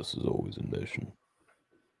universe is always in motion.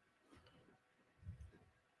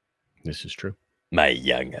 This is true. My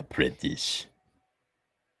young apprentice.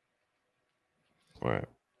 All right.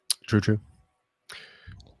 True.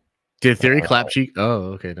 Did Theory clap cheek?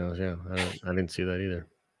 Oh, okay. No, yeah. I didn't see that either.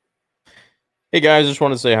 Hey guys, just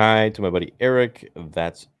want to say hi to my buddy Eric.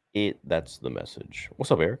 That's it. That's the message. What's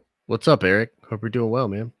up, Eric? What's up, Eric? Hope you're doing well,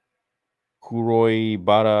 man. Kuroi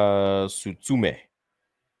Bara Sutsume.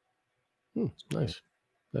 Nice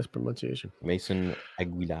pronunciation. Mason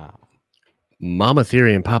Aguilar. Mama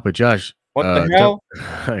Theory and Papa Josh. What the hell?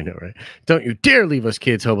 I know, right? Don't you dare leave us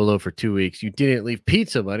kids home alone for 2 weeks. You didn't leave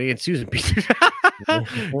pizza money and Susan pizza.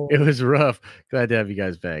 It was rough. Glad to have you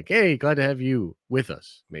guys back. Hey, glad to have you with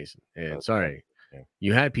us, Mason. And sorry,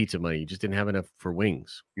 you had pizza money. You just didn't have enough for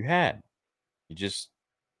wings. You had. You just.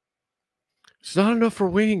 It's not enough for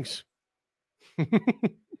wings.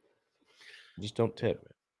 Just don't tip.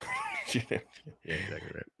 Yeah,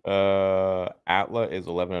 exactly right. Atla is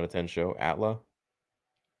 11 out of 10 show. Atla?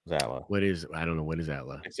 What's Atla? I don't know. What is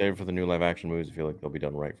Atla? Excited for the new live action movies. I feel like they'll be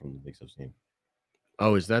done right from the leaks I've seen.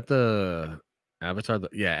 Oh, is that the Avatar?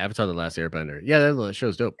 Avatar: The Last Airbender. Yeah, that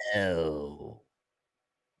show's dope. Oh.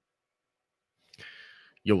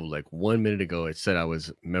 Yo, like 1 minute ago, it said I was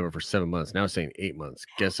a member for 7 months. Now it's saying 8 months.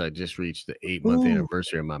 Guess I just reached the 8-month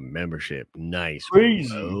anniversary of my membership. Nice. Crazy.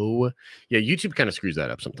 Bro. Yeah, YouTube kind of screws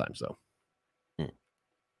that up sometimes, though.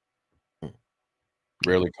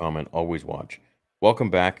 Rarely comment, always watch. Welcome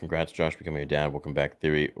back. Congrats, Josh, becoming a dad. Welcome back,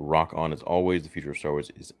 Theory. Rock on as always. The future of Star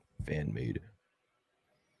Wars is fan-made.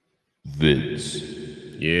 Vince.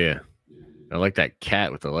 Yeah. I like that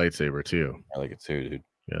cat with the lightsaber, too. I like it, too, dude.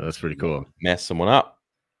 Yeah, that's pretty cool. Mess someone up.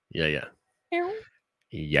 Yeah. Hey,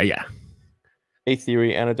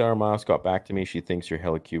 Theory, Anna Darmas got back to me. She thinks you're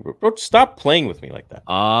hella cute. Bro, stop playing with me like that.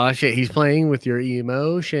 Aw, shit. He's playing with your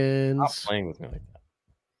emotions. Stop playing with me like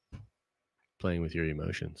that. Playing with your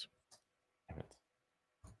emotions.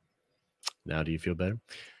 Now, do you feel better?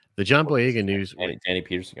 The John Boyega news. Danny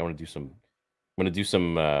Peterson, I'm gonna do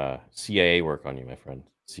some CIA work on you, my friend.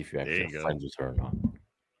 See if you actually are friends with her or not.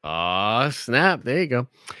 Ah, snap. There you go.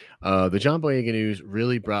 The John Boyega news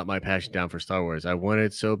really brought my passion down for Star Wars. I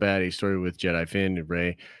wanted so bad a story with Jedi Finn and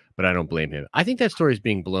Rey, but I don't blame him. I think that story is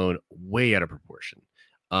being blown way out of proportion.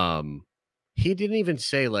 He didn't even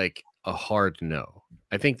say like a hard no.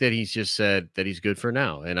 I think that he's just said that he's good for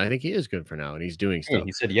now, and I think he is good for now, and he's doing stuff.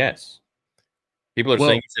 He said yes. People are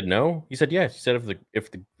saying he said no. He said yes. He said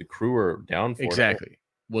if the crew are down for exactly.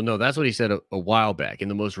 Well, no, that's what he said a while back. In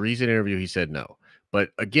the most recent interview, he said no. But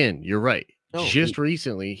again, you're right. No, just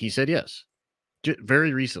recently, he said yes.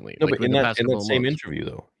 Very recently. No, like but in that same interview,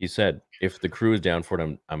 though, he said if the crew is down for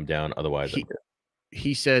it, I'm down. Otherwise, I'm good.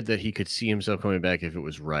 He said that he could see himself coming back if it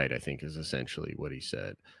was right. I think is essentially what he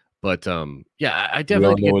said. But yeah, I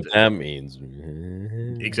definitely know what that means.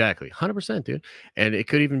 Exactly, 100%, dude. And it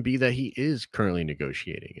could even be that he is currently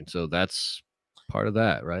negotiating, and so that's part of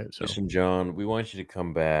that, right? So, listen, John, we want you to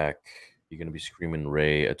come back. You're going to be screaming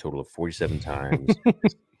Rey a total of 47 times.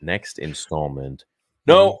 Next installment,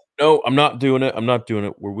 No, no, I'm not doing it. I'm not doing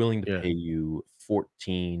it. We're willing to Yeah. pay you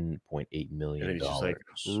 $14.8 And million. then he's just like,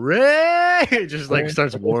 Ray! Just like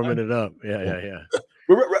starts warming it up. Yeah.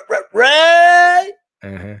 Ray!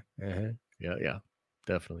 Yeah.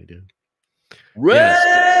 Definitely, dude. Ray!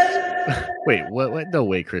 Yes. Wait, what? No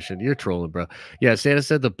way, Christian. You're trolling, bro. Yeah, Santa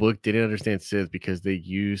said the book didn't understand Sith because they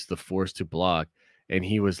used the Force to block, and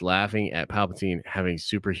he was laughing at Palpatine having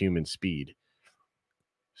superhuman speed.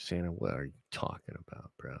 Santa, what are you talking about,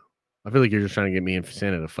 bro? I feel like you're just trying to get me and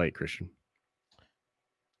Santa to fight, Christian.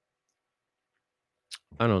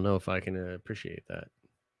 I don't know if I can appreciate that.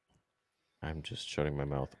 I'm just shutting my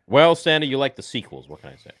mouth. Well, Santa, you like the sequels. What can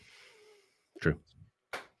I say? True.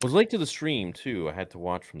 Was late to the stream, too. I had to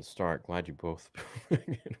watch from the start. Glad you both.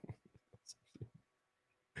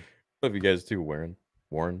 Love you guys, too, Warren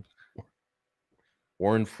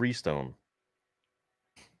Freestone.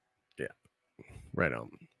 Yeah. Right on.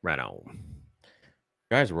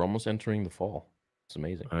 Guys, we're almost entering the fall. It's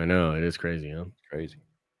amazing. I know. It is crazy, huh? It's crazy.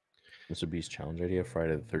 Mr. Beast challenge idea.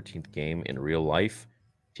 Friday the 13th game in real life.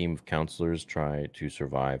 Team of counselors try to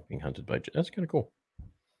survive being hunted by... That's kind of cool.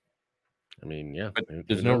 I mean, yeah. But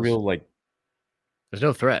there's no real, like... There's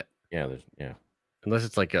no threat. Yeah, Unless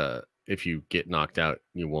it's like if you get knocked out,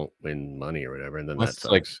 you won't win money or whatever, and then unless that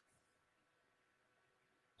sucks. like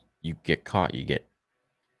you get caught, you get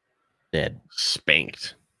dead.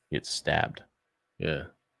 Spanked. You get stabbed. Yeah.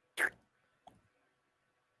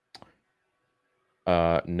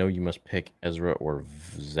 No, you must pick Ezra or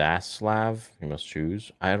Zaslav. You must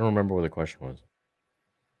choose. I don't remember what the question was.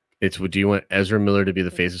 It's do you want Ezra Miller to be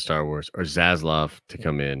the face of Star Wars or Zaslav to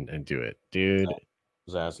come in and do it? Dude.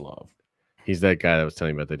 Zaslav. He's that guy that was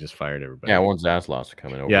telling me about they just fired everybody. Yeah, I want Zaslav to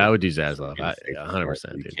come in. Yeah, I would do Zaslav.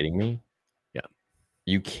 100%. Are you kidding me? Yeah.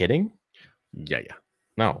 You kidding? Yeah.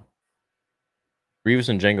 No. Grievous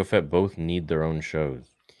and Jango Fett both need their own shows.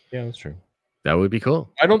 Yeah, that's true. That would be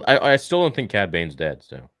cool. I still don't think Cad Bane's dead,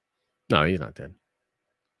 so. No, he's not dead.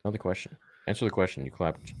 Another question. Answer the question. You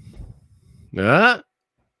clapped. Ah.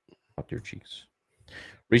 Up your cheeks.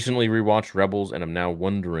 Recently rewatched Rebels, and I'm now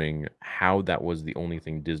wondering how that was the only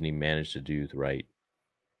thing Disney managed to do right.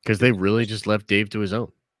 Because they really just left Dave to his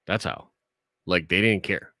own. That's how. Like, they didn't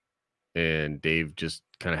care. And Dave just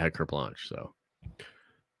kind of had carte blanche, so.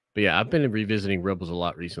 But yeah, I've been revisiting Rebels a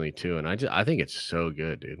lot recently too, and I think it's so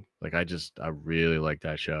good, dude. Like I really like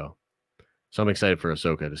that show. So I'm excited for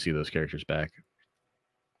Ahsoka to see those characters back.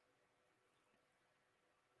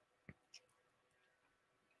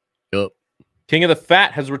 Yup. King of the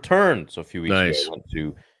Fat has returned. So a few weeks ago, Nice. I went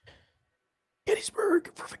to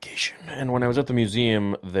Gettysburg for vacation, and when I was at the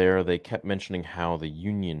museum there, they kept mentioning how the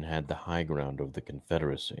Union had the high ground of the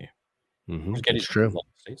Confederacy. It's true.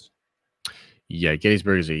 States? Yeah,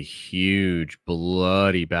 Gettysburg is a huge,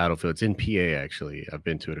 bloody battlefield. It's in PA, actually. I've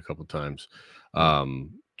been to it a couple times.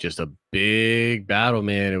 Just a big battle,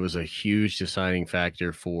 man. It was a huge deciding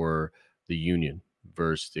factor for the Union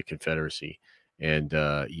versus the Confederacy. And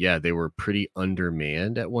yeah, they were pretty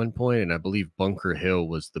undermanned at one point. And I believe Bunker Hill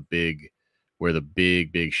was where the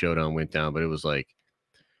big showdown went down. But it was like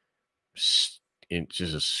just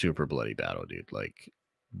a super bloody battle, dude. Like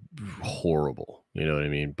horrible. You know what I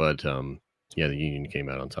mean? But yeah, the Union came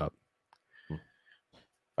out on top.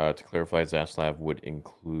 To clarify, Zaslav would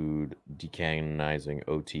include decanonizing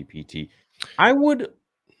OTPT. I would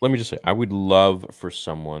love for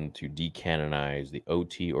someone to decanonize the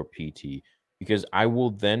OT or PT, because I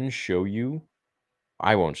will then show you,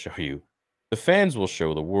 I won't show you, the fans will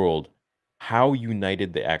show the world how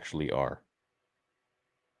united they actually are.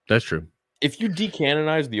 That's true. If you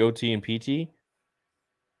decanonize the OT and PT,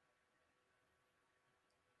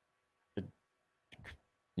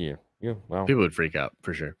 yeah, well, people would freak out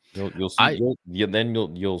for sure. You'll see.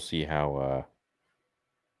 You'll see how.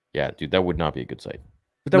 Yeah, dude, that would not be a good sight.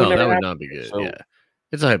 But that would not be good. So, yeah,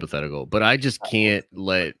 it's a hypothetical, but I just can't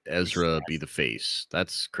let Ezra be the face.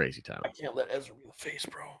 That's crazy town. I can't let Ezra be the face,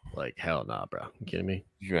 bro. Like hell, nah, bro. You kidding me?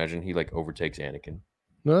 Could you imagine he like overtakes Anakin?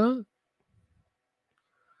 Huh?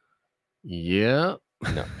 Yeah.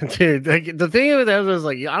 No, dude. Like, the thing with Ezra is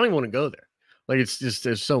like, I don't even want to go there. Like, it's just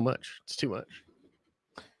there's so much. It's too much.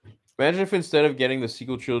 Imagine if instead of getting the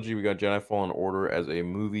sequel trilogy, we got Jedi Fallen Order as a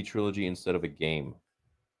movie trilogy instead of a game.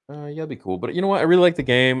 Yeah, that'd be cool. But you know what? I really like the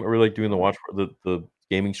game. I really like doing the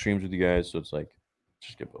gaming streams with you guys. So it's like,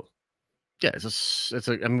 just get both. Yeah,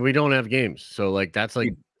 I mean, we don't have games, so like that's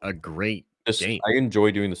like a great game. I enjoy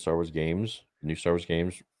doing the Star Wars games, new Star Wars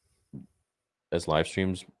games, as live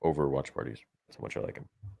streams over watch parties. That's how much I like them.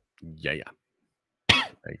 Yeah. I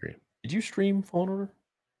agree. Did you stream Fallen Order?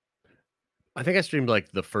 I think I streamed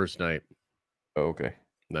like the first night. Oh, okay.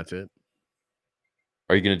 That's it.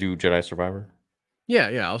 Are you gonna do Jedi Survivor? Yeah,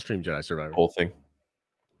 I'll stream Jedi Survivor. Whole thing.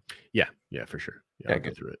 Yeah, for sure. Yeah, I'll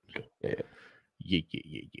go through it. Good. Yeah.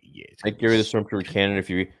 Yeah. Make Gary the Stormtrooper canon if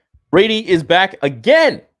you. Brady is back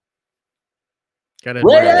again. Gotta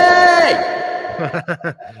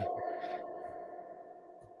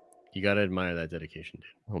you gotta admire that dedication, dude.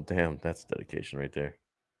 Oh damn, that's dedication right there.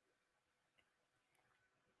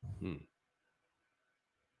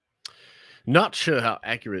 Not sure how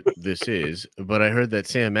accurate this is, but I heard that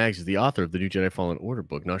Sam Maggs is the author of the new Jedi Fallen Order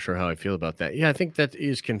book. Not sure how I feel about that. Yeah, I think that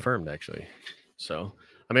is confirmed, actually. So,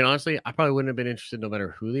 I mean, honestly, I probably wouldn't have been interested no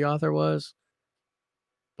matter who the author was.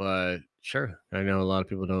 But sure, I know a lot of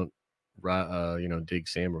people don't, dig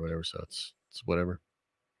Sam or whatever. So it's whatever.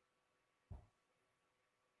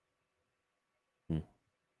 Well,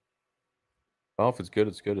 if it's good,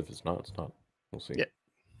 it's good. If it's not, it's not. We'll see. Yeah.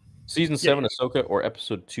 Season 7 Ahsoka or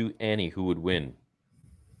Episode 2 Annie, who would win?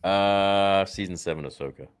 Season 7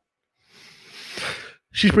 Ahsoka.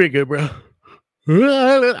 She's pretty good, bro.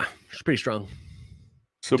 She's pretty strong.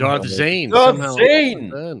 Darth Zane. Darth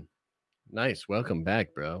Zane. Nice. Welcome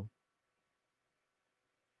back, bro.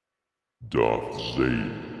 Darth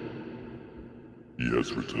Zane. He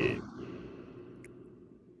has returned.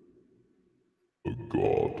 A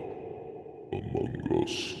god among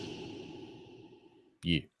us.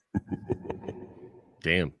 Yeah.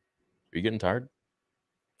 Damn. Are you getting tired?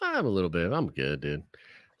 I'm a little bit. I'm good, dude.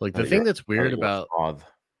 Like the thing that's weird about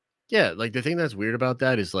the thing that's weird about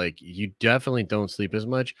that is like you definitely don't sleep as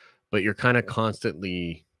much, but you're kind of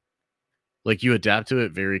constantly like you adapt to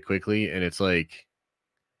it very quickly, and it's like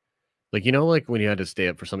like when you had to stay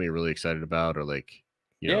up for something you're really excited about, or like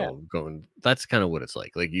going. That's kind of what it's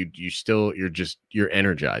like. Like you're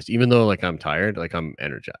energized, even though like I'm tired, like I'm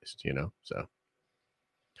energized, So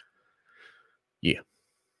yeah.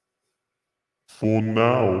 For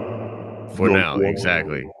now.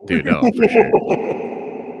 Exactly. Dude, no, for sure.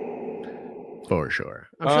 For sure.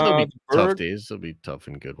 I'm sure there'll be tough days. There'll be tough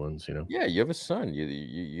and good ones, Yeah, you have a son.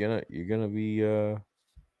 You're gonna be this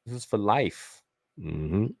is for life.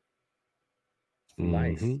 Mm-hmm. For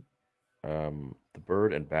life. The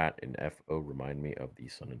bird and bat in FO remind me of the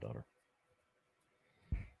son and daughter.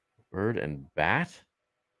 Bird and bat?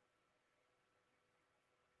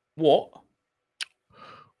 What?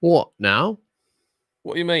 What now?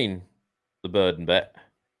 What do you mean? The bird and bat?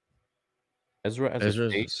 Ezra as a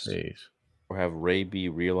face? Or have Rey be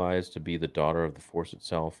realized to be the daughter of the Force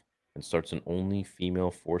itself and starts an only female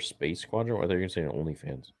Force space squadron? Or are they going to say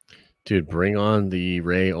OnlyFans? Dude, bring on the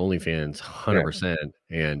Rey OnlyFans, 100%.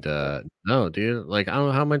 And no, dude, like I don't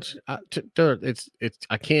know how much. It's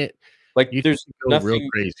I can't. Like there's nothing real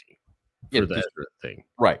crazy for the Ezra thing,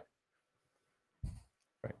 right?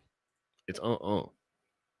 It's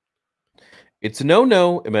It's a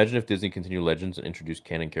no. Imagine if Disney continued Legends and introduced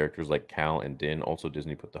canon characters like Cal and Din. Also,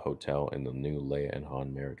 Disney put the hotel in the new Leia and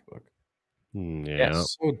Han marriage book. Yeah,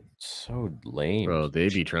 so lame, bro.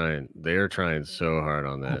 They're trying so hard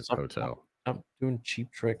on that hotel. I'm doing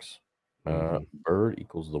cheap tricks. Bird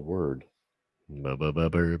equals the word. Bird's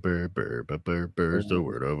the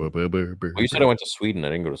word. Well, you said I went to Sweden. I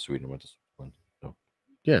didn't go to Sweden. I went to Switzerland. No.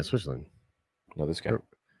 Yeah, Switzerland. No, this guy.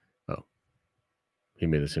 Oh, he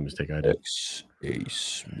made the same mistake I did. Ace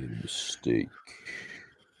made a mistake.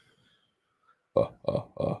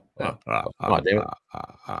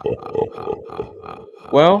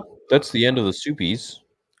 Well, that's the end of the soupies.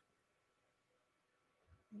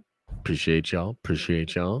 Appreciate y'all.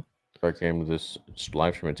 I came to this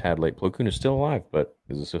live stream a tad late. Plo Koon is still alive, but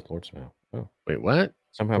is a Sith Lord somehow. Oh, wait, what?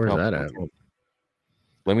 Somehow, where's that at?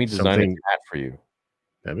 Let me design a hat for you.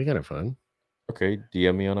 That'd be kind of fun. Okay,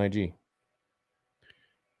 DM me on IG.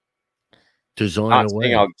 Design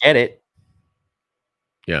away. I'll get it.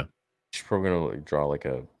 Yeah. She's probably gonna draw like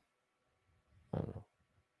a, I don't know,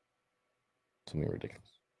 something ridiculous.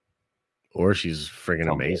 Or she's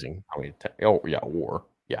friggin' amazing.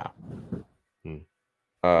 Yeah. You're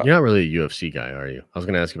not really a UFC guy, are you? I was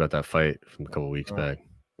gonna ask you about that fight from a couple weeks back.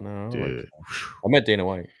 No, dude. I met Dana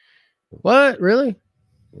White. What? Really?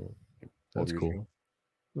 Yeah. That's cool.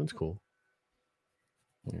 That's cool.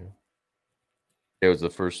 Yeah. It was the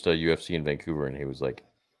first UFC in Vancouver, and he was like,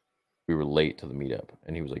 we were late to the meetup,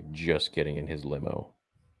 and he was like just getting in his limo.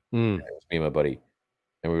 And it was me and my buddy,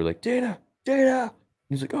 and we were like, Dana. And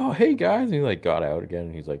he's like, oh, hey guys, and he like got out again,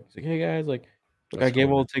 and he's like, hey guys, like I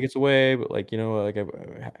gave all the tickets away, but like like I'm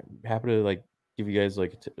happy to like give you guys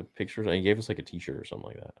like pictures, and he gave us like a T-shirt or something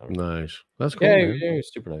like that. Nice, that's cool. Yeah,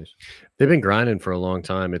 it's super nice. They've been grinding for a long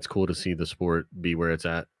time. It's cool to see the sport be where it's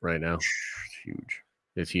at right now. It's huge.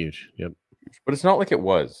 It's huge. Yep. But it's not like it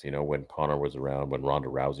was, when Conor was around, when Ronda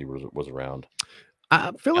Rousey was around.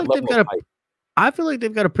 I feel like they've got a. I feel like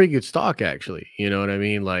they've got a pretty good stock, actually. You know what I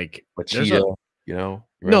mean? Like, Machida, you know.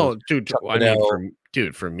 No, dude. I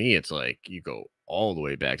mean, for me, it's like you go all the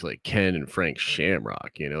way back to like Ken and Frank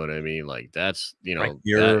Shamrock. You know what I mean? Like that's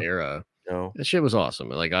that era. That shit was awesome.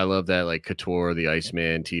 Like I love that. Like Couture, the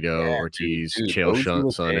Iceman, Tito, Ortiz, Chael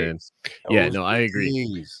Sonnen. Yeah, no, I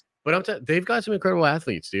agree. But they've got some incredible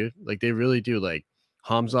athletes, dude. Like they really do. Like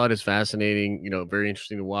Hamzat is fascinating. You know, very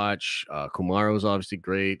interesting to watch. Kumaro is obviously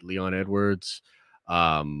great. Leon Edwards,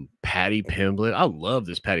 Patty Pimblett. I love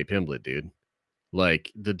this Patty Pimblett, dude.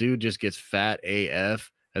 Like the dude just gets fat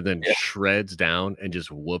AF and then shreds down and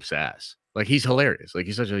just whoops ass. Like he's hilarious. Like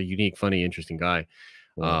he's such a unique, funny, interesting guy.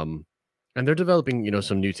 Yeah. And they're developing, you know,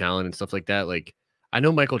 some new talent and stuff like that. Like I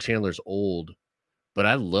know Michael Chandler's old, but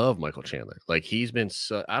I love Michael Chandler. Like he's been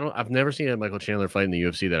I've never seen a Michael Chandler fight in the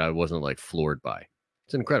UFC that I wasn't like floored by.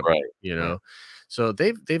 It's incredible, right? You know. Right. So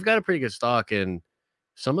they've got a pretty good stock, and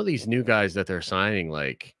some of these new guys that they're signing,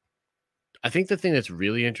 like I think the thing that's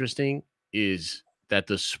really interesting is that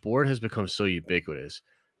the sport has become so ubiquitous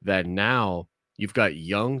that now you've got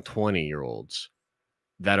young 20-year-olds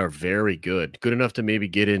that are very good enough to maybe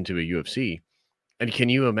get into a UFC. And can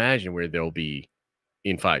you imagine where they'll be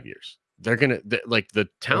in 5 years? They're going to like the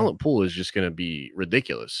talent pool is just going to be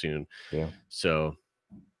ridiculous soon. Yeah. So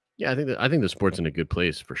yeah, I think the sport's in a good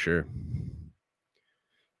place for sure.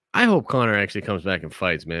 I hope Conor actually comes back and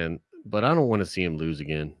fights, man, but I don't want to see him lose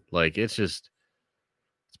again. Like it's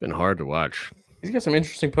been hard to watch. He's got some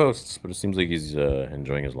interesting posts, but it seems like he's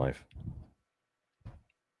enjoying his life.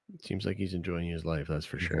 It seems like he's enjoying his life, that's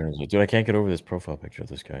for sure. Dude, I can't get over this profile picture of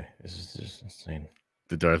this guy. This is just insane.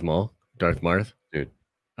 The Darth Marth? Dude.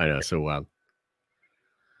 I know, so wild.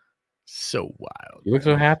 So wild. You look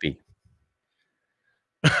so happy.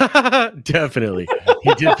 Definitely.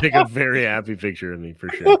 He did take a very happy picture of me, for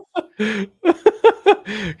sure.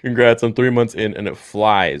 Congrats on 3 months in, and it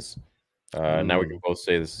flies. Now we can both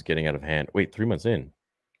say this is getting out of hand. Wait, 3 months in.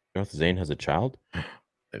 Darth Zane has a child?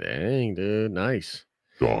 Dang, dude. Nice.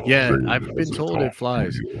 Yeah, I've been told it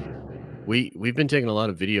flies. We've been taking a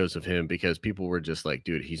lot of videos of him because people were just like,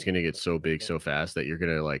 dude, he's gonna get so big so fast that you're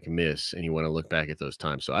gonna like miss, and you want to look back at those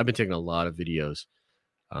times. So I've been taking a lot of videos.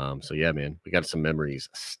 So yeah, man, we got some memories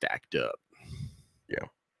stacked up. Yeah.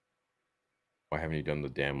 Why haven't you done the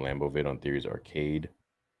damn Lambo vid on Theory's Arcade?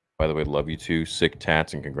 By the way, love you too. Sick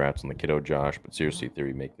tats and congrats on the kiddo, Josh. But seriously,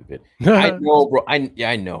 Theory, make the vid. I know, bro. I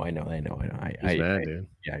know. He's mad, dude.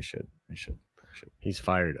 Yeah, I should. He's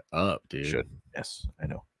fired up, dude. Should. Yes, I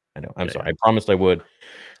know. I'm sorry. I promised I would.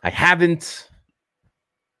 I haven't.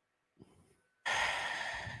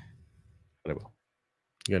 But I will.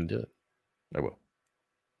 You gotta do it. I will.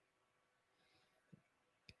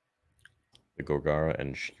 The Gorgara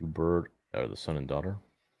and Schubert are the son and daughter.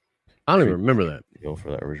 I don't even remember that. Go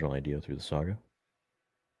for that original idea through the saga.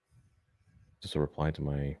 Just a reply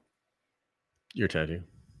to your tattoo.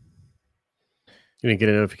 You didn't get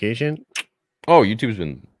a notification? Oh, YouTube's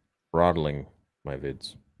been throttling my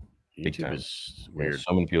vids. YouTube is weird.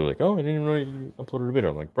 So many people are like, oh, I didn't even know you uploaded a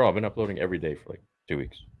video. I'm like, bro, I've been uploading every day for like 2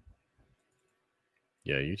 weeks.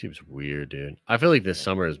 Yeah, YouTube's weird, dude. I feel like this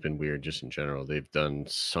summer has been weird just in general. They've done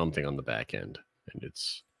something on the back end, and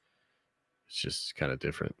it's just kind of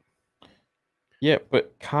different. Yeah,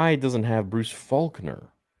 but Kai doesn't have Bruce Faulkner.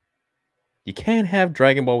 You can't have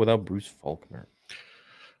Dragon Ball without Bruce Faulkner.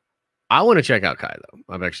 I want to check out Kai, though.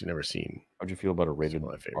 I've actually never seen. How'd you feel about a rated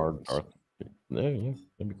R? Yeah,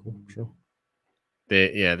 that'd be cool, for sure.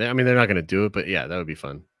 I mean, they're not going to do it, but yeah, that would be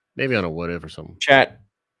fun. Maybe on a what if or something. Chat,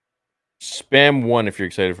 spam 1 if you're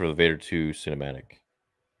excited for the Vader 2 cinematic.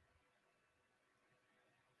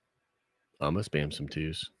 I'm going to spam some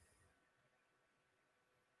 2s.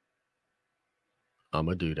 I'm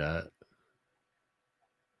going to do that.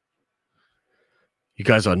 You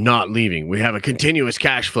guys are not leaving. We have a continuous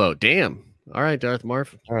cash flow. Damn. All right, Darth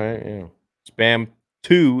Marf. All right, yeah. Spam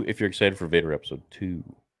 2 if you're excited for Vader episode 2.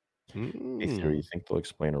 Hey, Theory, you think they'll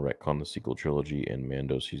explain or retcon the sequel trilogy in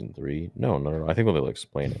Mando season 3? No. I think they'll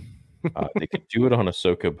explain it. They could do it on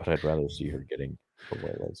Ahsoka, but I'd rather see her getting the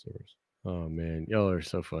white lightsabers. Oh, man. Y'all are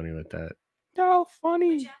so funny with that. Y'all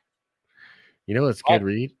funny. You know what's good,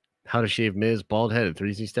 Reed? How to shave Miz bald headed.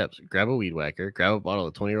 3 easy steps. Grab a weed whacker. Grab a bottle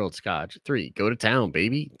of 20-year-old scotch. 3. Go to town,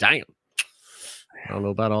 baby. Damn. I don't know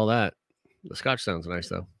about all that. The scotch sounds nice,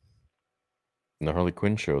 though. In the Harley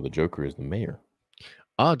Quinn show, the Joker is the mayor.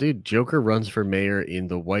 Oh, dude. Joker runs for mayor in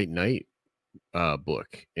the White Knight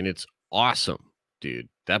book. And it's awesome, dude.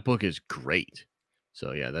 That book is great.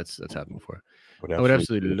 So, yeah, that's happened before. I would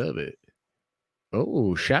absolutely love it.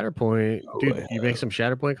 Oh, Shatterpoint. Dude, you make some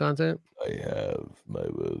Shatterpoint content? I have my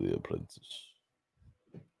worthy apprentice.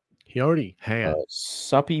 He already had.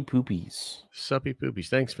 Suppy Poopies. Suppy Poopies.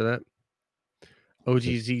 Thanks for that.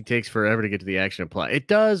 OGZ takes forever to get to the action and plot. It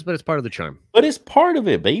does, but it's part of the charm. But it's part of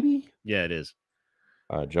it, baby. Yeah, it is.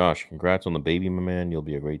 Josh, congrats on the baby, my man. You'll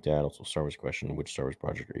be a great dad. Also, Star Wars question. Which Star Wars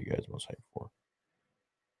project are you guys most hyped for?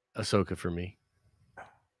 Ahsoka for me.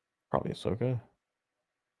 Probably Ahsoka.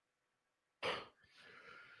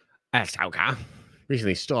 Ahsoka.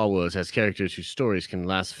 Recently, Star Wars has characters whose stories can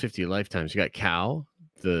last 50 lifetimes. You got Cal,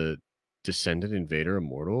 the Descendant Invader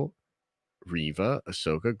Immortal, Reva,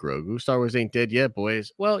 Ahsoka, Grogu. Star Wars ain't dead yet,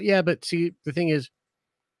 boys. Well, yeah, but see, the thing is,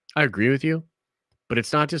 I agree with you, but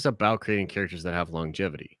it's not just about creating characters that have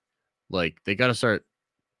longevity. Like, they got to start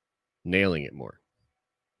nailing it more.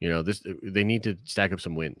 You know, they need to stack up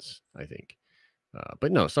some wins, I think.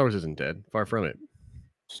 But no, Star Wars isn't dead. Far from it.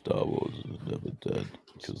 Star Wars is never dead.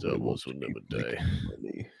 Star Wars will never die.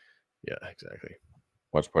 Yeah, exactly.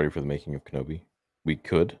 Watch party for the making of Kenobi. We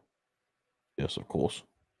could. Yes, of course.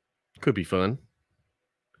 Could be fun.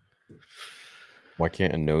 Why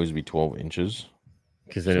can't a nose be 12 inches?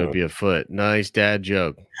 Because then it would be a foot. Nice dad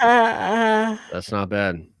joke. That's not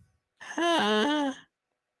bad.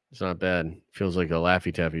 It's not bad. Feels like a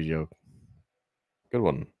Laffy Taffy joke. Good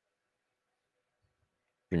one.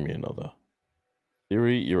 Bring me another.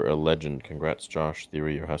 Theory, you're a legend. Congrats, Josh.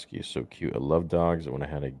 Theory, your husky is so cute. I love dogs. When I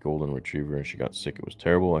had a golden retriever and she got sick, it was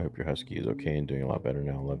terrible. I hope your husky is okay and doing a lot better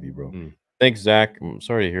now. I love you, bro. Thanks, Zach. I'm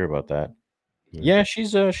sorry to hear about that. Yeah,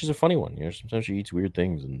 she's a funny one. You know, sometimes she eats weird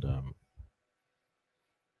things, and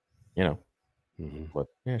you know, but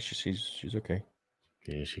yeah, she's okay.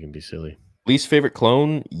 Yeah, she can be silly. Least favorite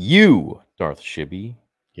clone, you, Darth Shibby.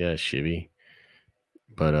 Yeah, Shibby.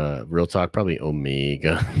 But real talk, probably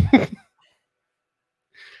Omega.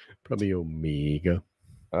 Probably Omega.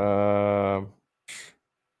 I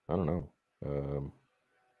don't know.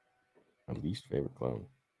 My least favorite clone.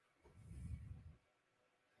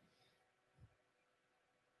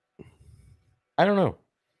 I don't know.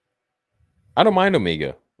 I don't mind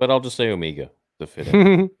Omega, but I'll just say Omega to fit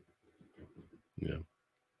in. Yeah.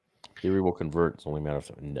 Theory will convert. It's only a matter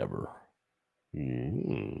of never.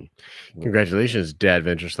 Congratulations, Dad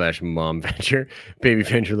Venture / Mom Venture. Baby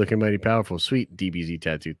Venture looking mighty powerful. Sweet DBZ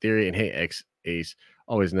Tattoo Theory. And hey, X Ace.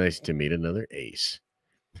 Always nice to meet another ace.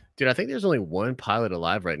 Dude, I think there's only one pilot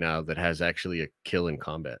alive right now that has actually a kill in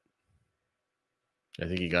combat. I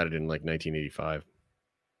think he got it in like 1985.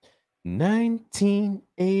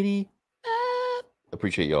 1980.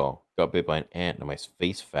 Appreciate y'all. Got bit by an ant and my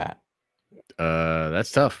face fat.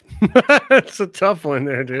 That's tough. That's a tough one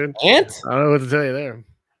there, dude. Ant? I don't know what to tell you there.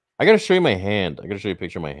 I gotta show you my hand. I gotta show you a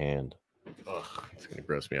picture of my hand. Ugh, it's gonna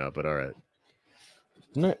gross me out, but all right.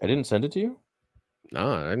 No, I didn't send it to you?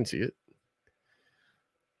 No, I didn't see it.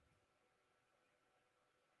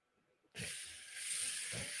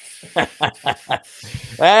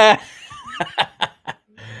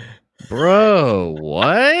 Bro,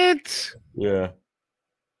 what? Yeah.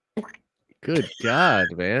 Good God,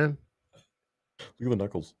 man. Look at the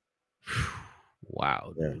knuckles.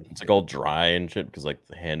 Wow. Yeah. It's like all dry and shit because like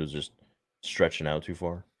the hand was just stretching out too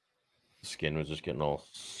far. The skin was just getting all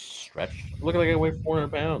stretched. Look like I weigh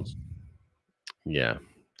 400 pounds. Yeah,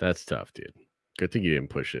 that's tough, dude. Good thing you didn't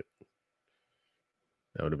push it.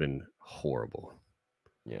 That would have been horrible.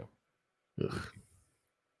 Yeah. Ugh.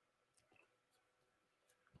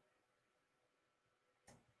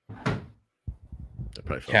 That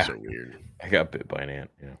probably felt so weird. I got bit by an ant.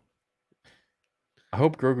 Yeah. I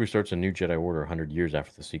hope Grogu starts a new Jedi Order 100 years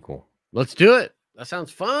after the sequel. Let's do it. That sounds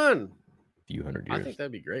fun. A few hundred years. I think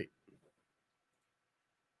that'd be great.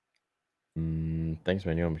 Thanks,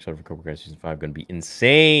 man. I'm excited for Cobra Kai Season 5. Going to be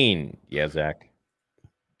insane. Yeah, Zach.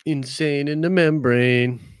 Insane in the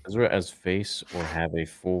membrane. Ezra as face or have a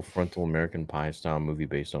full frontal American Pie style movie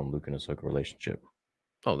based on Luke and Ahsoka relationship.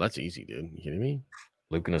 Oh, that's easy, dude. You kidding me?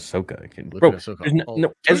 Luke and Ahsoka. Luke and Ahsoka.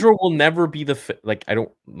 No, Ezra will never be the like. I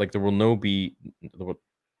don't like. There will no be. I'm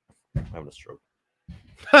having a stroke.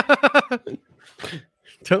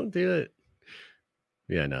 Don't do it.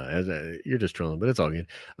 Yeah, no, you're just trolling, but it's all good.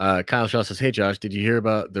 Kyle Shaw says, "Hey, Josh, did you hear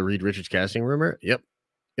about the Reed Richards casting rumor?" Yep.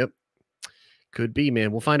 Could be,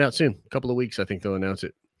 man. We'll find out soon. A couple of weeks, I think they'll announce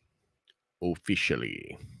it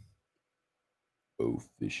officially. I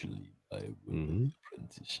will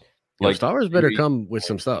apprentice. Like, Star Wars better come with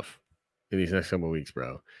some stuff in these next couple of weeks,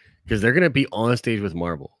 bro, because they're gonna be on stage with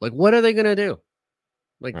Marvel. Like, what are they gonna do?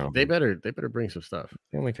 Like, they better bring some stuff.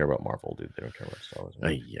 They only care about Marvel, dude. They don't care about Star Wars.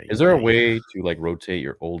 Is there a way to like rotate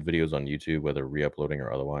your old videos on YouTube, whether re-uploading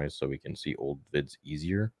or otherwise, so we can see old vids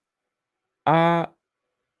easier? I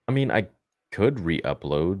mean, I could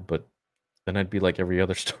re-upload, but then I'd be like every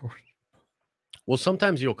other story. Well,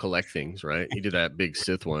 sometimes you'll collect things, right? You did that big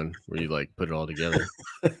Sith one where you like put it all together.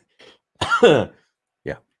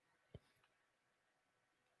 Yeah.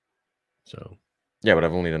 So yeah, but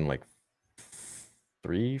I've only done like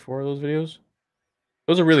 3, 4 of those videos.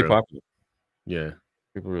 Those are really True. popular. Yeah.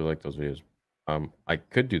 People really like those videos. I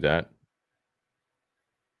could do that,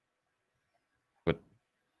 but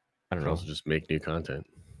I don't know. Also just make new content.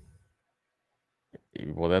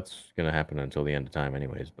 Well, that's gonna happen until the end of time,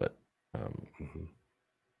 anyways. But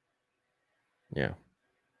yeah.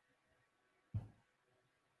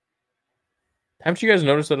 Haven't you guys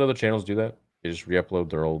noticed that other channels do that? They just re-upload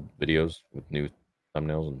their old videos with new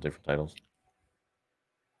thumbnails and different titles.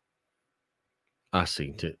 I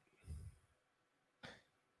seen it.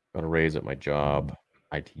 Got a raise at my job,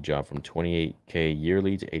 IT job, from 28K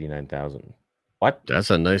yearly to 89,000. What? That's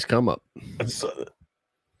a nice come up. That's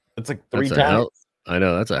like 3 times. I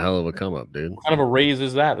know, that's a hell of a come up, dude. What kind of a raise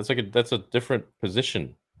is that? That's a different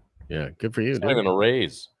position. Yeah, good for you, It's dude. not even a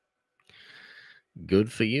raise.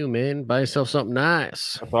 Good for you, man. Buy yourself something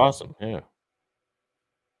nice. That's awesome. Yeah.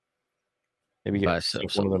 Maybe Buy get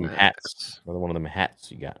yourself one of them something hats. Another one of them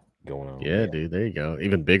hats you got going on. Yeah, dude. There you go.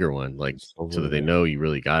 Even bigger one, like so that they know you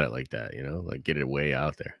really got it like that. You know, like get it way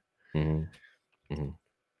out there. Mm-hmm. Mm-hmm.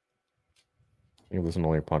 You listen to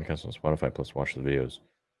all your podcasts on Spotify plus watch the videos.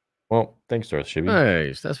 Well, thanks, Darth Shibby.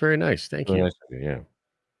 Nice. That's very nice. Thank you. Nice of you. Yeah.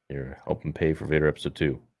 You're helping pay for Vader episode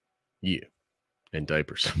 2. Yeah. And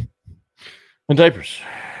diapers. And diapers.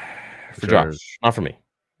 For Josh. Not for me.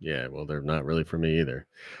 Yeah, well, they're not really for me either.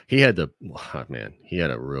 He had he had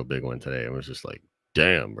a real big one today. It was just like,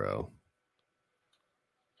 damn, bro.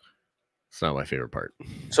 It's not my favorite part.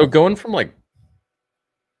 So going from like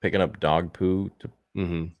picking up dog poo to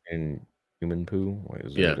and human poo,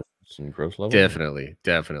 is there a difference in gross level?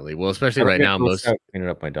 Definitely. Well, especially right now, cleaning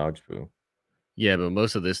up my dog's poo. Yeah, but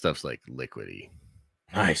most of this stuff's like liquidy.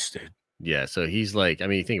 Nice, dude. Yeah, so he's like, I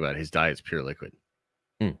mean, you think about it, his diet's pure liquid.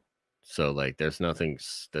 So like there's no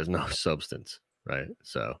substance, right?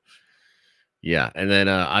 So yeah, and then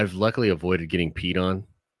I've luckily avoided getting peed on.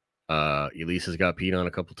 Elise has got peed on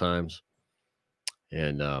a couple times.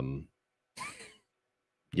 And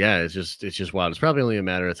yeah, it's just wild. It's probably only a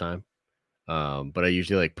matter of time. But I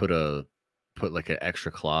usually like put like an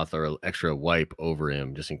extra cloth or an extra wipe over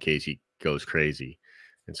him just in case he goes crazy.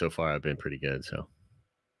 And so far I've been pretty good, so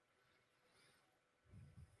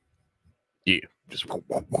yeah. Just I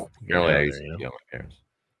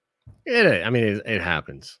mean, it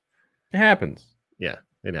happens. It happens. Yeah,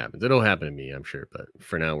 it happens. It'll happen to me, I'm sure. But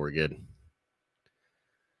for now, we're good.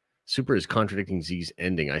 Super is contradicting Z's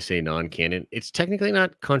ending. I say non-canon. It's technically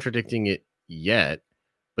not contradicting it yet,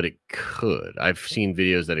 but it could. I've seen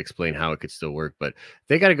videos that explain how it could still work, but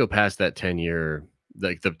they got to go past that 10-year,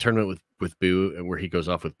 like the tournament with Boo, and where he goes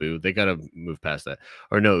off with Boo. They got to move past that.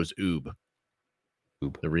 Or no, it was Oob.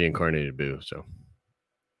 The reincarnated Boo. So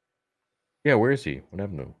yeah, where is he? What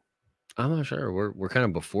happened to him? I'm not sure. We're kind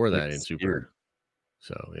of before that in Super. Weird.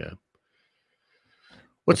 So yeah.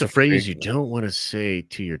 What's a phrase you don't want to say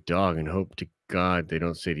to your dog and hope to God they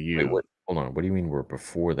don't say to you? Wait, what? Hold on. What do you mean we're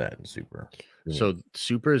before that in Super? So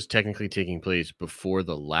Super is technically taking place before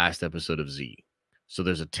the last episode of Z. So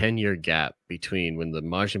there's a 10-year gap between when the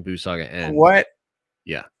Majin Buu saga ends. What?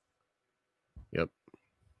 Yeah. Yep.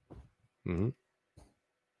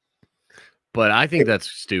 But I think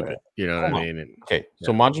that's stupid. You know what I mean? Okay.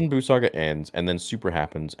 So Majin Buu saga ends, and then Super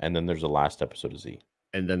happens, and then there's the last episode of Z.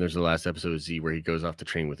 And then there's the last episode of Z where he goes off to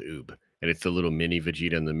train with Oob. And it's the little mini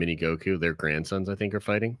Vegeta and the mini Goku. Their grandsons, I think, are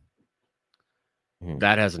fighting.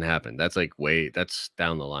 That hasn't happened. That's like that's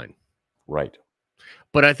down the line. Right.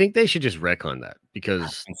 But I think they should just retcon that because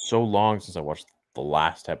it's been so long since I watched the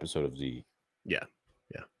last episode of Z. Yeah.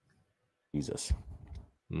 Yeah. Jesus.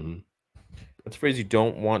 That's a phrase you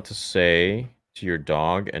don't want to say to your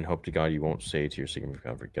dog and hope to God you won't say to your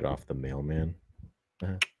significant other. Get off the mailman.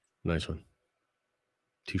 Nice one.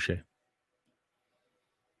 Touche.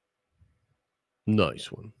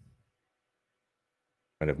 Nice one.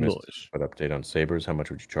 Might have missed an update on Sabers. How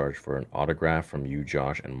much would you charge for an autograph from you,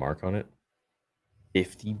 Josh, and Mark on it?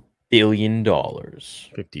 $50 billion.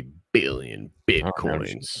 50 billion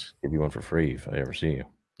bitcoins. Give you one for free if I ever see you.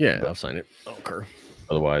 Yeah, but I'll sign it. Okay.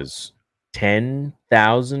 Otherwise,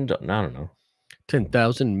 10,000. I don't know.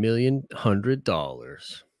 10,000 million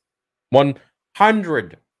 $100.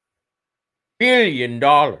 $100 billion.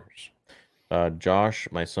 Josh,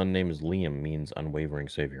 my son name is Liam, means unwavering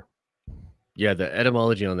savior. Yeah, the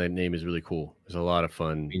etymology on that name is really cool. It's a lot of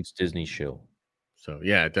fun. It means Disney shill. So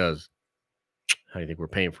yeah, it does. How do you think we're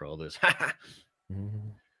paying for all this?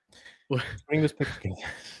 Bring this picture.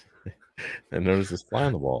 And notice this fly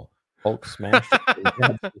on the wall. Hulk smashed it and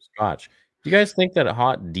grabbed some scotch. Do you guys think that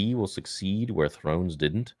Hot D will succeed where Thrones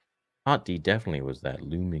didn't? Hot D definitely was that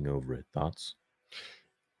looming over it. Thoughts?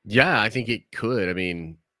 Yeah, I think it could. I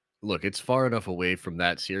mean, look, it's far enough away from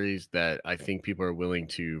that series that I think people are willing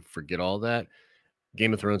to forget all that.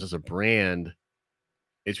 Game of Thrones as a brand,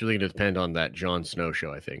 it's really going to depend on that Jon Snow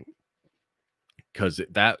show, I think, because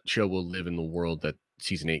that show will live in the world that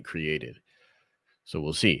season 8 created. So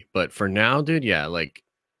we'll see. But for now, dude, yeah, like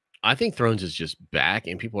I think Thrones is just back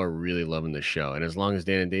and people are really loving the show. And as long as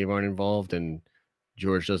Dan and Dave aren't involved and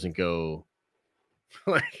George doesn't go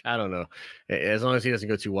like, I don't know, as long as he doesn't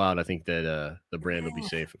go too wild, I think that the brand will be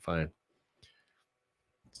safe and fine.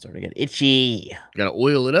 It's starting to get itchy. Gotta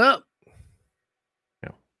oil it up.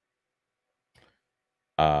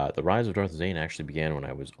 The rise of Darth Zane actually began when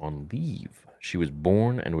I was on leave. She was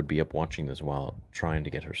born and would be up watching this while trying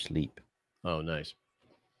to get her sleep. Oh, nice.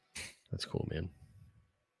 That's cool, man.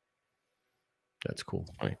 That's cool.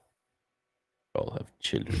 Funny. Y'all have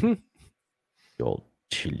children. Y'all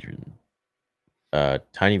children.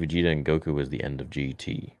 Tiny Vegeta and Goku was the end of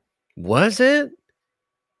GT. Was it?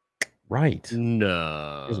 Right.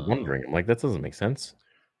 No. I was wondering. I'm like, that doesn't make sense.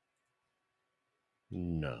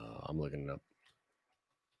 No, I'm looking it up.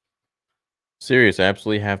 Serious, I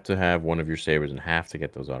absolutely have to have one of your sabers and have to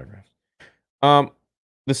get those autographs.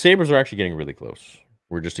 The sabers are actually getting really close.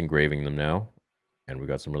 We're just engraving them now, and we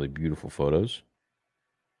got some really beautiful photos.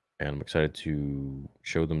 And I'm excited to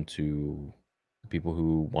show them to the people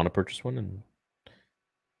who want to purchase one, and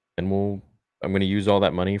I'm going to use all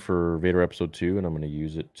that money for Vader Episode 2, and I'm going to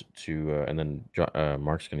use it to, and then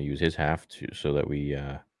Mark's going to use his half so that we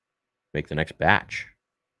make the next batch.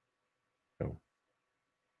 So.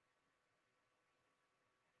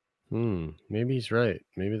 Maybe he's right.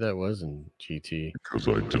 Maybe that was in GT. Because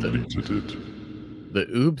I deleted it. The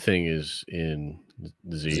Oob thing is in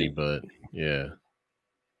Z, but yeah.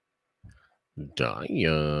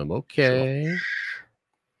 Damn. Okay.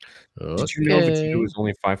 Did you know Vegeta was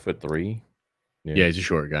only 5'3"? Yeah, he's a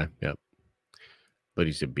short guy. Yep. But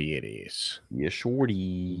he's a badass. Yeah,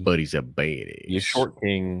 shorty. But he's a badass. He's short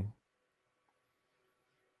king.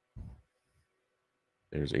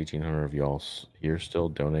 There's 1,800 of y'all here still.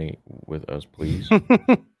 Donate with us, please.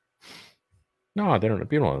 No, they don't.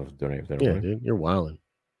 People don't have to donate if they don't want to. Dude, you're wilding.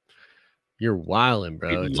 You're wilding,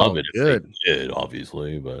 bro. We'd It's love all it good. if they did,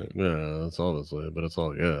 obviously, but yeah, that's obviously, but it's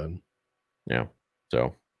all good. Yeah.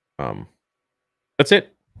 So, that's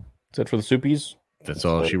it. That's it for the soupies. That's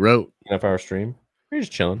all she wrote. Half-hour stream. We're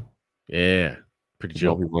just chilling. Yeah, pretty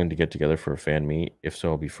chill. I'll be willing to get together for a fan meet. If so,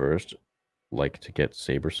 I'll be first. Like to get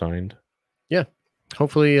Saber signed. Yeah.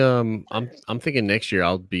 Hopefully, I'm thinking next year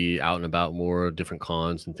I'll be out and about more, different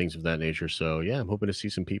cons and things of that nature. So yeah, I'm hoping to see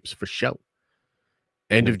some peeps for show.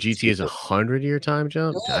 End of GT is 100-year time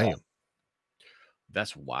jump. Yeah. Damn,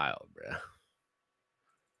 that's wild, bro.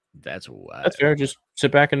 That's wild. That's fair. Just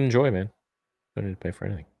sit back and enjoy, man. Don't need to pay for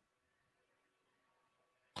anything.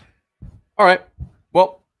 All right.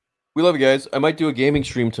 Well, we love you guys. I might do a gaming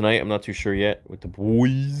stream tonight. I'm not too sure yet with the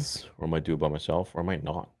boys, or I might do it by myself, or I might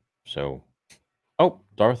not. So. Oh,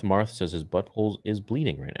 Darth Marth says his butthole is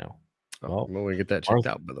bleeding right now. Well, we get that checked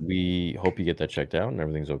out. We hope you get that checked out and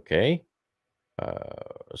everything's okay.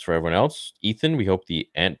 As for everyone else, Ethan, we hope the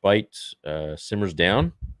ant bite simmers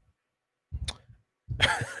down.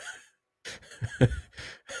 Yeah,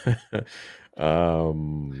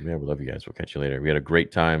 we love you guys. We'll catch you later. We had a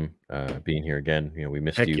great time being here again. You know, we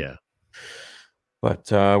missed you. Yeah.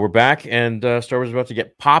 But we're back, and Star Wars is about to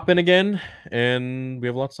get popping again, and we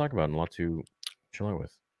have a lot to talk about and a lot to chill out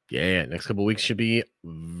with. Yeah, next couple of weeks should be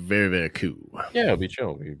very, very cool. Yeah, it'll be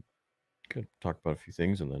chill. We could talk about a few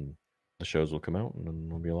things, and then the shows will come out, and then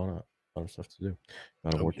there'll be a lot of stuff to do.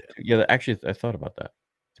 Yeah, actually, I thought about that.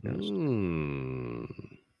 To be honest.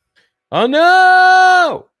 Oh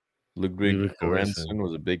no! Ludwig Göransson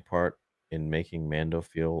was a big part in making Mando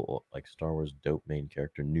feel like Star Wars dope main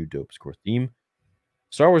character, new dope score theme.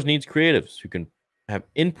 Star Wars needs creatives who can have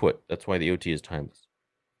input. That's why the OT is timeless.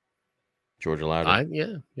 George allowed it. I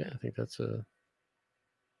think that's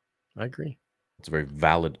I agree. It's a very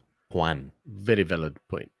valid point. Very valid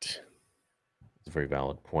point. It's a very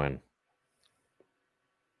valid point.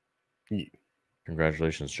 Yeah.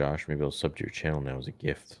 Congratulations, Josh. Maybe I'll sub to your channel now as a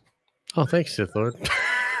gift. Oh, thanks, Sith Lord.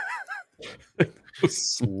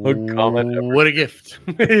 What a gift.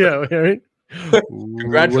 Yeah, right?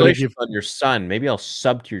 Congratulations on your son. Maybe I'll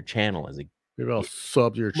sub to your channel as a gift. Maybe I'll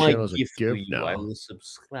sub to your channel as a gift now. I will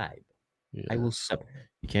subscribe. Yeah. I will sub.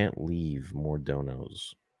 You can't leave more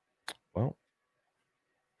donos. Well,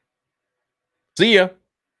 see ya.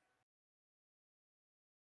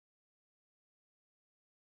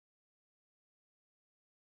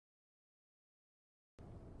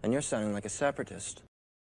 And you're sounding like a separatist.